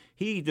UK,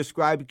 he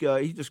described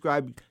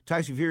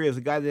Tyson Fury as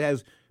a guy that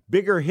has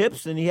bigger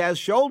hips than he has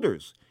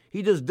shoulders.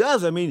 He just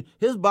does. I mean,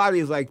 his body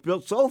is like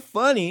built so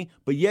funny,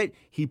 but yet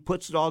he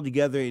puts it all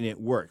together and it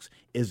works.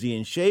 Is he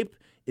in shape?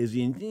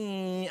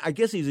 I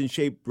guess he's in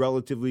shape,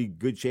 relatively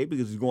good shape,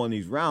 because he's going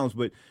these rounds.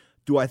 But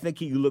do I think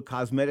he can look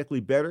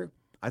cosmetically better?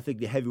 I think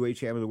the heavyweight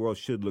champion of the world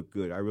should look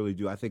good. I really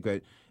do. I think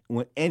that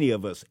when any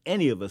of us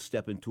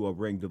step into a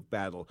ring of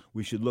battle,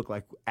 we should look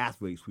like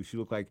athletes. We should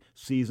look like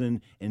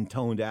seasoned and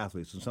toned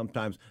athletes. And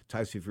sometimes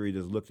Tyson Fury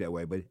doesn't look that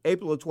way. But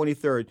April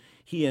 23rd,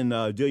 he and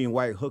Dillian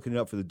White hooking it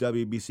up for the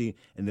WBC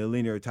and the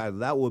linear title.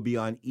 That will be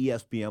on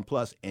ESPN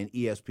Plus and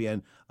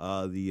ESPN,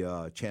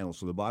 the channel.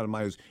 So the bottom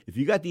line is, if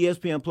you got the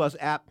ESPN Plus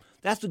app,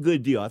 that's a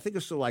good deal. I think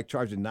it's still like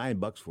charging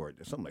 $9 for it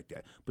or something like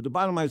that. But the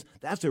bottom line is,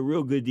 that's a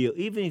real good deal.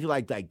 Even if you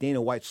like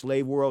Dana White's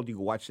Slave World, you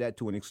can watch that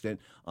to an extent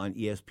on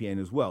ESPN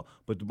as well.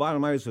 But the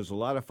bottom line is, there's a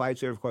lot of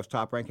fights there. Of course,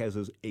 Top Rank has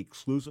this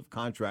exclusive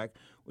contract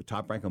with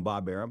Top Rank and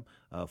Bob Arum,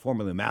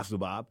 formerly Master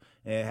Bob,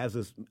 and it has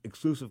this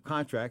exclusive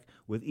contract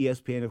with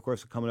ESPN. Of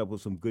course, coming up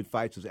with some good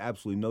fights. There's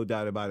absolutely no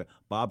doubt about it.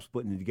 Bob's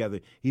putting it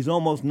together. He's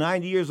almost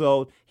 90 years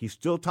old. He's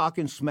still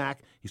talking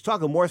smack. He's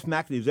talking more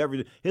smack than he's ever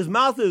done. His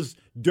mouth is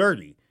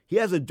dirty. He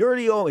has a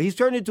dirty old, he's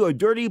turned into a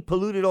dirty,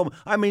 polluted old,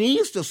 I mean, he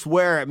used to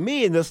swear at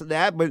me and this and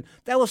that, but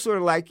that was sort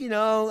of like,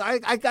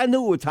 I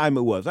knew what time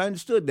it was. I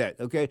understood that,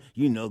 okay?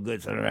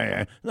 Good.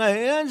 I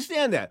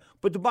understand that.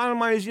 But the bottom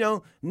line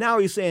is, now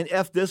he's saying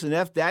F this and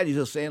F that. He's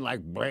just saying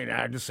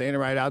just saying it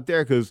right out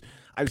there, because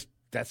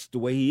that's the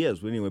way he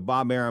is. But anyway,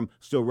 Bob Arum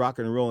still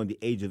rocking and rolling at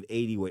the age of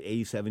 80,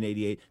 87,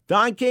 88.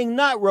 Don King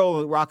not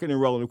rocking and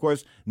rolling, of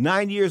course,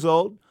 90 years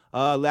old.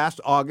 Last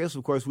August,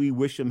 of course, we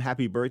wished him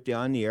happy birthday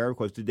on the air. Of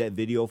course, did that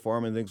video for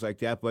him and things like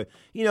that. But,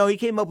 he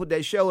came up with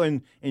that show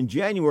in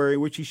January,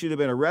 which he should have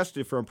been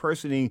arrested for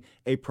impersonating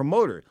a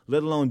promoter,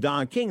 let alone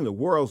Don King, the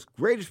world's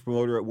greatest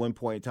promoter at one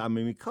point in time.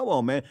 I mean, come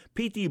on, man.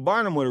 P.T.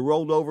 Barnum would have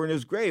rolled over in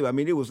his grave. I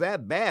mean, it was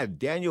that bad.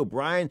 Daniel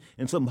Bryan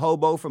and some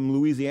hobo from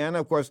Louisiana.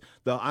 Of course,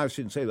 I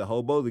shouldn't say the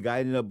hobo. The guy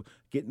ended up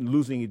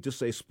losing it,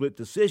 just a split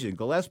decision,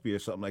 Gillespie or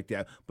something like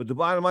that. But the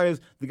bottom line is,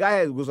 the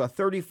guy was a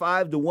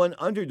 35-1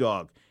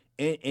 underdog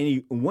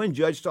one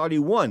judge thought he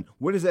won.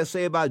 What does that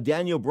say about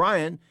Daniel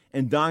Bryan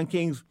and Don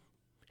King's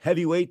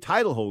heavyweight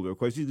title holder? Of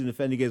course, he's going to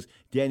defend against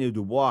Daniel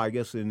Dubois, I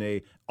guess, in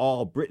a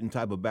all-Britain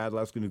type of battle.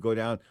 That's going to go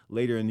down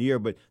later in the year.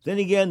 But then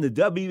again, the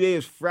WBA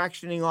is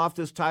fractioning off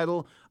this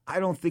title. I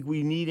don't think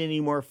we need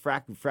any more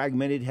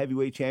fragmented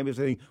heavyweight champions.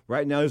 I think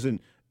right now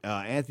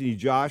Anthony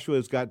Joshua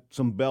has got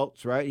some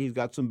belts, right? He's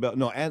got some belts.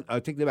 No, I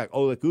take that back.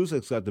 Oleg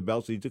Usyk's got the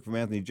belts that he took from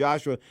Anthony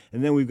Joshua.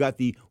 And then we've got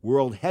the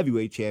world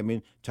heavyweight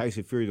champion,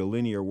 Tyson Fury, the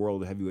linear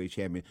world heavyweight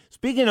champion.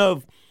 Speaking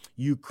of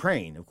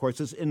Ukraine, of course,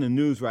 it's in the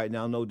news right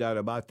now, no doubt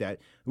about that.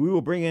 We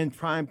will bring in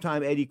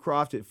primetime Eddie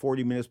Croft at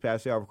 40 minutes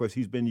past the hour. Of course,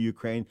 he's been to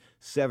Ukraine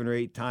 7 or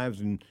 8 times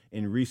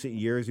in recent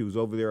years. He was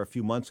over there a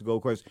few months ago.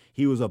 Of course,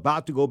 he was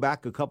about to go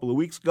back a couple of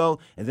weeks ago,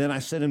 and then I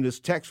sent him this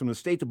text from the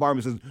State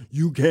Department that says,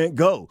 "You can't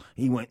go."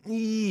 He went,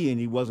 and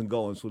he wasn't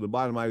going. So the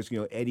bottom line is,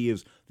 Eddie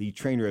is the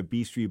trainer at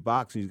B Street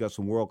Boxing. He's got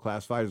some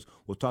world-class fighters.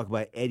 We'll talk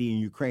about Eddie in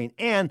Ukraine.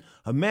 And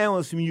a man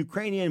with some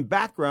Ukrainian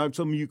background,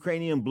 some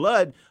Ukrainian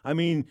blood. I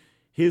mean,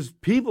 his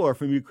people are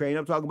from Ukraine.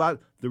 I'm talking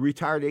about the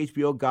retired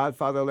HBO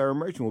godfather, Larry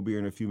Merchant, will be here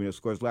in a few minutes.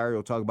 Of course, Larry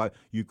will talk about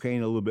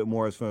Ukraine a little bit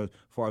more as far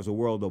as the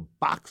world of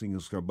boxing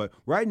is concerned. But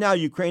right now,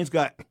 Ukraine's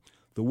got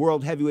the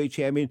world heavyweight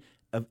champion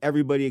of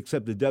everybody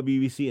except the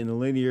WBC and the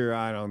linear,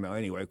 I don't know.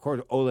 Anyway, of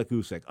course, Oleg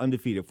Usyk,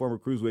 undefeated, former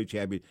cruiserweight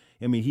champion.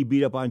 I mean, he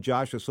beat up on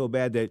Joshua so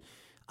bad that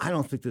I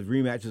don't think the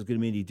rematch is going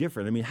to be any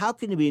different. I mean, how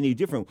can it be any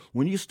different?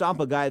 When you stomp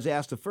a guy's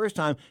ass the first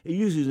time, it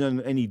usually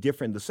isn't any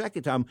different the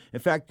second time.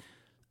 In fact,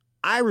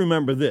 I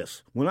remember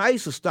this. When I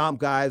used to stomp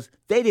guys,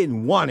 they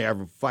didn't want to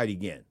ever fight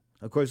again.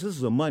 Of course, this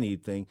is a money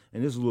thing,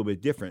 and this is a little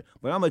bit different.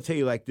 But I'm going to tell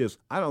you like this.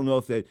 I don't know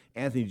if that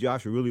Anthony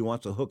Joshua really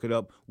wants to hook it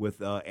up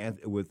with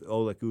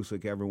Oleg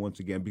Usyk ever once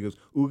again, because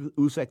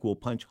Usyk will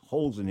punch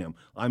holes in him.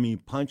 I mean,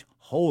 punch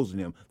holes in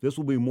him. This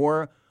will be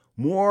more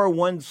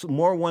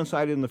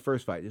one-sided in the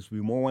first fight. This will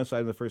be more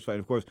one-sided in the first fight.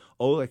 Of course,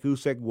 Oleg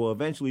Usyk will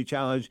eventually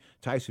challenge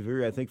Tyson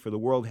Fury, I think, for the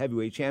World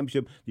Heavyweight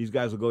Championship. These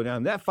guys will go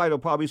down. That fight will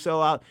probably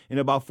sell out in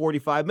about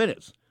 45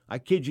 minutes. I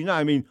kid you not.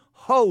 I mean,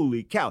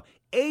 holy cow.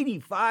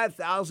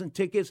 85,000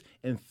 tickets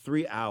in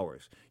 3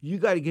 hours. You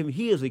got to give him,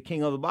 he is the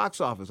king of the box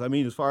office. I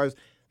mean, as far as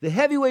the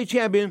heavyweight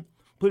champion,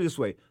 put it this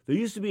way. There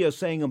used to be a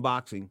saying in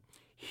boxing,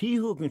 he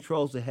who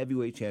controls the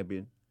heavyweight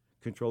champion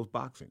controls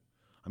boxing.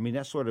 I mean,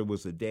 that sort of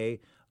was the day,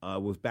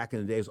 was back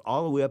in the days,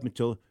 all the way up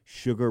until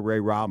Sugar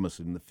Ray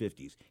Robinson in the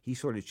 50s. He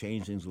sort of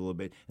changed things a little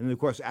bit. And then, of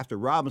course, after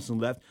Robinson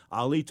left,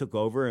 Ali took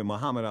over, and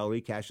Muhammad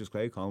Ali, Cassius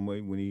Clay, call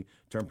him when he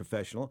turned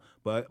professional.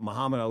 But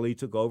Muhammad Ali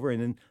took over,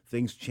 and then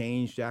things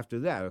changed after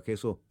that. Okay,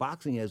 so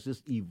boxing has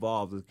just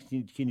evolved, it's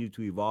continued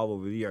to evolve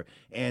over the year.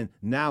 And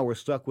now we're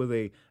stuck with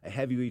a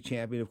heavyweight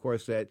champion, of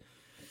course, that,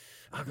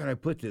 how can I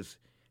put this?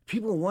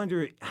 People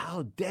wonder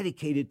how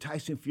dedicated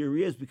Tyson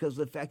Fury is because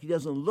of the fact he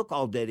doesn't look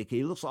all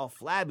dedicated. He looks all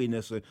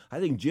flabbiness. I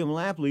think Jim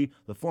Lampley,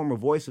 the former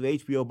voice of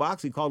HBO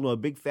Boxing, called him a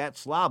big fat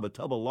slob, a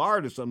tub of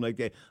lard or something like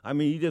that. I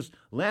mean,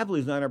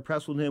 Lampley's not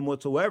impressed with him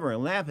whatsoever,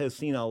 and Lamp has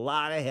seen a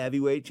lot of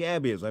heavyweight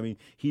champions. I mean,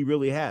 he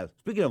really has.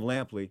 Speaking of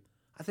Lampley,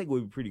 I think it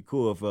would be pretty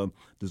cool if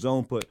the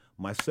Zone put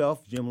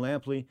myself, Jim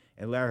Lampley,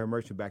 and Larry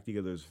Merchant back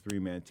together as a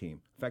 3-man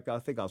team. In fact, I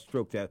think I'll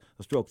stroke that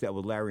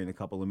with Larry in a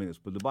couple of minutes.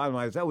 But the bottom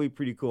line is that would be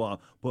pretty cool.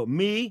 I'll put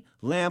me,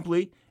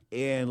 Lampley,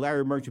 and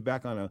Larry Merchant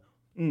back on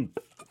a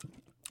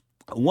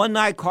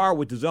one-night car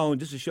with the Zone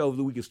just to show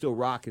that we can still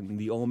rock and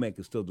the old man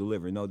can still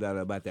deliver. No doubt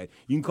about that.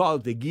 You can call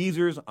it the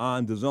Geezers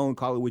on the Zone,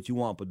 call it what you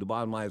want, but the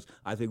bottom line is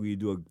I think we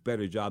do a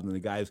better job than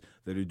the guys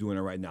that are doing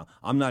it right now.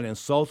 I'm not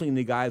insulting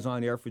the guys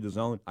on air for the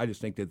Zone. I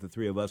just think that the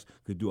three of us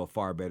could do a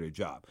far better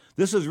job.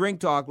 This is Ring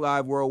Talk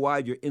Live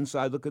Worldwide, your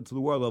inside look into the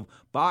world of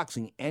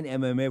boxing and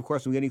MMA. Of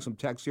course, I'm getting some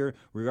texts here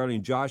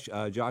regarding Josh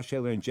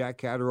Taylor and Jack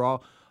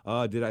Catterall.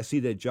 Did I see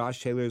that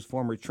Josh Taylor's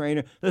former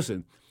trainer?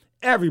 Listen,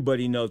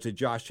 everybody knows that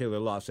Josh Taylor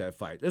lost that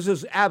fight. There's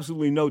just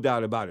absolutely no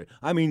doubt about it.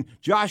 I mean,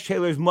 Josh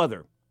Taylor's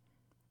mother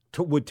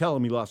would tell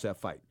him he lost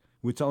that fight.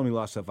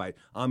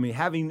 I mean,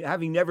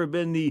 having never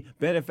been the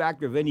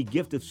benefactor of any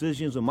gift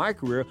decisions in my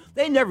career,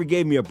 they never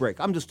gave me a break.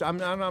 I'm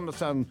not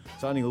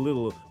sounding a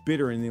little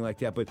bitter or anything like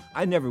that, but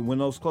I never, when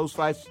those close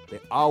fights,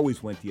 they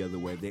always went the other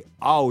way. They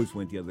always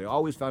found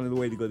a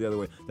way to go the other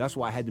way. That's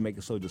why I had to make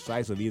it so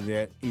decisive,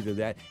 either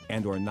that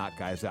and or knock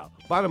guys out.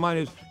 Bottom line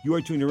is, you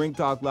are tuned to Ring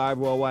Talk Live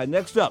Worldwide.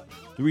 Next up,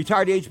 the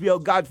retired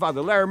HBO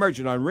godfather, Larry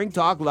Merchant, on Ring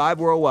Talk Live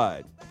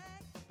Worldwide.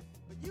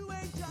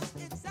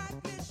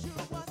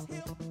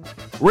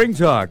 Ring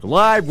Talk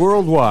Live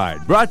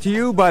Worldwide, brought to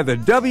you by the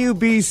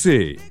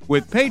WBC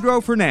with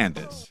Pedro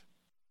Fernandez.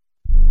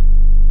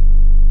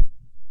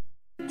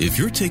 If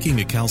you're taking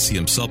a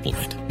calcium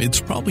supplement,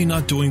 it's probably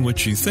not doing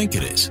what you think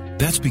it is.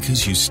 That's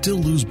because you still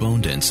lose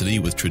bone density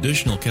with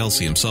traditional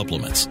calcium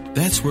supplements.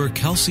 That's where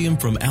calcium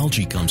from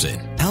algae comes in.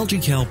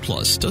 AlgaeCal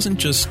Plus doesn't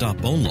just stop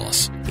bone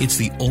loss. It's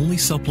the only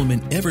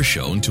supplement ever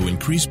shown to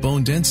increase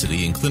bone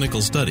density in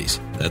clinical studies.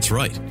 That's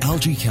right.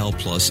 AlgaeCal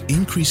Plus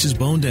increases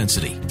bone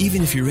density,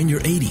 even if you're in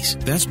your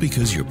 80s. That's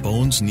because your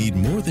bones need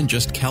more than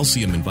just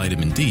calcium and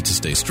vitamin D to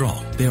stay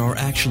strong. There are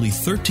actually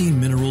 13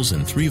 minerals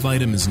and 3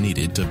 vitamins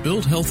needed to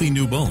build healthy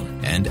new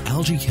bone. And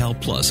AlgaeCal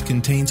Plus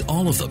contains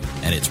all of them,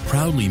 and it's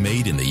proudly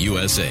made in the USA.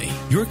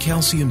 Your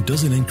calcium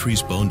doesn't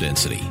increase bone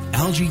density.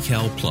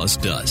 AlgaeCal Plus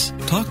does.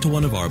 Talk to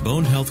one of our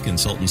bone health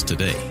consultants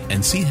today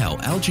and see how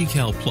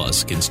AlgaeCal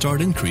Plus can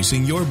start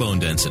increasing your bone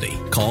density.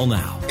 Call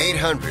now.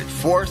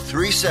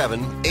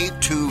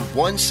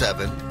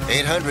 800-437-8217.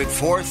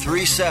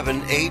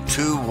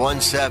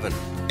 800-437-8217.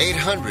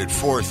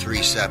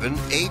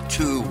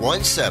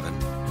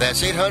 800-437-8217.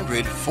 That's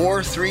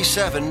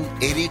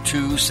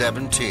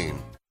 800-437-8217.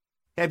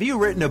 Have you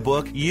written a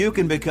book? You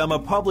can become a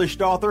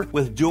published author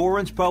with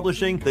Dorrance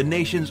Publishing, the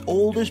nation's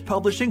oldest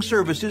publishing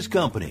services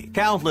company.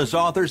 Countless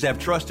authors have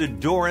trusted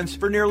Dorrance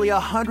for nearly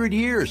 100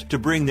 years to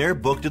bring their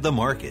book to the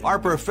market. Our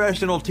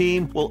professional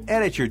team will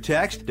edit your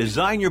text,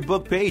 design your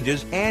book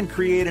pages, and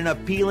create an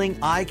appealing,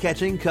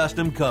 eye-catching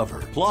custom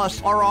cover.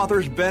 Plus, our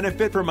authors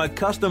benefit from a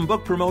custom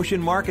book promotion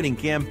marketing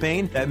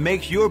campaign that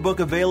makes your book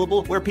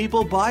available where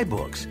people buy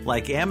books,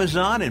 like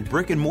Amazon and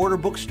brick-and-mortar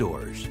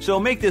bookstores. So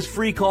make this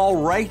free call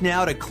right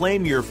now to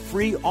claim your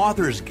free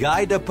author's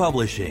guide to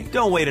publishing.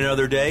 Don't wait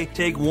another day.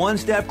 Take one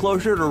step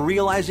closer to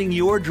realizing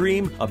your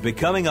dream of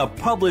becoming a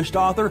published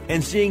author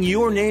and seeing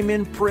your name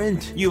in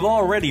print. You've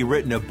already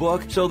written a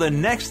book, so the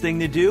next thing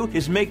to do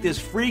is make this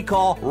free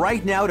call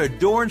right now to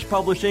Dorrance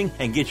Publishing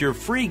and get your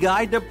free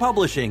guide to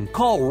publishing.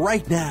 Call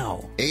right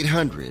now.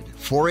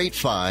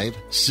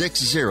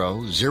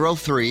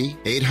 800-485-6003.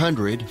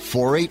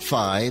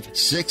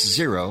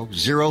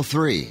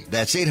 800-485-6003.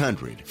 That's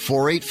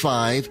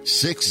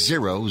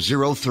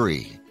 800-485-6003.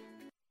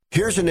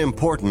 Here's an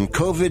important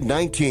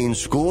COVID-19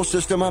 school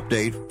system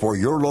update for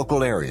your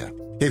local area.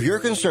 If you're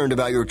concerned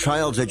about your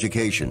child's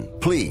education,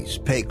 please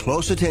pay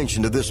close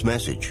attention to this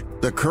message.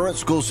 The current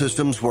school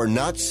systems were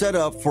not set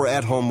up for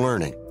at-home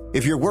learning.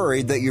 If you're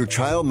worried that your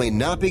child may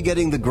not be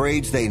getting the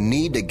grades they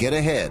need to get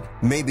ahead,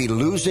 maybe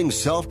losing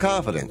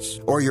self-confidence,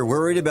 or you're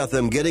worried about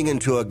them getting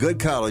into a good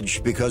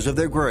college because of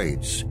their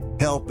grades,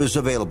 help is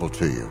available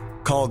to you.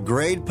 Call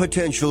Grade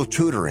Potential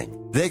Tutoring.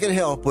 They can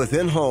help with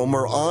in-home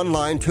or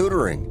online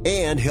tutoring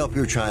and help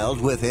your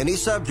child with any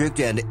subject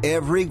and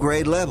every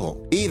grade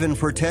level, even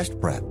for test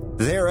prep.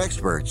 They're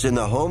experts in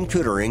the home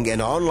tutoring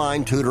and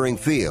online tutoring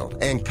field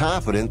and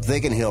confident they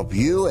can help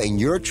you and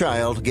your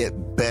child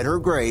get better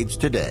grades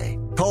today.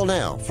 Call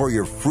now for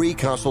your free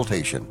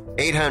consultation.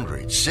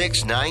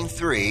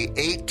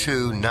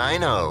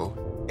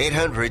 800-693-8290.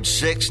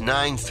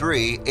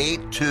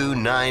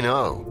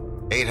 800-693-8290.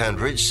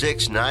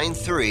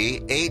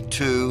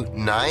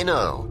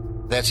 800-693-8290.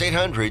 That's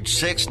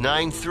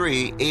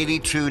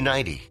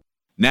 800-693-8290.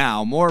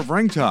 Now, more of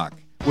Ring Talk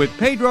with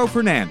Pedro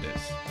Fernandez.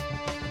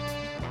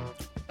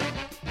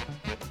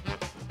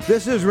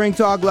 This is Ring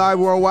Talk Live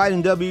Worldwide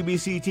and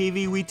WBC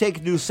TV. We take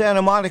it to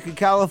Santa Monica,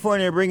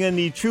 California, and bring in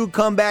the true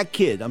comeback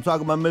kid. I'm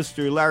talking about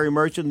Mr. Larry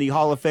Merchant, the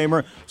Hall of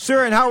Famer.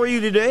 Sir, and how are you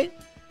today?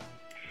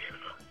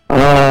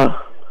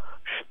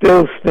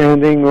 Still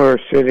standing or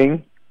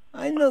sitting.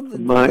 I know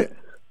that.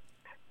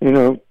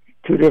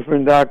 Two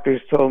different doctors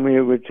told me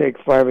it would take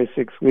 5 or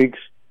 6 weeks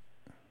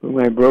for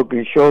my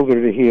broken shoulder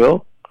to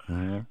heal,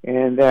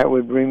 and that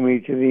would bring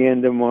me to the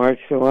end of March.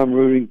 So I'm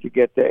rooting to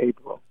get to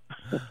April.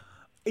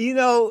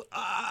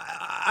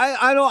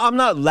 I know I'm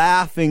not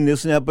laughing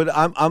this and that, but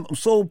I'm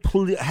so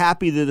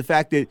happy that the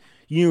fact that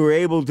you were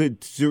able to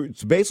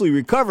basically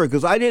recover,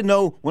 because I didn't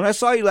know when I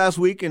saw you last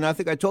week, and I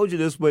think I told you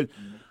this, but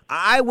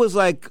I was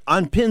like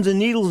on pins and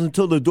needles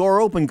until the door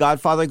opened,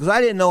 Godfather, because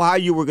I didn't know how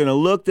you were going to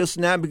look, this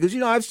and that, because,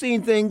 I've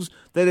seen things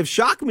that have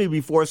shocked me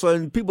before. So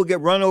when people get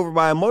run over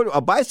by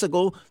a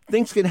bicycle,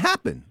 things can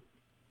happen.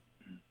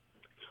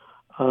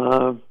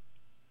 Well,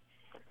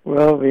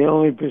 the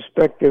only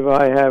perspective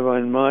I have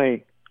on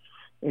my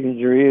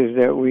injury is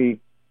that we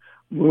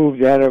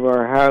moved out of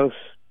our house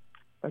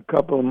a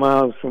couple of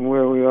miles from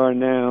where we are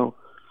now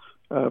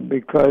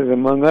because,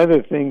 among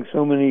other things,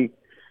 so many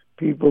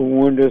people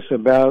warned us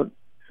about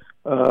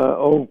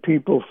old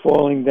people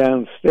falling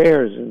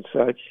downstairs and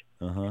such.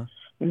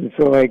 And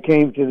so I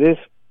came to this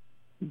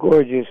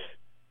gorgeous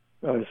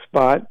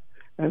spot,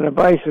 and a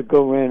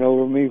bicycle ran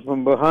over me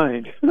from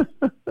behind.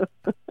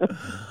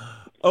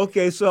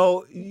 Okay,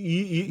 so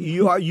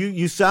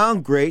you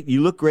sound great. You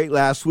look great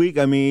last week.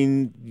 I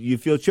mean, you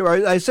feel chill. Are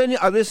they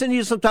sending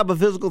you some type of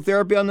physical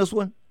therapy on this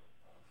one?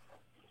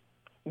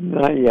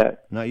 Not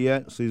yet. Not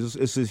yet. So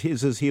this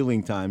is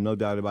healing time, no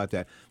doubt about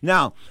that.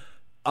 Now,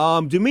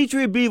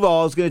 Dimitri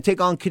Bivol is going to take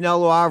on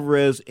Canelo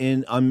Alvarez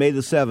on May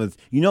the 7th.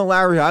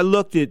 Larry, I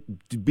looked at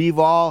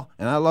Bivol,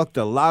 and I looked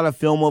at a lot of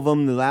film of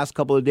him the last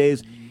couple of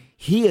days.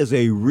 He is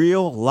a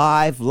real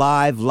live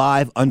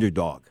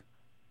underdog.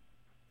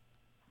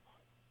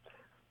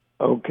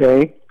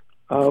 Okay.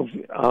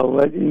 I'll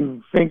let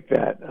you think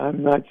that.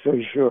 I'm not so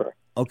sure.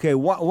 Okay,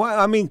 why?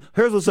 I mean,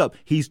 here's what's up.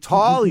 He's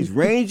tall. He's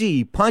rangy.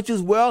 He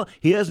punches well.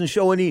 He hasn't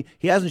shown any.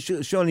 He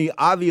hasn't shown any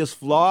obvious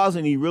flaws,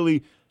 any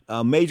really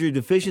major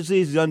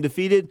deficiencies. He's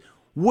undefeated.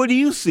 What do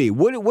you see?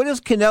 What is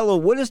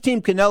Canelo? What is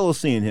Team Canelo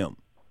seeing him?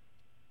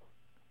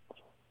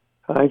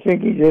 I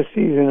think he just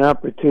sees an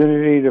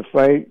opportunity to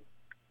fight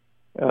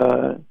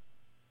a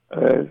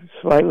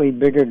slightly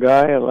bigger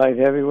guy, a light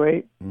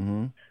heavyweight,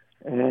 and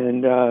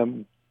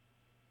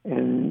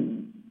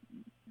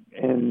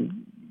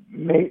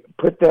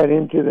put that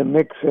into the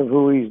mix of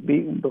who he's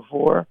beaten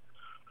before.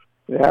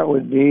 That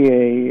would be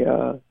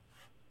a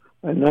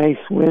nice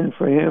win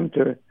for him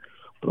to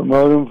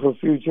promote him for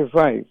future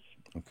fights.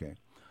 Okay.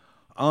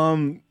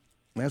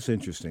 That's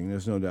interesting.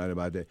 There's no doubt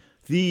about that.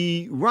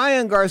 The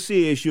Ryan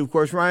Garcia issue, of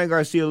course, Ryan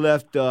Garcia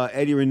left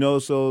Eddie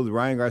Reynoso, the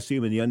Ryan Garcia,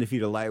 the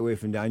undefeated lightweight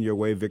from down your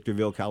way,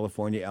 Victorville,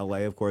 California,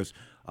 L.A., of course,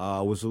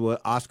 was what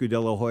Oscar De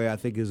La Hoya, I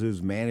think, is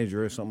his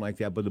manager or something like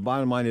that. But the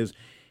bottom line is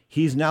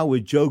he's now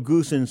with Joe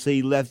Goosen, so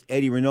he left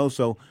Eddie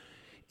Reynoso.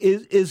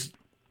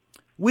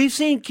 We've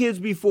seen kids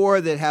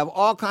before that have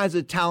all kinds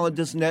of talent,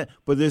 this and that,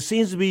 but there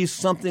seems to be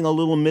something a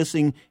little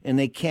missing, and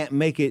they can't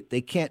make it.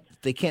 They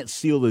can't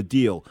seal the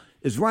deal.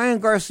 Is Ryan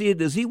Garcia,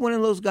 is he one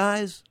of those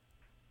guys?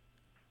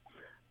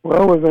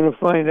 Well, we're going to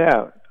find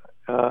out.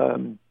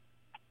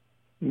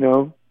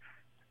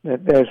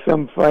 That there's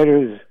some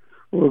fighters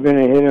who are going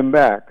to hit him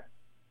back.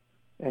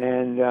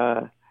 And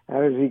how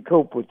does he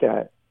cope with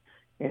that?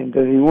 And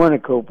does he want to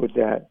cope with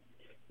that?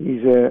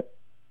 He's a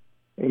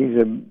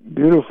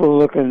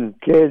beautiful-looking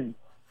kid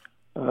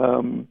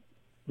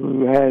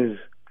who has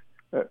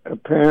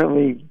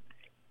apparently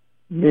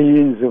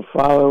millions of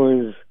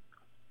followers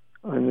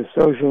on the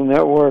social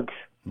networks,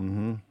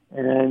 and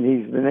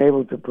he's been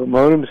able to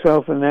promote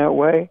himself in that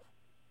way.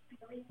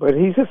 But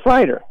he's a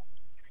fighter,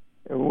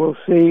 and we'll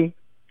see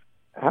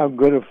how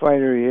good a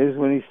fighter he is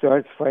when he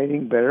starts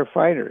fighting better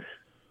fighters.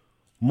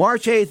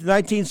 March 8th,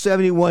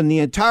 1971, the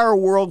entire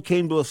world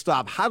came to a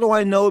stop. How do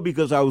I know?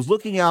 Because I was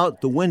looking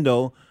out the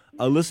window,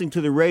 listening to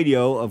the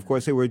radio. Of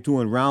course, they were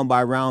doing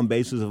round-by-round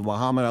basis of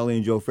Muhammad Ali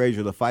and Joe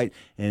Frazier, the fight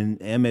in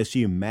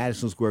MSG in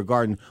Madison Square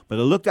Garden. But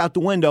I looked out the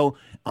window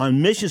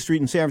on Mission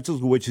Street in San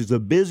Francisco, which is the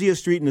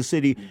busiest street in the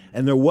city,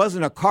 and there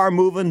wasn't a car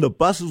moving. The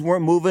buses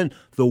weren't moving.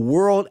 The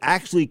world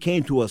actually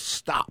came to a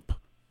stop.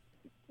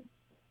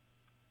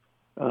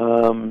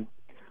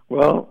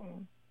 Well,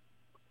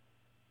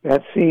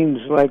 that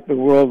seems like the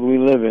world we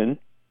live in,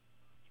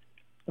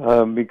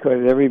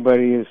 because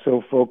everybody is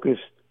so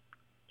focused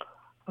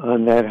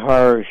on that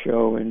horror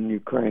show in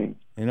Ukraine.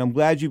 And I'm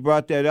glad you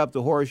brought that up,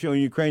 the horror show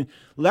in Ukraine.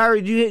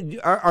 Larry,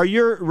 are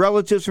your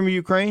relatives from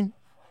Ukraine?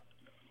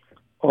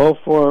 All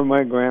four of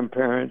my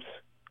grandparents.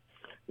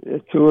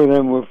 Two of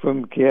them were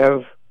from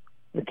Kiev,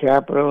 the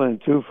capital,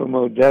 and two from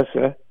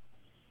Odessa,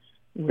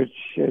 which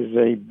is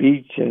a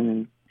beach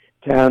and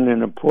town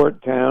and a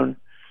port town,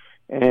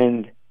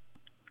 and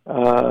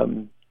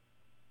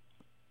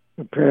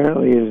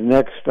apparently is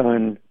next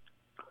on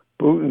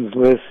Putin's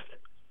list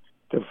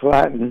to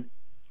flatten.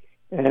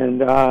 And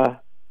my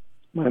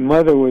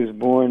mother was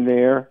born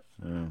there,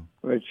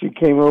 but she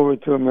came over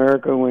to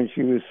America when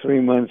she was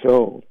 3 months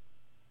old.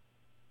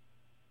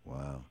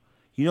 Wow.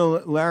 You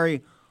know,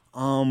 Larry,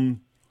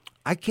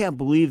 I can't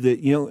believe that,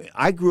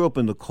 I grew up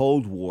in the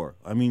Cold War.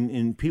 I mean,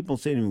 and people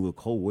say to me, well,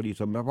 Cold War, what are you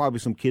talking about? Probably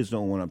some kids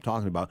don't know what I'm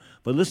talking about.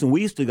 But listen,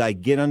 we used to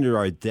get under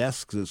our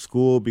desks at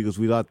school because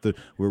we thought that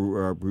we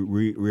were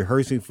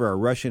rehearsing for a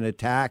Russian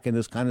attack and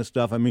this kind of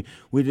stuff. I mean,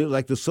 we did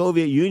like the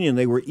Soviet Union,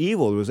 they were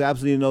evil. There was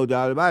absolutely no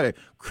doubt about it.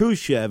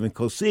 Khrushchev and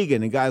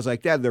Kosygin and guys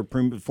like that, they're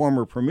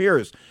former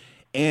premiers.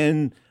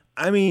 And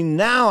I mean,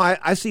 now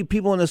I see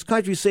people in this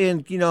country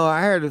saying,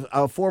 I heard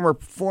a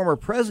former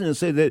president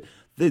say that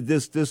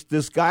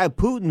this guy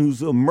Putin,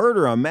 who's a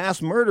murderer, a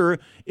mass murderer,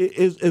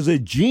 is a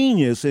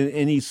genius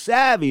and he's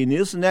savvy and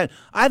this and that.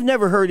 I've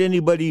never heard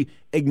anybody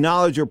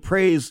acknowledge or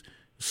praise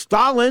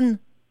Stalin.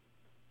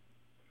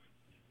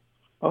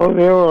 Oh,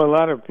 there were a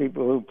lot of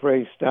people who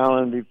praised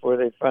Stalin before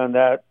they found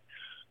out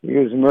he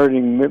was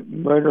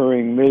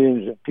murdering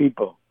millions of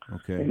people.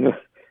 Okay.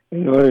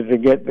 In order to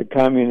get the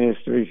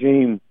communist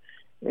regime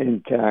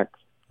intact.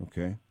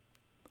 Okay.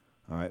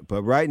 All right.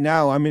 But right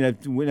now, I mean,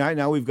 right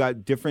now we've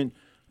got different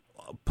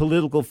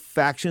political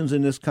factions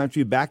in this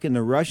country backing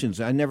the Russians.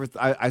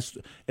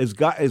 As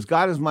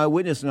God is my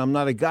witness, and I'm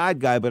not a God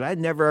guy, but I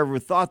never ever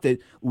thought that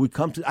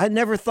I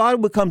never thought it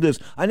would come to this.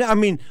 I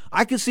mean,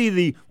 I could see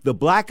the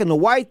black and the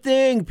white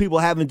thing, people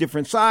having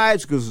different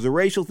sides because it's a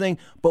racial thing.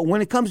 But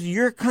when it comes to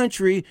your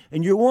country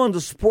and you're willing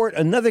to support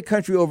another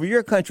country over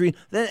your country,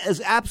 that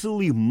is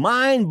absolutely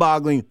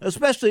mind-boggling,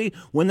 especially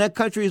when that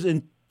country's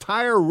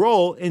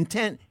entire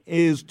intent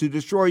is to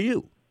destroy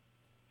you.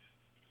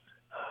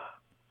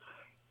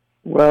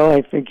 Well,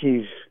 I think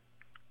he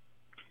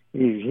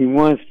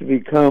wants to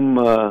become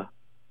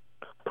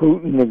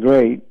Putin the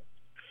Great,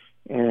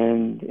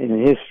 and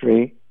in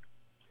history,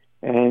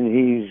 and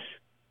he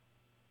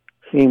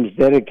seems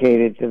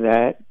dedicated to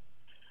that.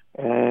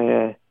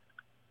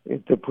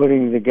 into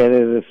putting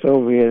together the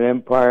Soviet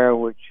Empire,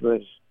 which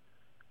was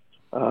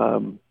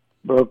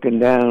broken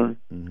down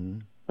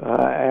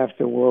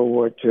after World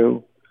War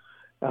II.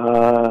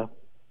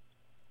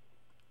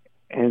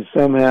 And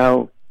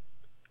somehow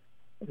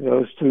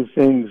those two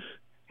things,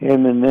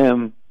 him and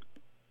them,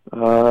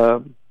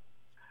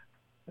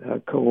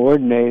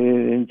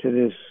 coordinated into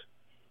this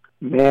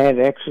mad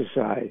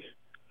exercise.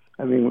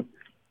 I mean,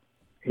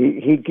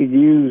 he could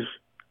use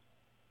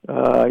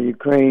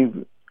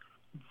Ukraine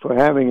for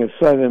having a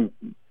southern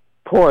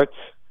ports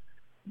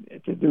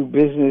to do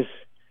business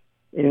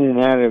in and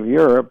out of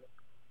Europe.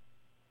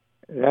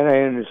 That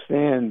I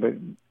understand, but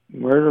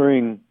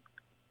murdering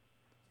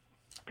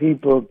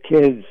people,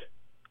 kids,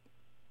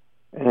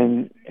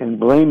 and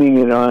blaming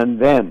it on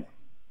them,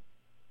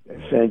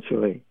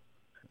 essentially.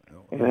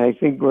 And I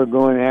think we're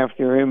going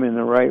after him in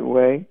the right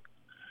way.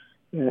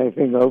 And I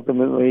think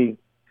ultimately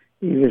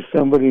either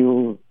somebody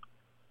will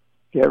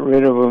get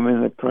rid of him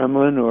in the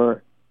Kremlin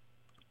or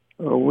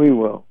we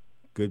will.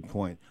 Good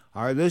point.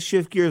 All right, let's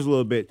shift gears a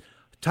little bit.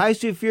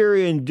 Tyson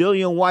Fury and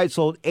Dillian White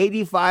sold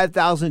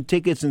 85,000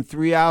 tickets in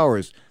 3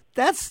 hours.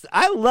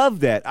 I love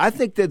that. I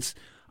think that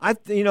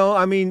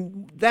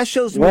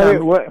shows me.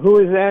 Who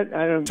is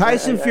that?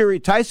 Tyson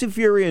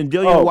Fury and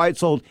Dillian White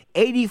sold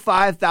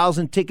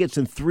 85,000 tickets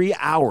in 3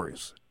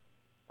 hours.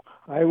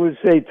 I would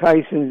say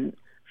Tyson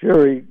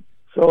Fury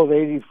sold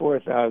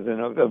 84,000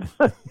 of them.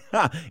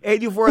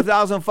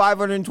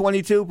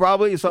 84,522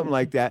 probably, something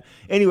like that.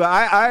 Anyway,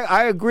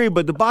 I agree,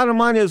 but the bottom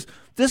line is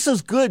this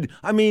is good.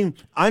 I mean,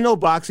 I know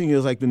boxing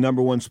is like the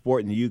number one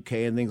sport in the UK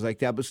and things like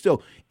that, but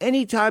still,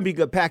 anytime you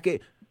could pack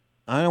it,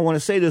 I don't want to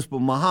say this, but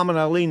Muhammad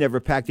Ali never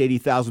packed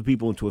 80,000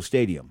 people into a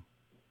stadium.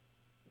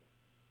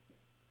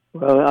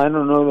 Well, I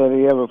don't know that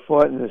he ever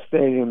fought in a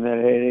stadium that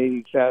had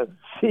 80,000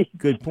 seats.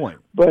 Good point.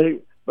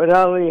 But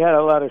Ali had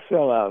a lot of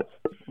sellouts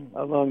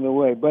along the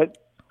way. But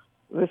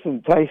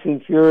listen,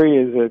 Tyson Fury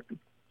is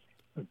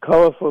a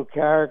colorful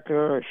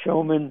character, a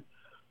showman,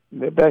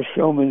 the best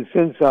showman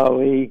since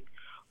Ali,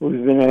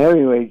 who's been a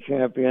heavyweight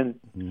champion,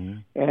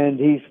 and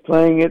he's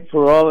playing it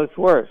for all it's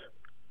worth.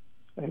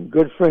 And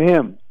good for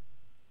him.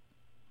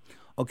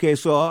 Okay,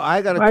 so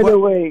I got a By the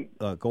way,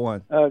 go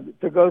on.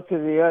 To go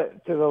to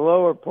the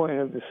lower point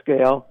of the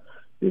scale,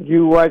 did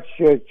you watch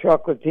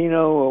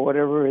Chocolatino or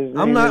whatever his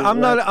name is? I'm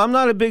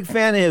not a big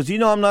fan of his. You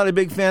know, I'm not a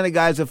big fan of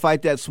guys that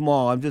fight that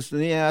small. I'm just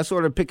I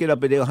sort of pick it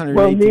up at 118.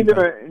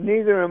 Well,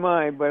 neither am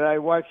I. But I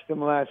watched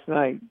him last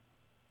night,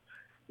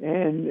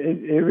 and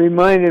it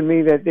reminded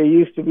me that there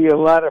used to be a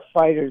lot of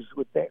fighters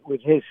with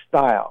his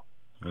style.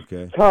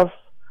 Okay, tough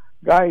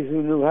guys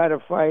who knew how to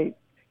fight.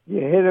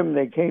 You hit them,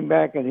 they came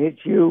back and hit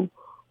you,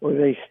 or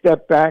they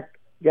stepped back,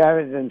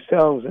 gathered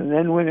themselves, and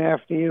then went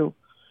after you.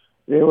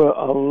 There were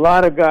a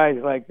lot of guys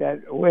like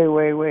that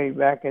way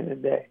back in the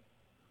day.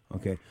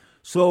 Okay.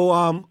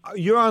 So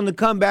you're on the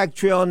comeback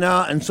trail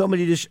now, and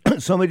somebody just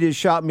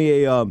shot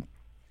me a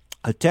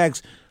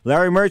text.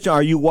 Larry Merchant,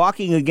 are you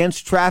walking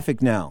against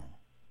traffic now?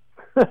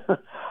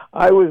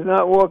 I was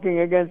not walking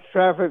against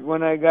traffic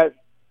when I got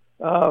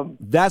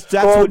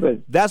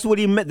that's what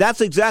he meant. That's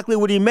exactly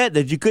what he meant,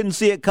 that you couldn't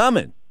see it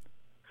coming.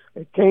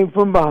 It came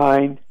from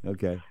behind.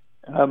 Okay.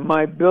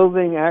 My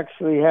building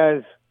actually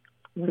has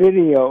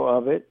video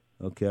of it.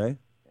 Okay.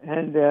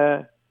 And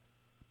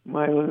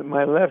my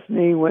left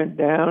knee went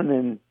down,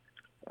 and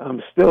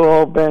I'm still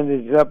all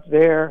bandaged up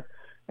there.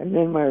 And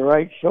then my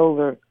right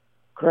shoulder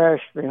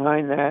crashed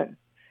behind that,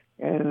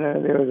 and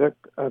there was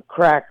a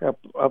crack up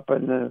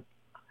in the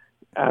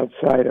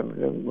outside of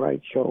the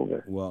right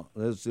shoulder. Well,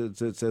 that's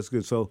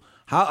good. So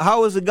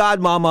how was the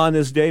godmama on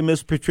this day,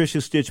 Miss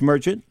Patricia Stitch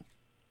Merchant?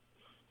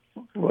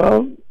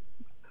 Well,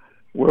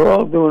 we're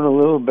all doing a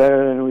little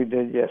better than we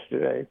did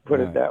yesterday. Put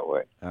it that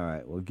way. All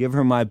right. Well, give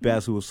her my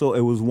best. It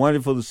was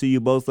wonderful to see you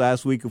both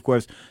last week, of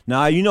course.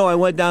 Now, I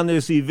went down there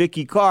to see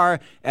Vicky Carr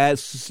at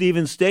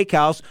Stevens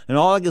Steakhouse, and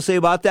all I can say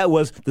about that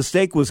was the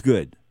steak was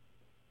good.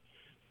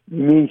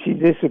 You mean she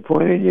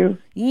disappointed you?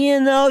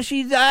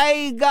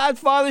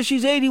 Godfather,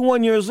 she's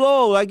 81 years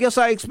old. I guess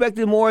I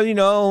expected more,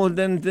 than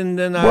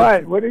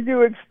What? What did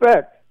you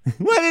expect?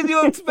 What did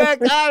you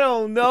expect? I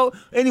don't know.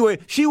 Anyway,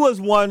 she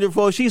was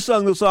wonderful. She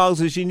sung the songs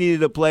that she needed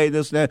to play,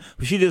 this and that.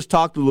 But she just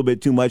talked a little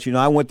bit too much.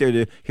 I went there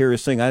to hear her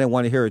sing. I didn't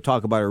want to hear her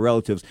talk about her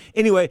relatives.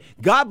 Anyway,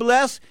 God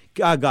bless.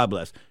 God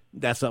bless.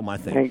 That's something I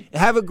think. Thanks.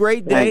 Have a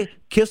great day. Thanks.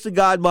 Kiss the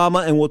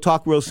godmama, and we'll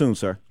talk real soon,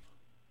 sir.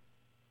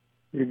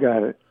 You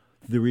got it.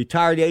 The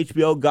retired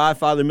HBO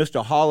Godfather,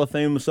 Mr. Hall of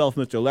Fame himself,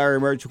 Mr. Larry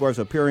Merch, of course,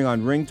 appearing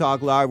on Ring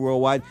Talk Live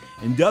Worldwide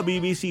and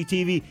WBC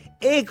TV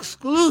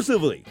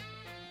exclusively.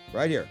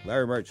 Right here,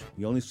 Larry Merch.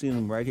 You only see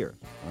him right here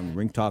on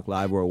Ring Talk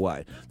Live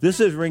Worldwide. This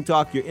is Ring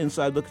Talk, your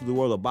inside look at the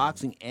world of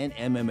boxing and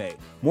MMA.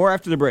 More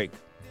after the break.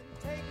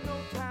 Take no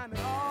time at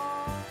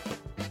all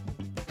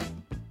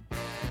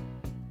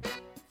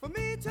for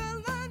me to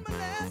learn my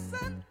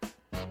lesson.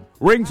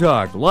 Ring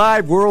Talk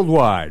Live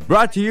Worldwide,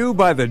 brought to you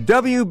by the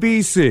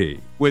WBC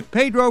with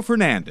Pedro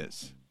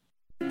Fernandez.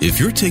 If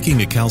you're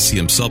taking a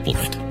calcium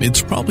supplement,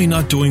 it's probably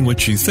not doing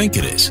what you think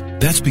it is.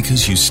 That's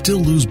because you still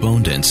lose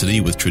bone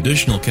density with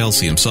traditional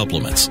calcium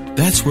supplements.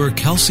 That's where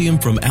calcium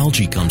from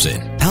algae comes in.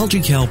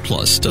 AlgaeCal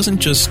Plus doesn't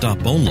just stop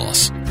bone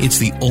loss. It's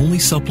the only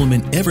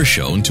supplement ever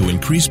shown to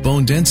increase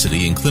bone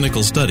density in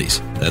clinical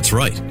studies. That's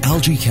right.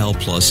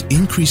 AlgaeCal Plus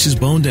increases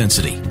bone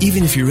density,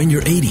 even if you're in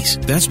your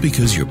 80s. That's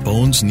because your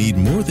bones need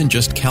more than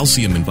just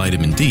calcium and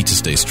vitamin D to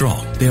stay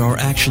strong. There are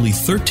actually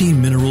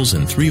 13 minerals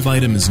and 3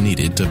 vitamins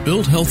needed to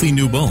build healthy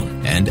new bone.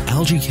 And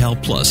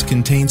AlgaeCal Plus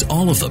contains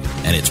all of them,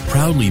 and it's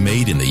proudly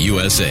made in the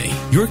USA.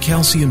 Your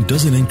calcium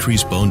doesn't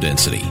increase bone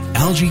density.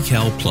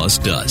 AlgaeCal Plus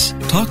does.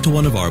 Talk to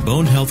one of our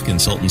bone health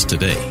consultants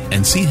today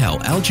and see how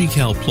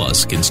AlgaeCal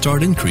Plus can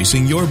start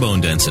increasing your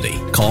bone density.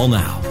 Call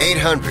now.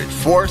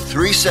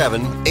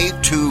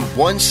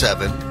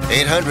 800-437-8217.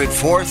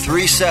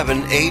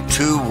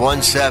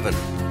 800-437-8217.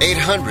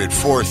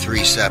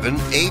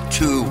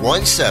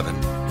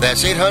 800-437-8217.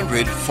 That's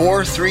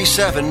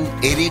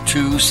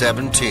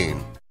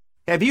 800-437-8217.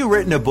 Have you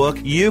written a book?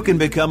 You can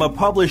become a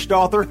published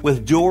author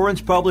with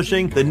Dorrance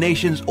Publishing, the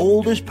nation's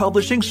oldest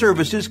publishing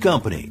services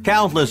company.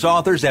 Countless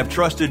authors have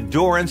trusted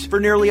Dorrance for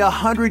nearly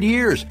 100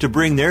 years to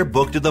bring their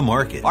book to the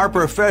market. Our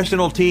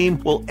professional team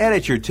will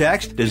edit your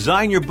text,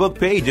 design your book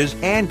pages,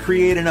 and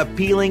create an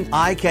appealing,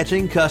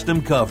 eye-catching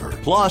custom cover.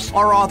 Plus,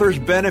 our authors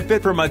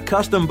benefit from a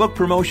custom book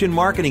promotion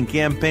marketing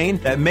campaign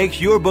that makes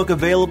your book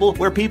available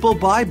where people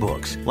buy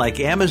books, like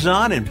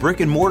Amazon and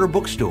brick-and-mortar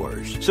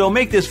bookstores. So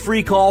make this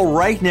free call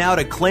right now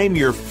to claim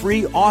your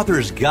free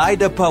author's guide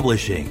to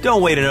publishing.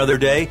 Don't wait another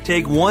day.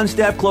 Take one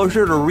step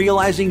closer to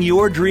realizing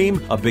your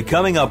dream of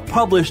becoming a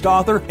published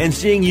author and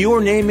seeing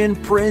your name in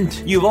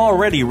print. You've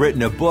already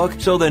written a book,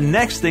 so the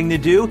next thing to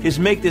do is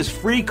make this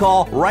free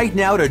call right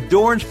now to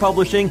Dorrance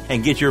Publishing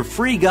and get your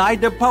free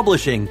guide to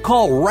publishing.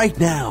 Call right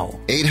now.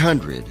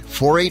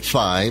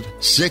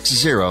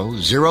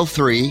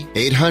 800-485-6003.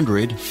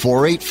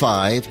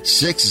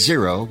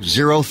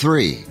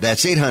 800-485-6003.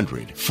 That's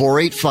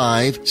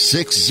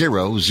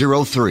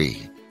 800-485-6003.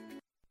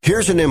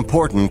 Here's an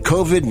important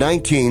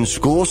COVID-19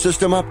 school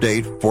system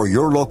update for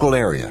your local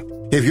area.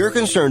 If you're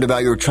concerned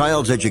about your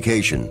child's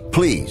education,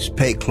 please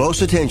pay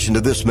close attention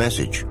to this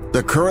message.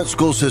 The current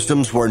school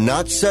systems were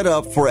not set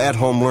up for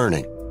at-home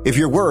learning. If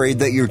you're worried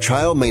that your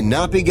child may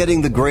not be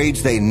getting the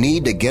grades they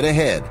need to get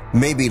ahead,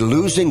 maybe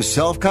losing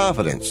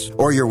self-confidence,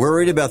 or you're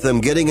worried about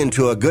them getting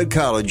into a good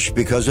college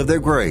because of their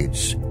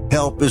grades,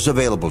 help is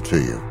available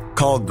to you.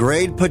 Call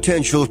Grade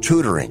Potential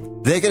Tutoring.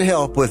 They can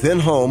help with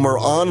in-home or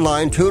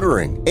online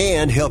tutoring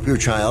and help your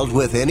child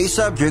with any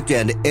subject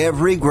and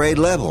every grade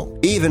level,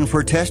 even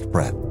for test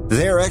prep.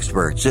 They're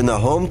experts in the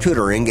home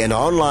tutoring and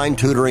online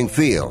tutoring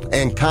field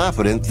and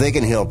confident they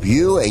can help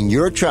you and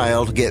your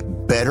child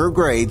get better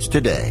grades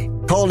today.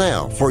 Call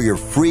now for your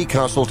free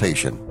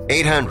consultation.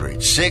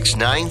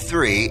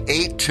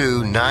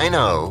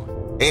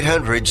 800-693-8290.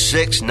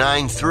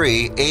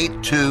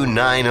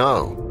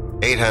 800-693-8290.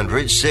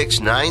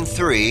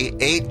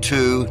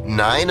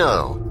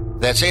 800-693-8290.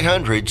 That's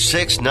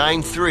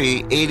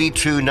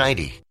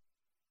 800-693-8290.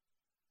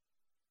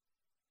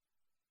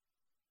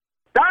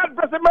 God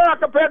bless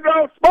America,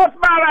 Pedro. Sports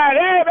Spotlight.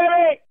 Hey,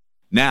 baby.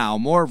 Now,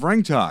 more of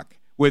Ring Talk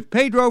with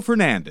Pedro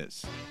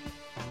Fernandez.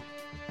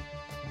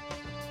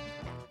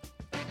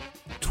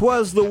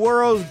 'Twas the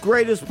world's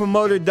greatest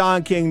promoter,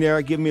 Don King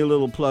there. Give me a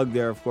little plug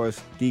there, of course,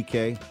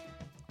 DK.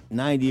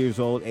 90 years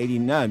old,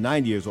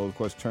 90 years old, of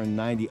course, turned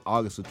 90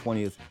 August the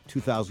 20th,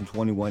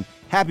 2021.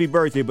 Happy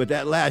birthday, but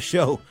that last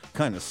show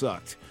kind of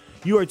sucked.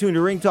 You are tuned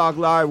to Ring Talk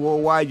Live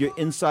Worldwide, your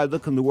inside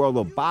look in the world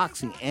of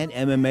boxing and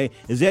MMA.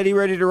 Is Eddie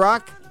ready to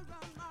rock?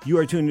 You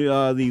are tuned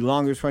to the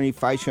longest running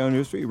fight show in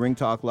history, Ring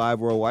Talk Live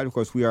Worldwide. Of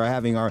course, we are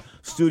having our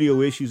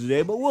studio issues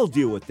today, but we'll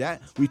deal with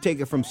that. We take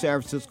it from San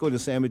Francisco to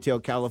San Mateo,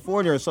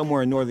 California, or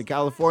somewhere in Northern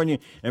California,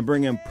 and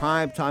bring in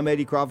prime time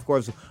Eddie Croft, of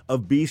course,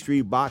 of B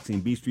Street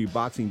Boxing,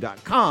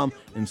 bstreetboxing.com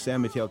in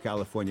San Mateo,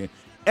 California.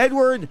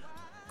 Edward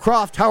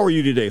Croft, how are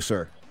you today,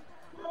 sir?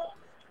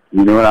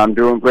 You know what? I'm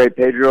doing great,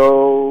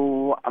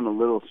 Pedro. I'm a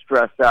little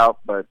stressed out,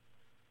 but,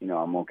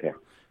 I'm okay.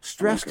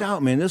 Stressed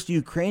out, man. This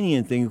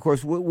Ukrainian thing, of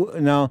course.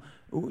 Now,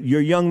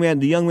 your young man,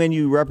 the young man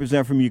you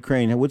represent from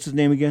Ukraine, what's his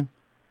name again?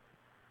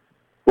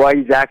 Well,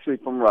 he's actually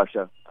from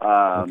Russia.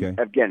 Okay.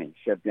 Evgeny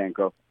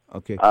Shevchenko.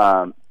 Okay.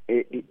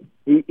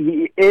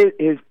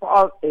 His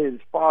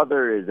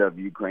father is of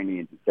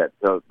Ukrainian descent,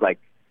 so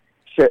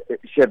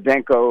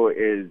Shevchenko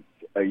is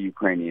a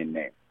Ukrainian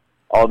name.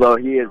 Although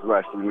he is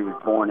Russian, he was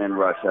born in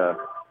Russia,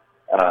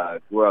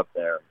 grew up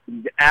there.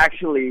 He's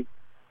actually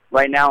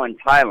right now in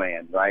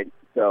Thailand, right?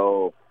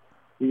 So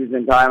he was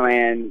in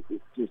Thailand,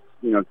 just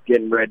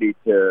getting ready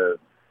to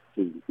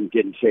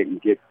get in shape and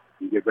get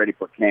ready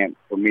for camp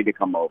for me to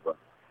come over.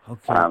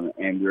 Okay.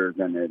 And we're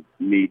going to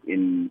meet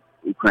in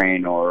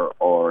Ukraine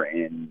or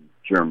in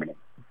Germany.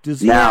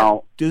 Does he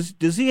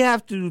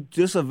have to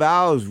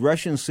disavow his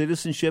Russian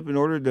citizenship in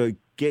order to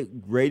get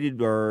rated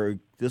or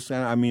this?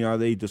 I mean, are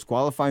they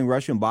disqualifying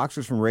Russian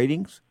boxers from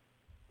ratings?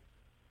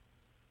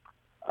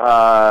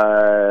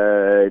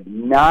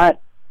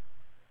 Not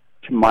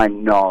to my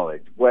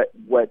knowledge,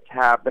 what's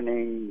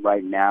happening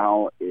right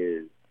now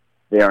is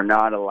they are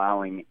not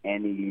allowing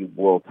any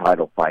world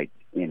title fights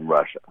in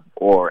Russia,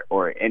 or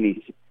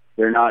any.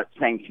 They're not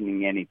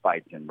sanctioning any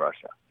fights in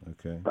Russia.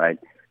 Okay. Right.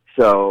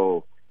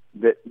 So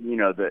the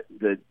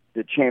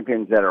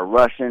champions that are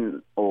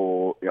Russian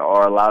or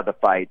are allowed to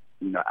fight,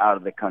 out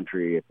of the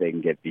country if they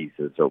can get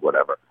visas or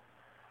whatever.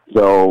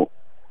 So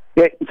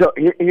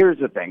here's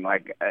the thing,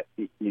 like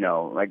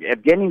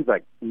Evgeny's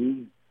like,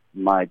 he's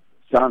my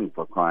son,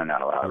 for crying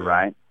out loud,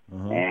 right?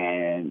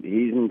 And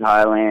he's in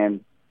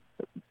Thailand.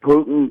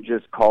 Putin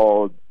just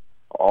called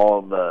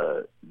all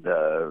the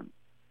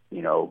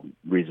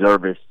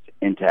reservists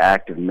into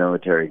active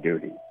military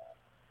duty,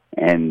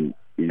 and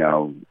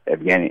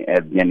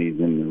Evgeny's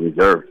in the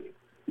reserve,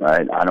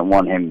 right? I don't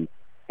want him.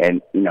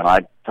 And I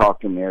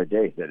talked to him the other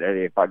day. Said,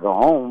 Eddie, if I go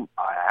home,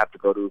 I have to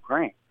go to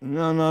Ukraine.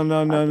 No.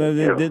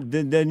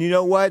 Then you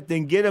know what?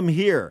 Then get him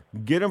here.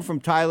 Get him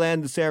from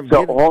Thailand to San.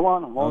 So hold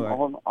on.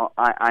 Well,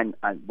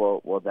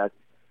 that's.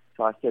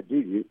 So I said,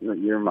 dude,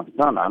 you're my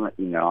son. I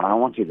don't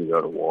want you to go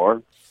to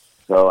war.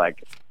 So I'm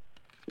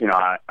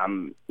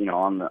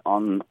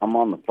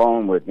on the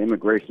phone with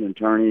immigration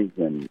attorneys,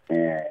 and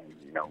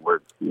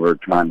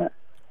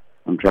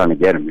I'm trying to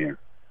get him here.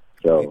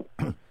 So.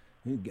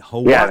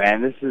 Yeah,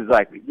 man, this is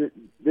like this,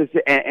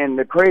 and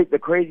the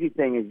crazy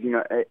thing is,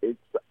 it's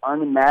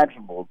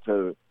unimaginable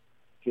to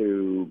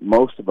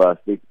most of us.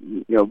 We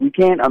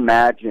can't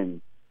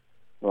imagine,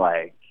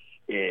 like,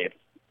 if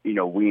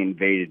we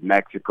invaded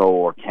Mexico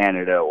or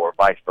Canada or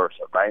vice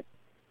versa, right?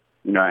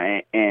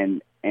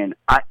 And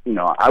I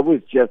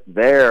was just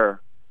there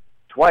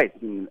twice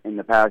in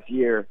the past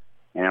year,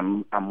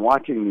 and I'm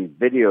watching these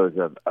videos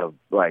of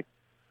like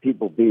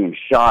people being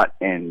shot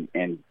and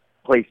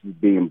places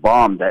being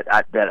bombed that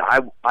I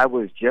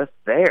was just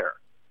there.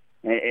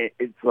 And it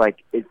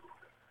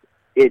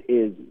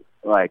is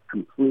like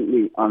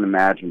completely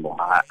unimaginable.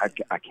 I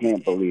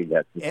can't believe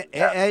that.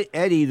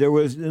 Eddie,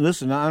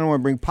 listen, I don't want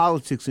to bring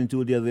politics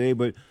into it the other day,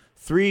 but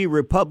 3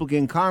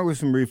 Republican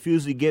congressmen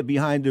refused to get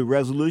behind the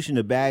resolution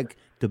to back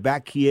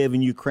Kiev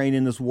and Ukraine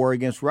in this war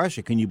against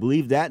Russia. Can you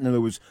believe that? In other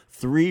words,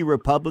 3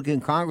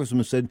 Republican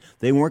congressmen said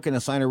they weren't going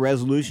to sign a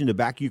resolution to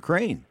back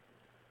Ukraine.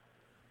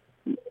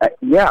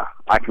 Yeah,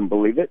 I can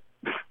believe it.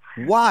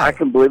 Why? I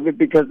can believe it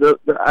because those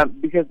are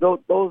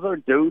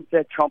dudes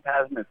that Trump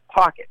has in his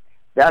pocket.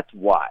 That's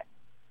why.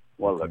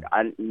 Well, look,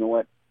 you know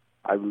what?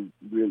 I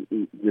really,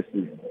 this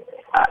is.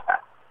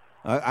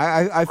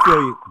 I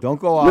feel you. Don't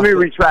go off. Let me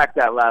retract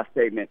that last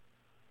statement.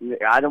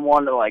 I don't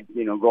want to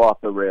go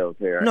off the rails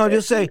here. No,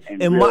 just say.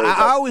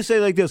 I always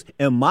say like this.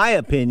 In my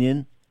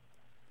opinion.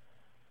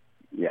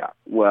 Yeah.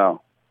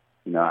 Well,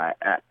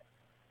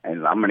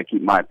 and I'm going to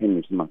keep my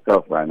opinions to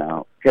myself right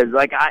now. Because,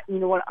 I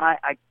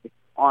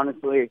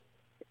honestly,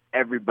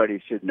 everybody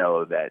should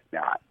know that,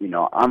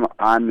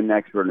 I'm an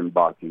expert in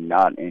boxing,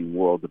 not in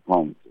world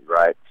diplomacy,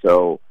 right?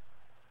 So,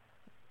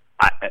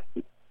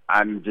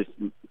 I'm just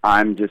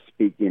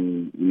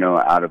speaking,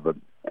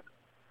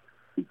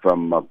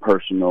 from a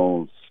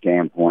personal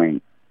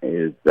standpoint,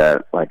 is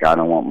that, I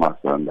don't want my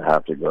son to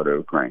have to go to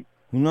Ukraine.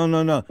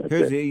 No.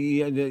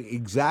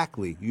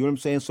 Exactly. You know what I'm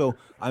saying? So,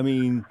 I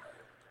mean,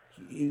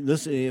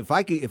 listen,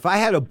 if I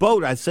had a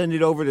boat, I'd send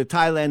it over to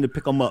Thailand to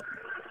pick them up.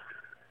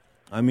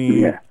 I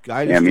mean, me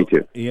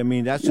too. I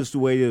mean, that's just the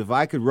way it is. If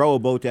I could row a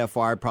boat that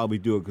far, I'd probably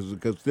do it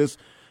because this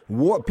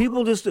war,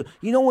 people just,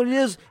 what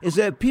it is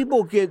that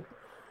people get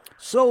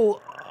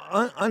so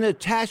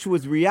unattached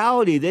with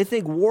reality. They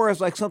think war is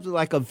like something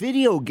like a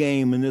video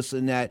game and this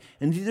and that.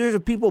 And there's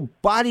people,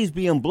 bodies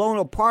being blown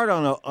apart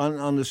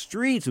on the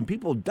streets and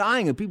people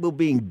dying and people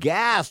being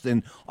gassed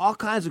and all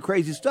kinds of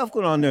crazy stuff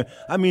going on there.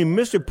 I mean,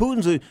 Mr.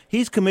 Putin's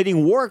he's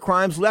committing war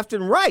crimes left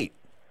and right.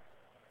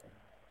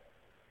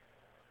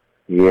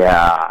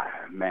 Yeah,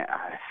 man.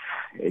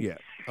 Yeah.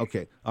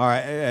 Okay. All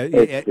right.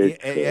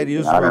 Eddie,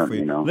 this is rough for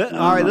you. All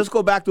right, let's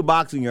go back to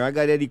boxing here. I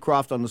got Eddie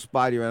Croft on the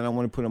spot here, and I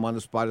want to put him on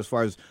the spot as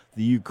far as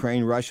the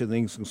Ukraine-Russia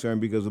thing is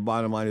concerned, because the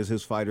bottom line is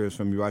his fighter is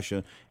from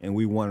Russia, and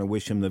we want to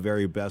wish him the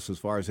very best as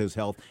far as his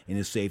health and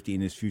his safety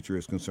and his future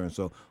is concerned.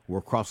 So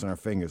we're crossing our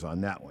fingers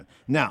on that one.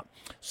 Now,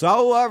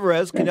 Canelo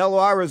Alvarez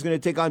is going to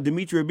take on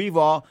Dimitri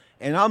Bivol,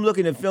 and I'm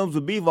looking at films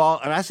of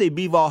Bivol, and I say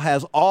Bivol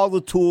has all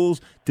the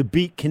tools to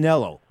beat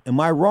Canelo. Am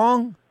I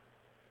wrong?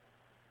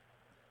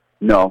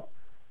 No.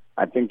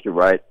 I think you're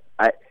right.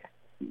 I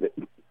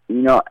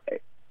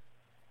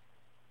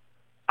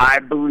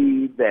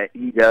believe that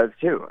he does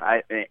too.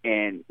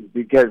 And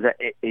because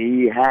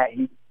he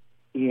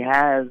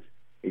has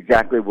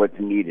exactly what's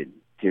needed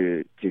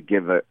to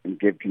give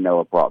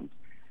Canelo problems.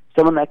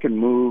 Someone that can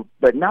move,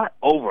 but not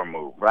over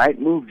move, right?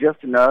 Move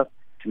just enough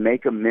to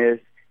make him miss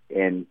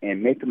and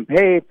make him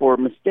pay for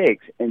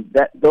mistakes. And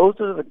those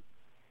are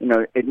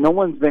no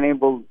one's been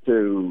able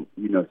to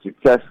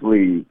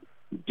successfully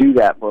do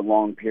that for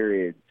long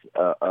periods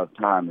of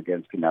time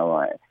against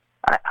Canelo.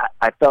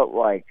 I felt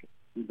like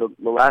the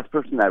last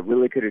person that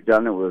really could have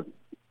done it was,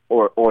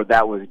 or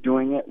that was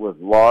doing it was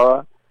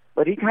Lara,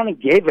 but he kind of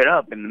gave it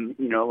up in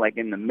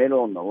the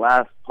middle in the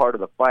last part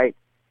of the fight,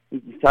 he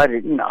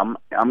decided, I'm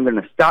going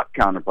to stop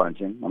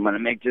counterpunching. I'm going to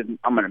make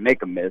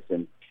him miss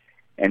and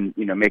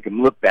make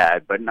him look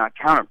bad, but not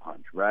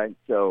counterpunch, right?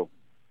 So,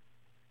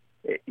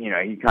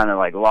 he kind of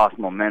like lost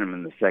momentum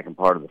in the second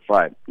part of the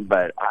fight.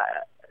 But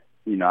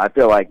I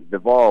feel like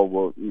Duvall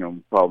will,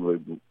 probably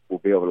will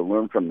be able to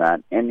learn from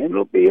that, and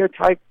it'll be a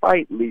tight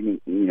fight leading,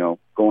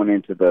 going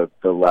into the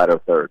latter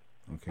third.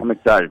 Okay. I'm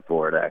excited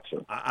for it,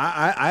 actually.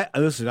 I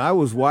listen. I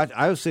was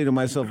saying to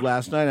myself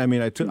last night. I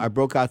mean, I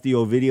broke out the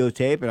old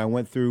videotape and I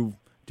went through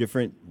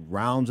different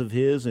rounds of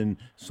his and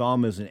saw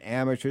him as an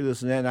amateur,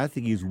 this and that. And I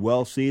think he's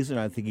well seasoned.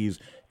 I think he's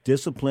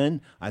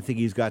disciplined. I think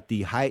he's got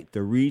the height,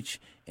 the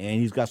reach,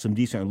 and he's got some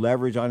decent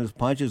leverage on his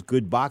punches,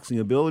 good boxing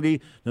ability.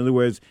 In other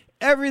words,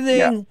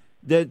 everything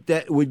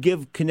that would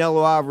give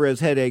Canelo Alvarez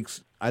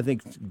headaches, I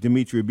think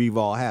Dimitri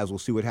Bivol has. We'll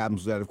see what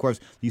happens with that. Of course,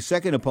 the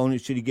second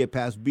opponent, should he get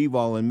past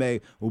Bivol in May,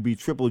 will be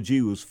Triple G,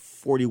 who's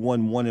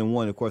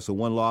 41-1-1. Of course, the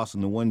one loss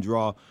and the one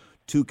draw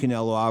to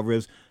Canelo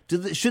Alvarez.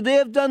 Should they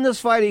have done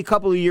this fight a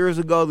couple of years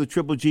ago, the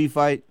Triple G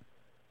fight?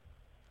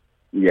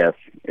 Yes,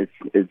 it's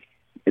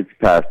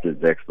past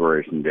its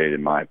expiration date,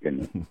 in my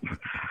opinion.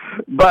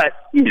 But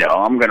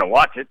I'm going to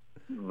watch it.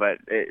 But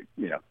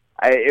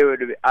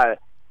I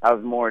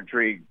was more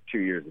intrigued 2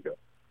 years ago.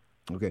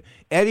 Okay,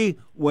 Eddie,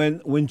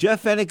 when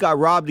Jeff Fennick got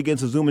robbed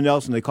against Azuma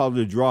Nelson, they called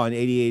it a draw in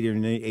 '88 or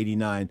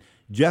 '89.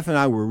 Jeff and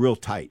I were real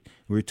tight.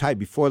 We were tight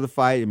before the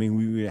fight. I mean,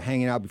 we were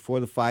hanging out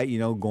before the fight,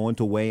 going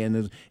to weigh-in,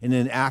 and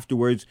then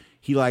afterwards,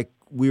 he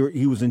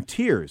was in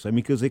tears. I mean,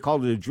 because they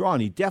called it a draw,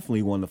 and he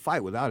definitely won the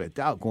fight without a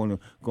doubt. Going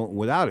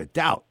without a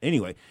doubt.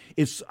 Anyway,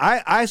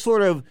 I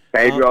sort of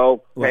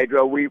Pedro.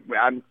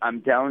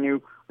 I'm telling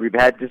you. We've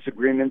had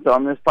disagreements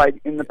on this fight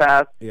in the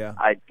past. Yeah.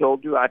 I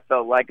told you I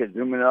felt like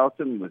Azuma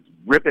Nelson was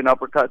ripping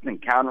uppercuts and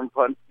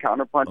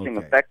counterpunching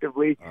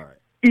effectively,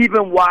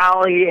 even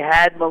while he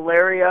had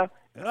malaria.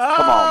 Oh,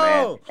 come on,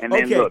 man! And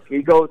then look,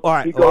 he goes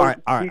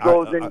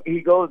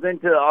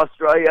into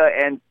Australia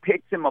and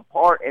picks him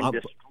apart and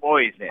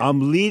destroys him.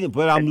 I'm leading to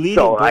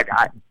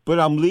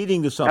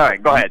something. All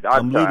right, go ahead.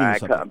 I'm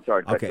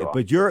sorry. Okay,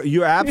 but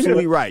you're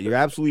absolutely right. You're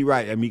absolutely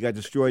right. I mean, he got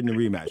destroyed in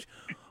the rematch.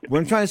 What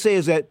I'm trying to say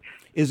is that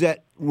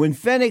when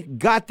Fennick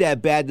got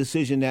that bad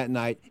decision that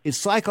night, it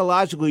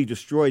psychologically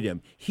destroyed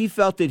him. He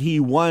felt that he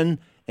won,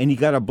 and he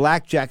got a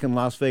blackjack in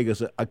Las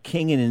Vegas, a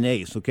king and an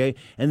ace, okay?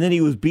 And then he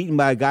was beaten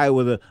by a guy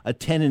with a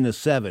 10 and a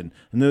 7.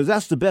 And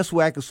that's the best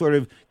way I could sort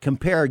of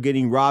compare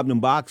getting robbed in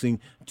boxing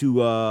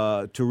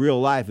to real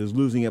life, is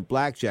losing at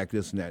blackjack,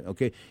 this and that,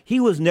 okay? He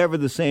was never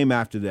the same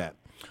after that.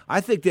 I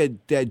think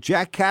that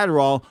Jack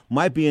Catterall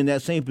might be in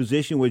that same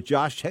position with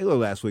Josh Taylor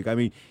last week. I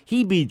mean,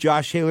 he beat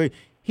Josh Taylor.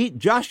 He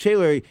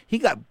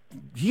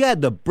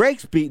had the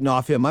brakes beaten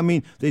off him. I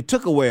mean, they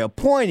took away a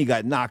point. He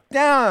got knocked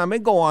down. I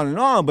mean, go on and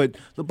on. But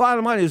the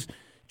bottom line is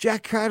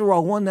Jack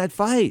Catterall won that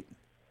fight.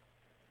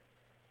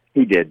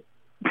 He did.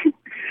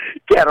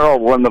 Catterall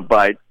won the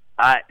fight.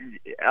 I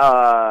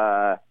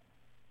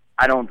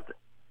don't.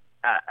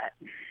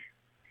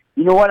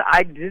 You know what?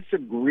 I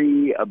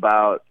disagree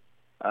about.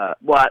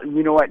 Well,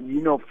 you know what?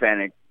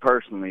 Fennick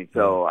personally,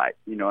 so I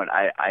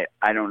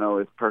don't know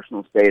his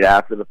personal state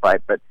after the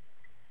fight, but.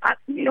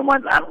 You know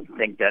what? I don't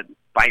think that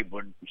fight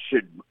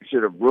should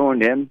have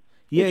ruined him.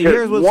 Yeah,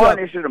 here's what's up. One,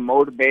 it should have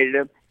motivated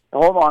him.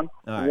 Hold on.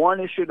 Right. One,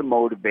 it should have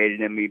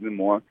motivated him even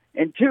more.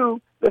 And two,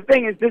 the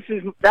thing is,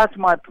 that's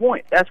my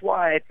point. That's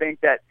why I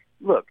think that,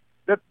 look,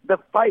 the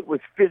fight was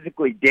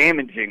physically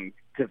damaging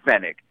to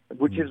Fennick,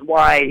 which is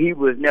why he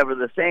was never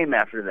the same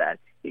after that.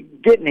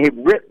 Getting hit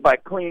ripped by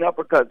clean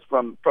uppercuts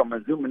from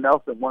Azuma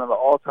Nelson, one of the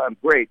all-time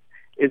greats,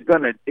 is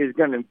gonna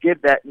give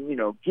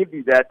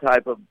you that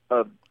type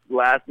of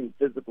lasting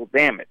physical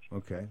damage.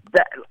 Okay.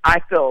 That I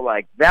feel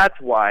like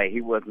that's why he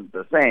wasn't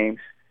the same,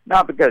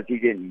 not because he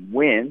didn't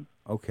win.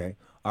 Okay.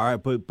 All right,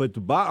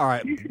 all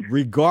right.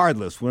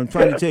 Regardless, what I'm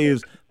trying to tell you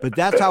is, but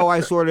that's how I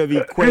sort of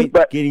equate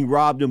getting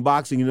robbed in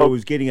boxing. In other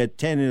words, getting a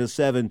 10 and a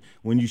 7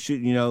 when you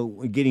should,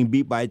 getting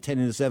beat by a 10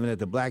 and a 7 at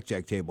the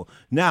blackjack table.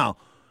 Now,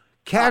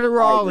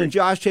 Catterall and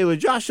Josh Taylor.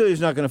 Josh Taylor's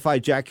not going to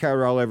fight Jack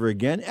Catterall ever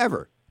again,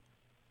 ever.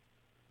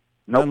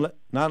 Nope.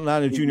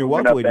 Not a junior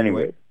welterweight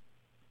anyway.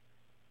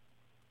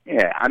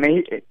 Yeah, I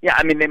mean,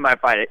 they might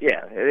fight it.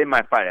 Yeah, they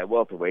might fight at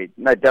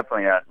welterweight.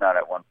 Definitely not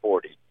at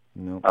 140.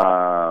 No.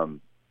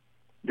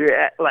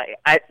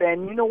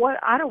 And you know what?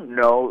 I don't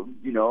know.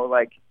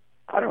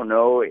 I don't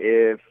know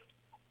if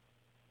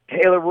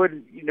Taylor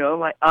would.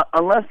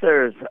 Unless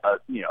there's a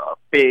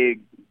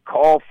big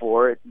call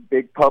for it,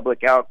 big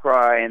public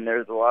outcry, and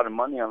there's a lot of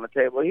money on the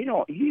table. He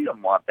don't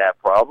want that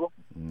problem.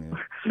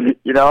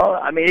 Yeah.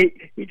 I mean,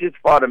 he just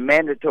fought a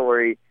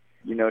mandatory.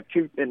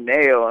 Tooth and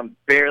nail, and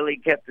barely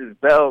kept his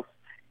belts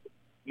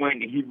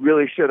when he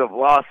really should have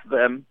lost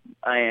them.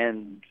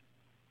 And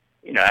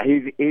he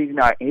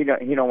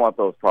don't want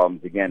those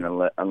problems again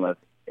unless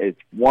it's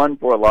one,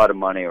 for a lot of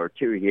money, or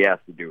two, he has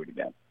to do it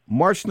again.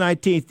 March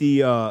 19th,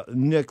 the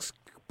next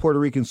Puerto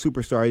Rican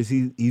superstar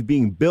he's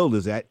being billed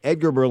as that.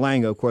 Edgar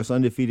Berlanga, of course,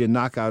 undefeated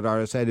knockout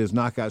artist, had his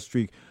knockout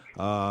streak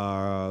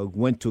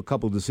went to a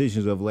couple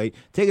decisions of late.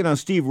 Taking on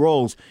Steve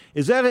Rolls.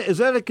 Is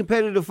that a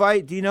competitive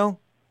fight? Do you know?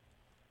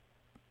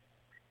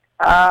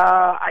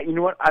 You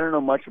know what? I don't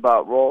know much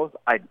about Rolls.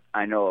 I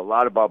know a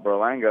lot about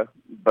Berlanga,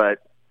 but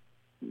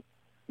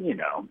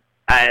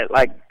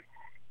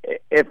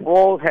if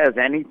Rolls has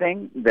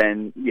anything,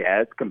 then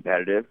yeah, it's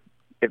competitive.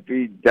 If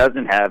he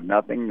doesn't have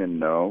nothing, then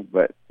no.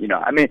 But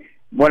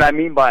what I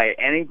mean by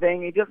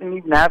anything, he doesn't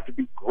even have to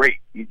be great.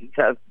 He just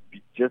has to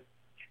be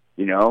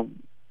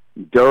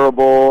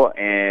durable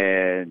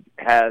and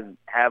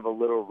have a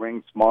little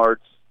ring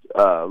smarts,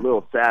 a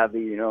little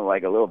savvy,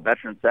 like a little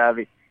veteran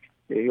savvy.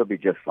 He'll be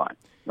just fine,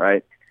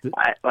 right?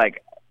 My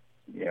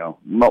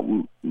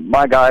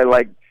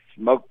guy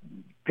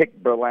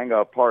picked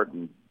Berlanga apart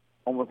and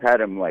almost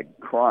had him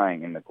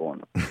crying in the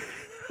corner.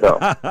 So,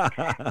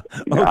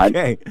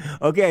 okay.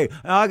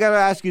 Now I got to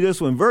ask you this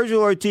one.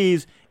 Virgil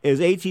Ortiz is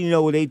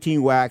 18-0 with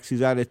 18 whacks.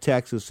 He's out of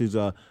Texas. He's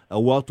a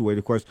welterweight,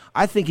 of course.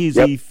 I think he's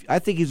a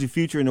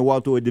future in the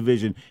welterweight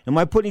division. Am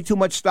I putting too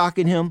much stock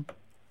in him?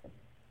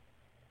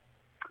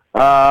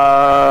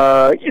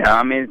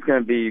 It's going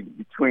to be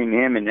between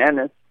him and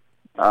Ennis.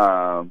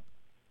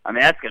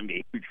 That's going to be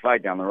a huge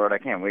fight down the road. I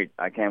can't wait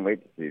to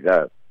see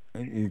that.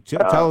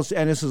 Tell us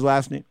Ennis's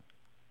last name.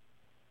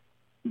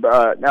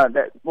 Boots,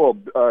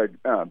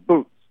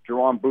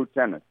 Jerome Boots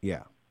Ennis.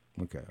 Yeah.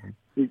 Okay.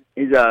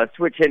 He's a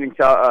switch hitting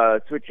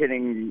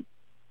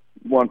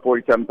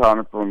 147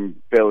 pounder from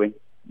Philly.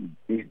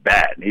 He's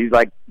bad. He's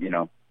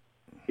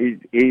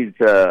he's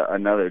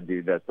another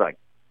dude that's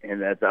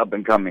that's up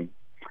and coming,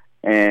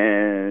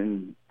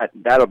 and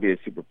that'll be a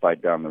super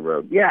fight down the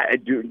road. Yeah,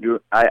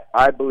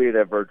 I believe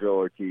that Virgil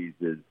Ortiz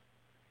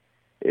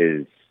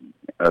is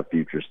a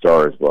future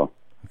star as well.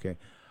 Okay.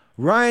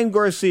 Ryan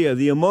Garcia,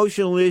 the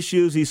emotional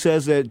issues. He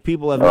says that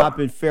people have not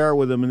been fair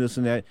with him and this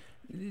and that.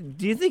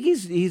 Do you think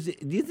do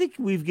you think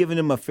we've given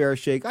him a fair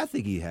shake? I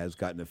think he has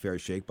gotten a fair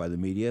shake by the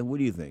media. What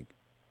do you think?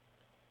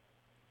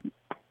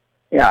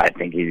 Yeah, I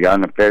think he's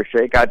gotten a fair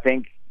shake. I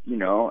think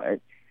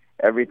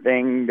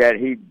everything that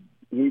he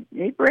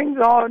brings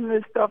on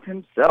this stuff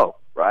himself,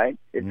 right?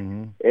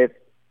 If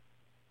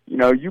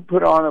you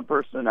put on a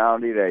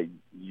personality that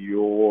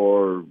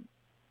you're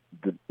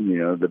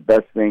the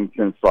best thing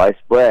since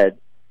sliced bread.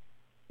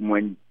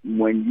 When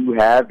you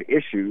have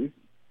issues,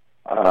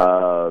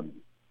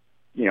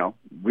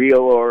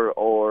 real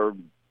or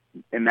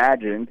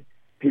imagined,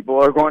 people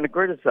are going to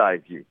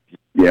criticize you.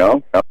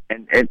 And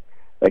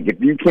if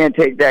you can't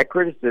take that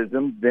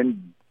criticism,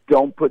 then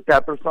don't put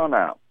that persona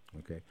out.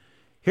 Okay.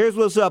 Here's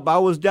what's up. I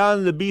was down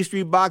in the B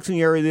Street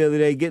boxing area the other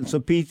day getting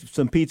some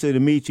pizza at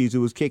Amici's. It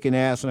was kicking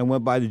ass, and I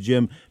went by the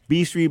gym.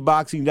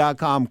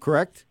 bstreetboxing.com,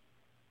 correct?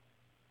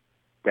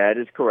 That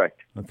is correct.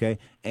 Okay.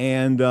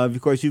 And,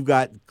 of course, you've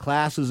got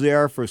classes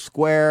there for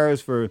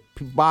squares, for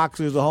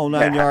boxers, the whole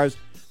 9 yards.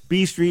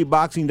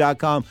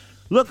 bstreetboxing.com.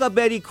 Look up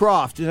Eddie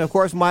Croft. And, of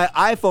course, my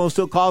iPhone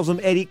still calls him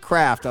Eddie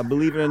Kraft. I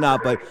believe it or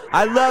not. But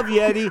I love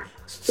you, Eddie.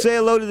 Say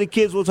hello to the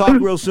kids. We'll talk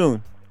real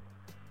soon.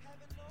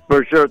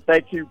 For sure.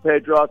 Thank you,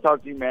 Pedro. I'll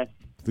talk to you, man.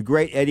 The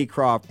great Eddie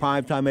Croft,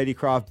 primetime Eddie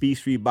Croft, B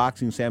Street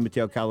Boxing, San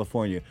Mateo,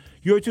 California.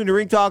 You're tuned to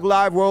Ring Talk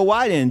Live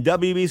worldwide and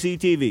WBC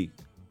TV.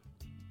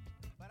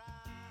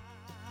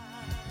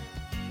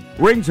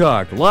 Ring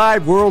Talk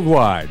Live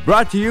worldwide,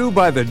 brought to you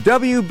by the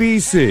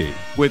WBC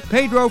with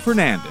Pedro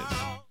Fernandez.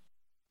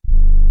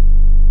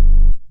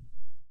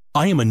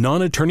 I am a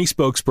non-attorney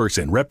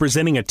spokesperson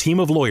representing a team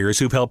of lawyers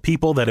who've helped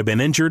people that have been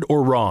injured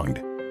or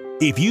wronged.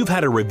 If you've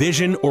had a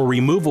revision or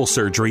removal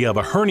surgery of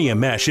a hernia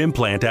mesh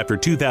implant after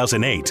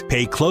 2008,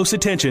 pay close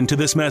attention to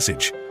this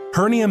message.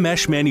 Hernia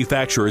mesh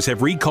manufacturers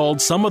have recalled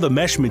some of the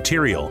mesh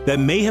material that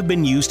may have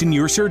been used in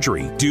your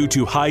surgery due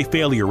to high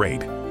failure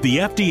rate. The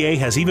FDA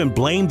has even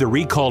blamed the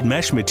recalled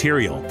mesh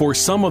material for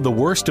some of the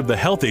worst of the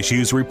health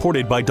issues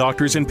reported by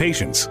doctors and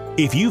patients.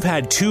 If you've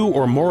had 2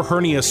 or more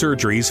hernia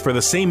surgeries for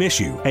the same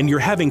issue and you're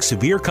having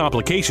severe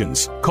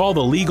complications, call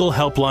the legal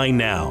helpline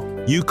now.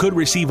 You could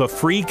receive a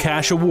free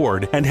cash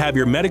award and have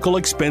your medical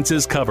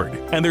expenses covered.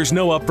 And there's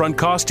no upfront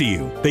cost to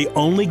you. They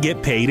only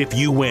get paid if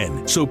you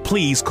win. So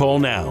please call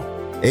now.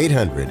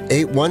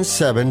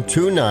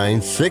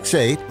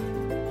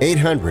 800-817-2968.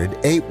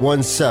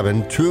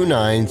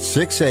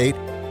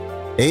 800-817-2968.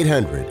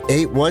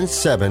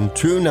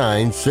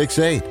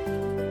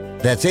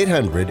 800-817-2968. That's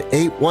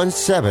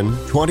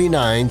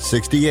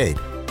 800-817-2968.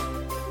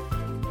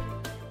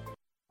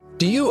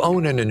 Do you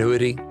own an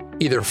annuity,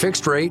 either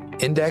fixed rate,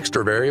 indexed,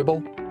 or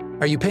variable?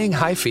 Are you paying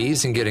high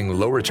fees and getting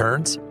low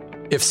returns?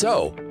 If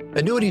so,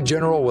 Annuity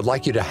General would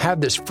like you to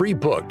have this free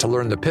book to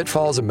learn the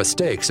pitfalls and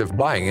mistakes of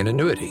buying an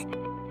annuity.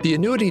 The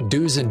Annuity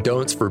Do's and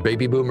Don'ts for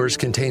Baby Boomers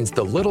contains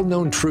the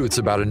little-known truths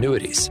about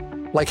annuities,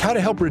 like how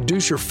to help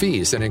reduce your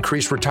fees and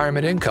increase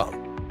retirement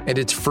income. And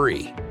it's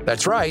free.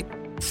 That's right,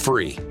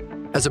 free.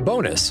 As a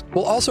bonus,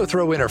 we'll also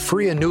throw in a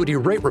free annuity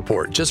rate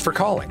report just for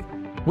calling.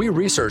 We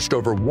researched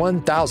over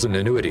 1,000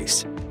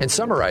 annuities and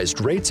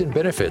summarized rates and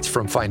benefits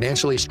from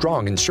financially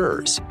strong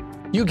insurers.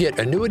 You get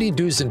annuity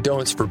do's and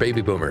don'ts for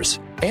baby boomers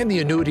and the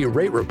annuity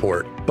rate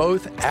report,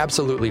 both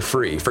absolutely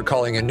free for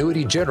calling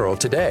Annuity General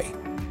today.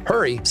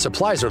 Hurry,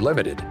 supplies are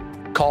limited.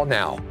 Call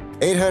now.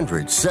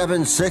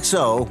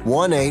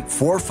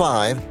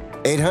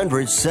 800-760-1845.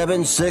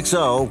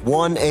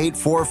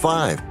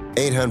 800-760-1845.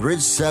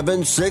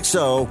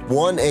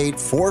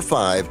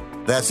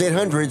 800-760-1845. That's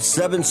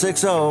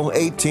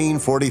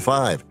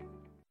 800-760-1845.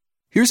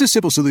 Here's a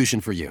simple solution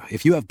for you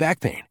if you have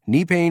back pain,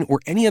 knee pain, or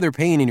any other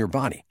pain in your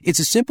body. It's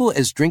as simple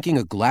as drinking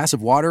a glass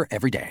of water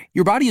every day.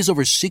 Your body is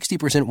over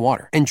 60%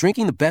 water, and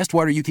drinking the best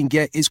water you can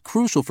get is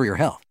crucial for your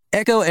health.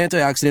 Echo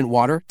Antioxidant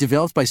Water,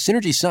 developed by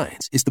Synergy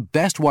Science, is the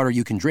best water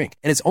you can drink,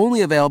 and it's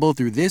only available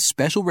through this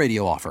special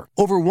radio offer.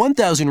 Over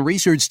 1,000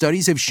 research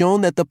studies have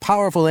shown that the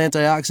powerful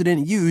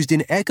antioxidant used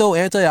in Echo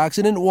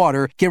Antioxidant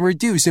Water can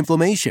reduce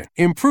inflammation,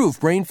 improve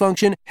brain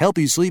function, help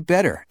you sleep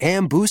better,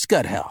 and boost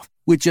gut health.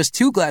 With just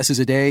 2 glasses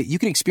a day, you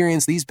can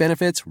experience these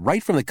benefits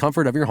right from the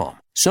comfort of your home.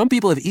 Some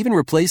people have even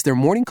replaced their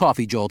morning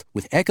coffee jolt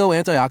with Echo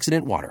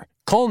Antioxidant Water.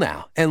 Call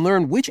now and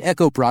learn which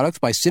Echo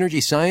product by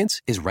Synergy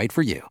Science is right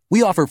for you.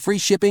 We offer free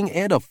shipping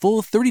and a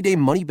full 30-day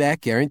money-back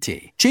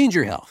guarantee. Change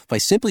your health by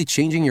simply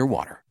changing your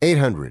water.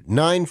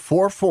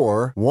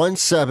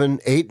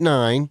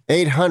 800-944-1789.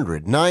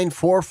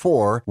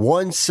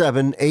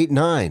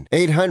 800-944-1789.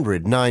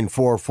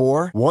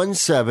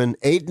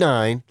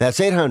 800-944-1789. That's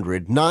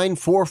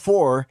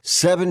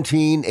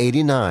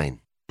 800-944-1789.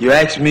 You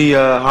ask me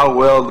how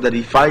well did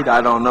he fight?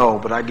 I don't know,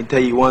 but I can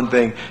tell you one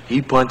thing.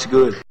 He punched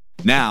good.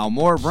 Now,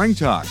 more Ring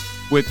Talk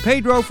with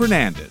Pedro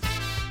Fernandez.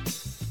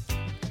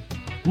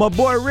 My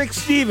boy Rick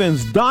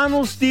Stevens,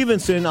 Donald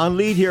Stevenson on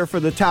lead here for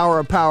the Tower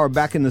of Power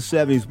back in the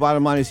 70s.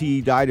 Bottom line is he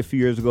died a few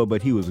years ago,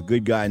 but he was a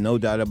good guy, no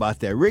doubt about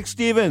that. Rick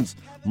Stevens,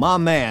 my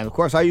man. Of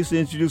course, I used to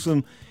introduce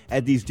him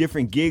at these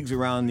different gigs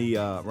around the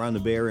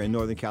Bay Area in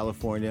Northern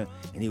California,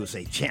 and he would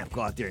say, "Champ,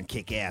 go out there and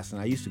kick ass."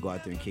 And I used to go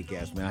out there and kick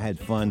ass, man. I had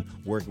fun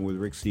working with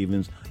Rick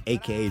Stevens,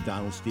 a.k.a.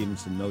 Donald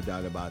Stevenson, no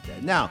doubt about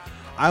that. Now,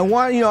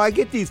 I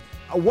get these.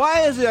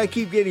 Why is it I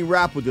keep getting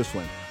wrapped with this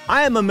one?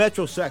 I am a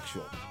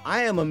metrosexual.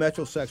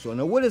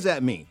 Now, what does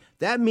that mean?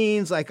 That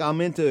means like I'm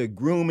into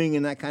grooming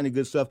and that kind of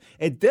good stuff.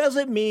 It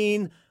doesn't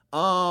mean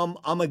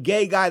I'm a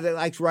gay guy that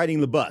likes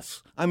riding the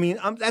bus. I mean,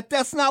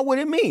 that's not what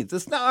it means.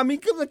 It's not. I mean,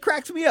 because it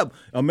cracks me up.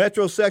 A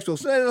metrosexual.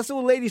 So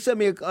a lady sent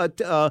me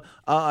a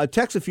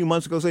text a few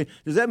months ago saying,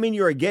 "Does that mean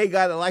you're a gay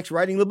guy that likes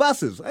riding the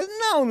buses?" I said,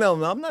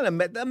 no. I'm not a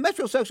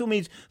metrosexual.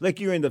 Means like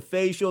you're into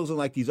facials and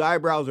like these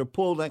eyebrows are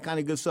pulled, that kind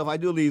of good stuff. I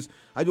do a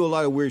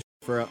lot of weird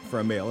for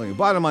a male. Anyway,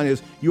 bottom line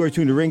is you are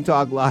tuned to Ring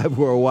Talk Live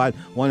Worldwide.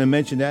 Want to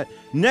mention that.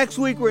 Next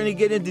week, we're going to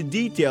get into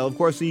detail, of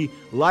course, the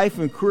life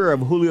and career of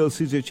Julio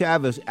Cesar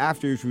Chavez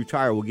after he's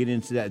retired. We'll get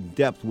into that in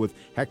depth with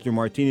Hector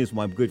Martinez,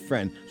 my good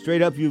friend.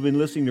 Straight up, you've been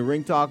listening to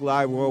Ring Talk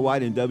Live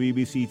Worldwide and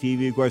WBC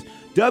TV. Of course,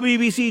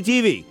 WBC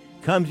TV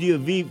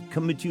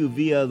coming to you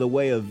via the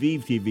way of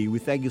Vive TV. We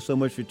thank you so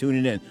much for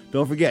tuning in.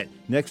 Don't forget,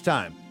 next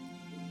time,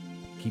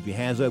 keep your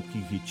hands up,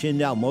 keep your chin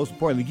down. Most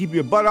importantly, keep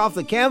your butt off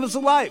the canvas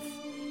of life.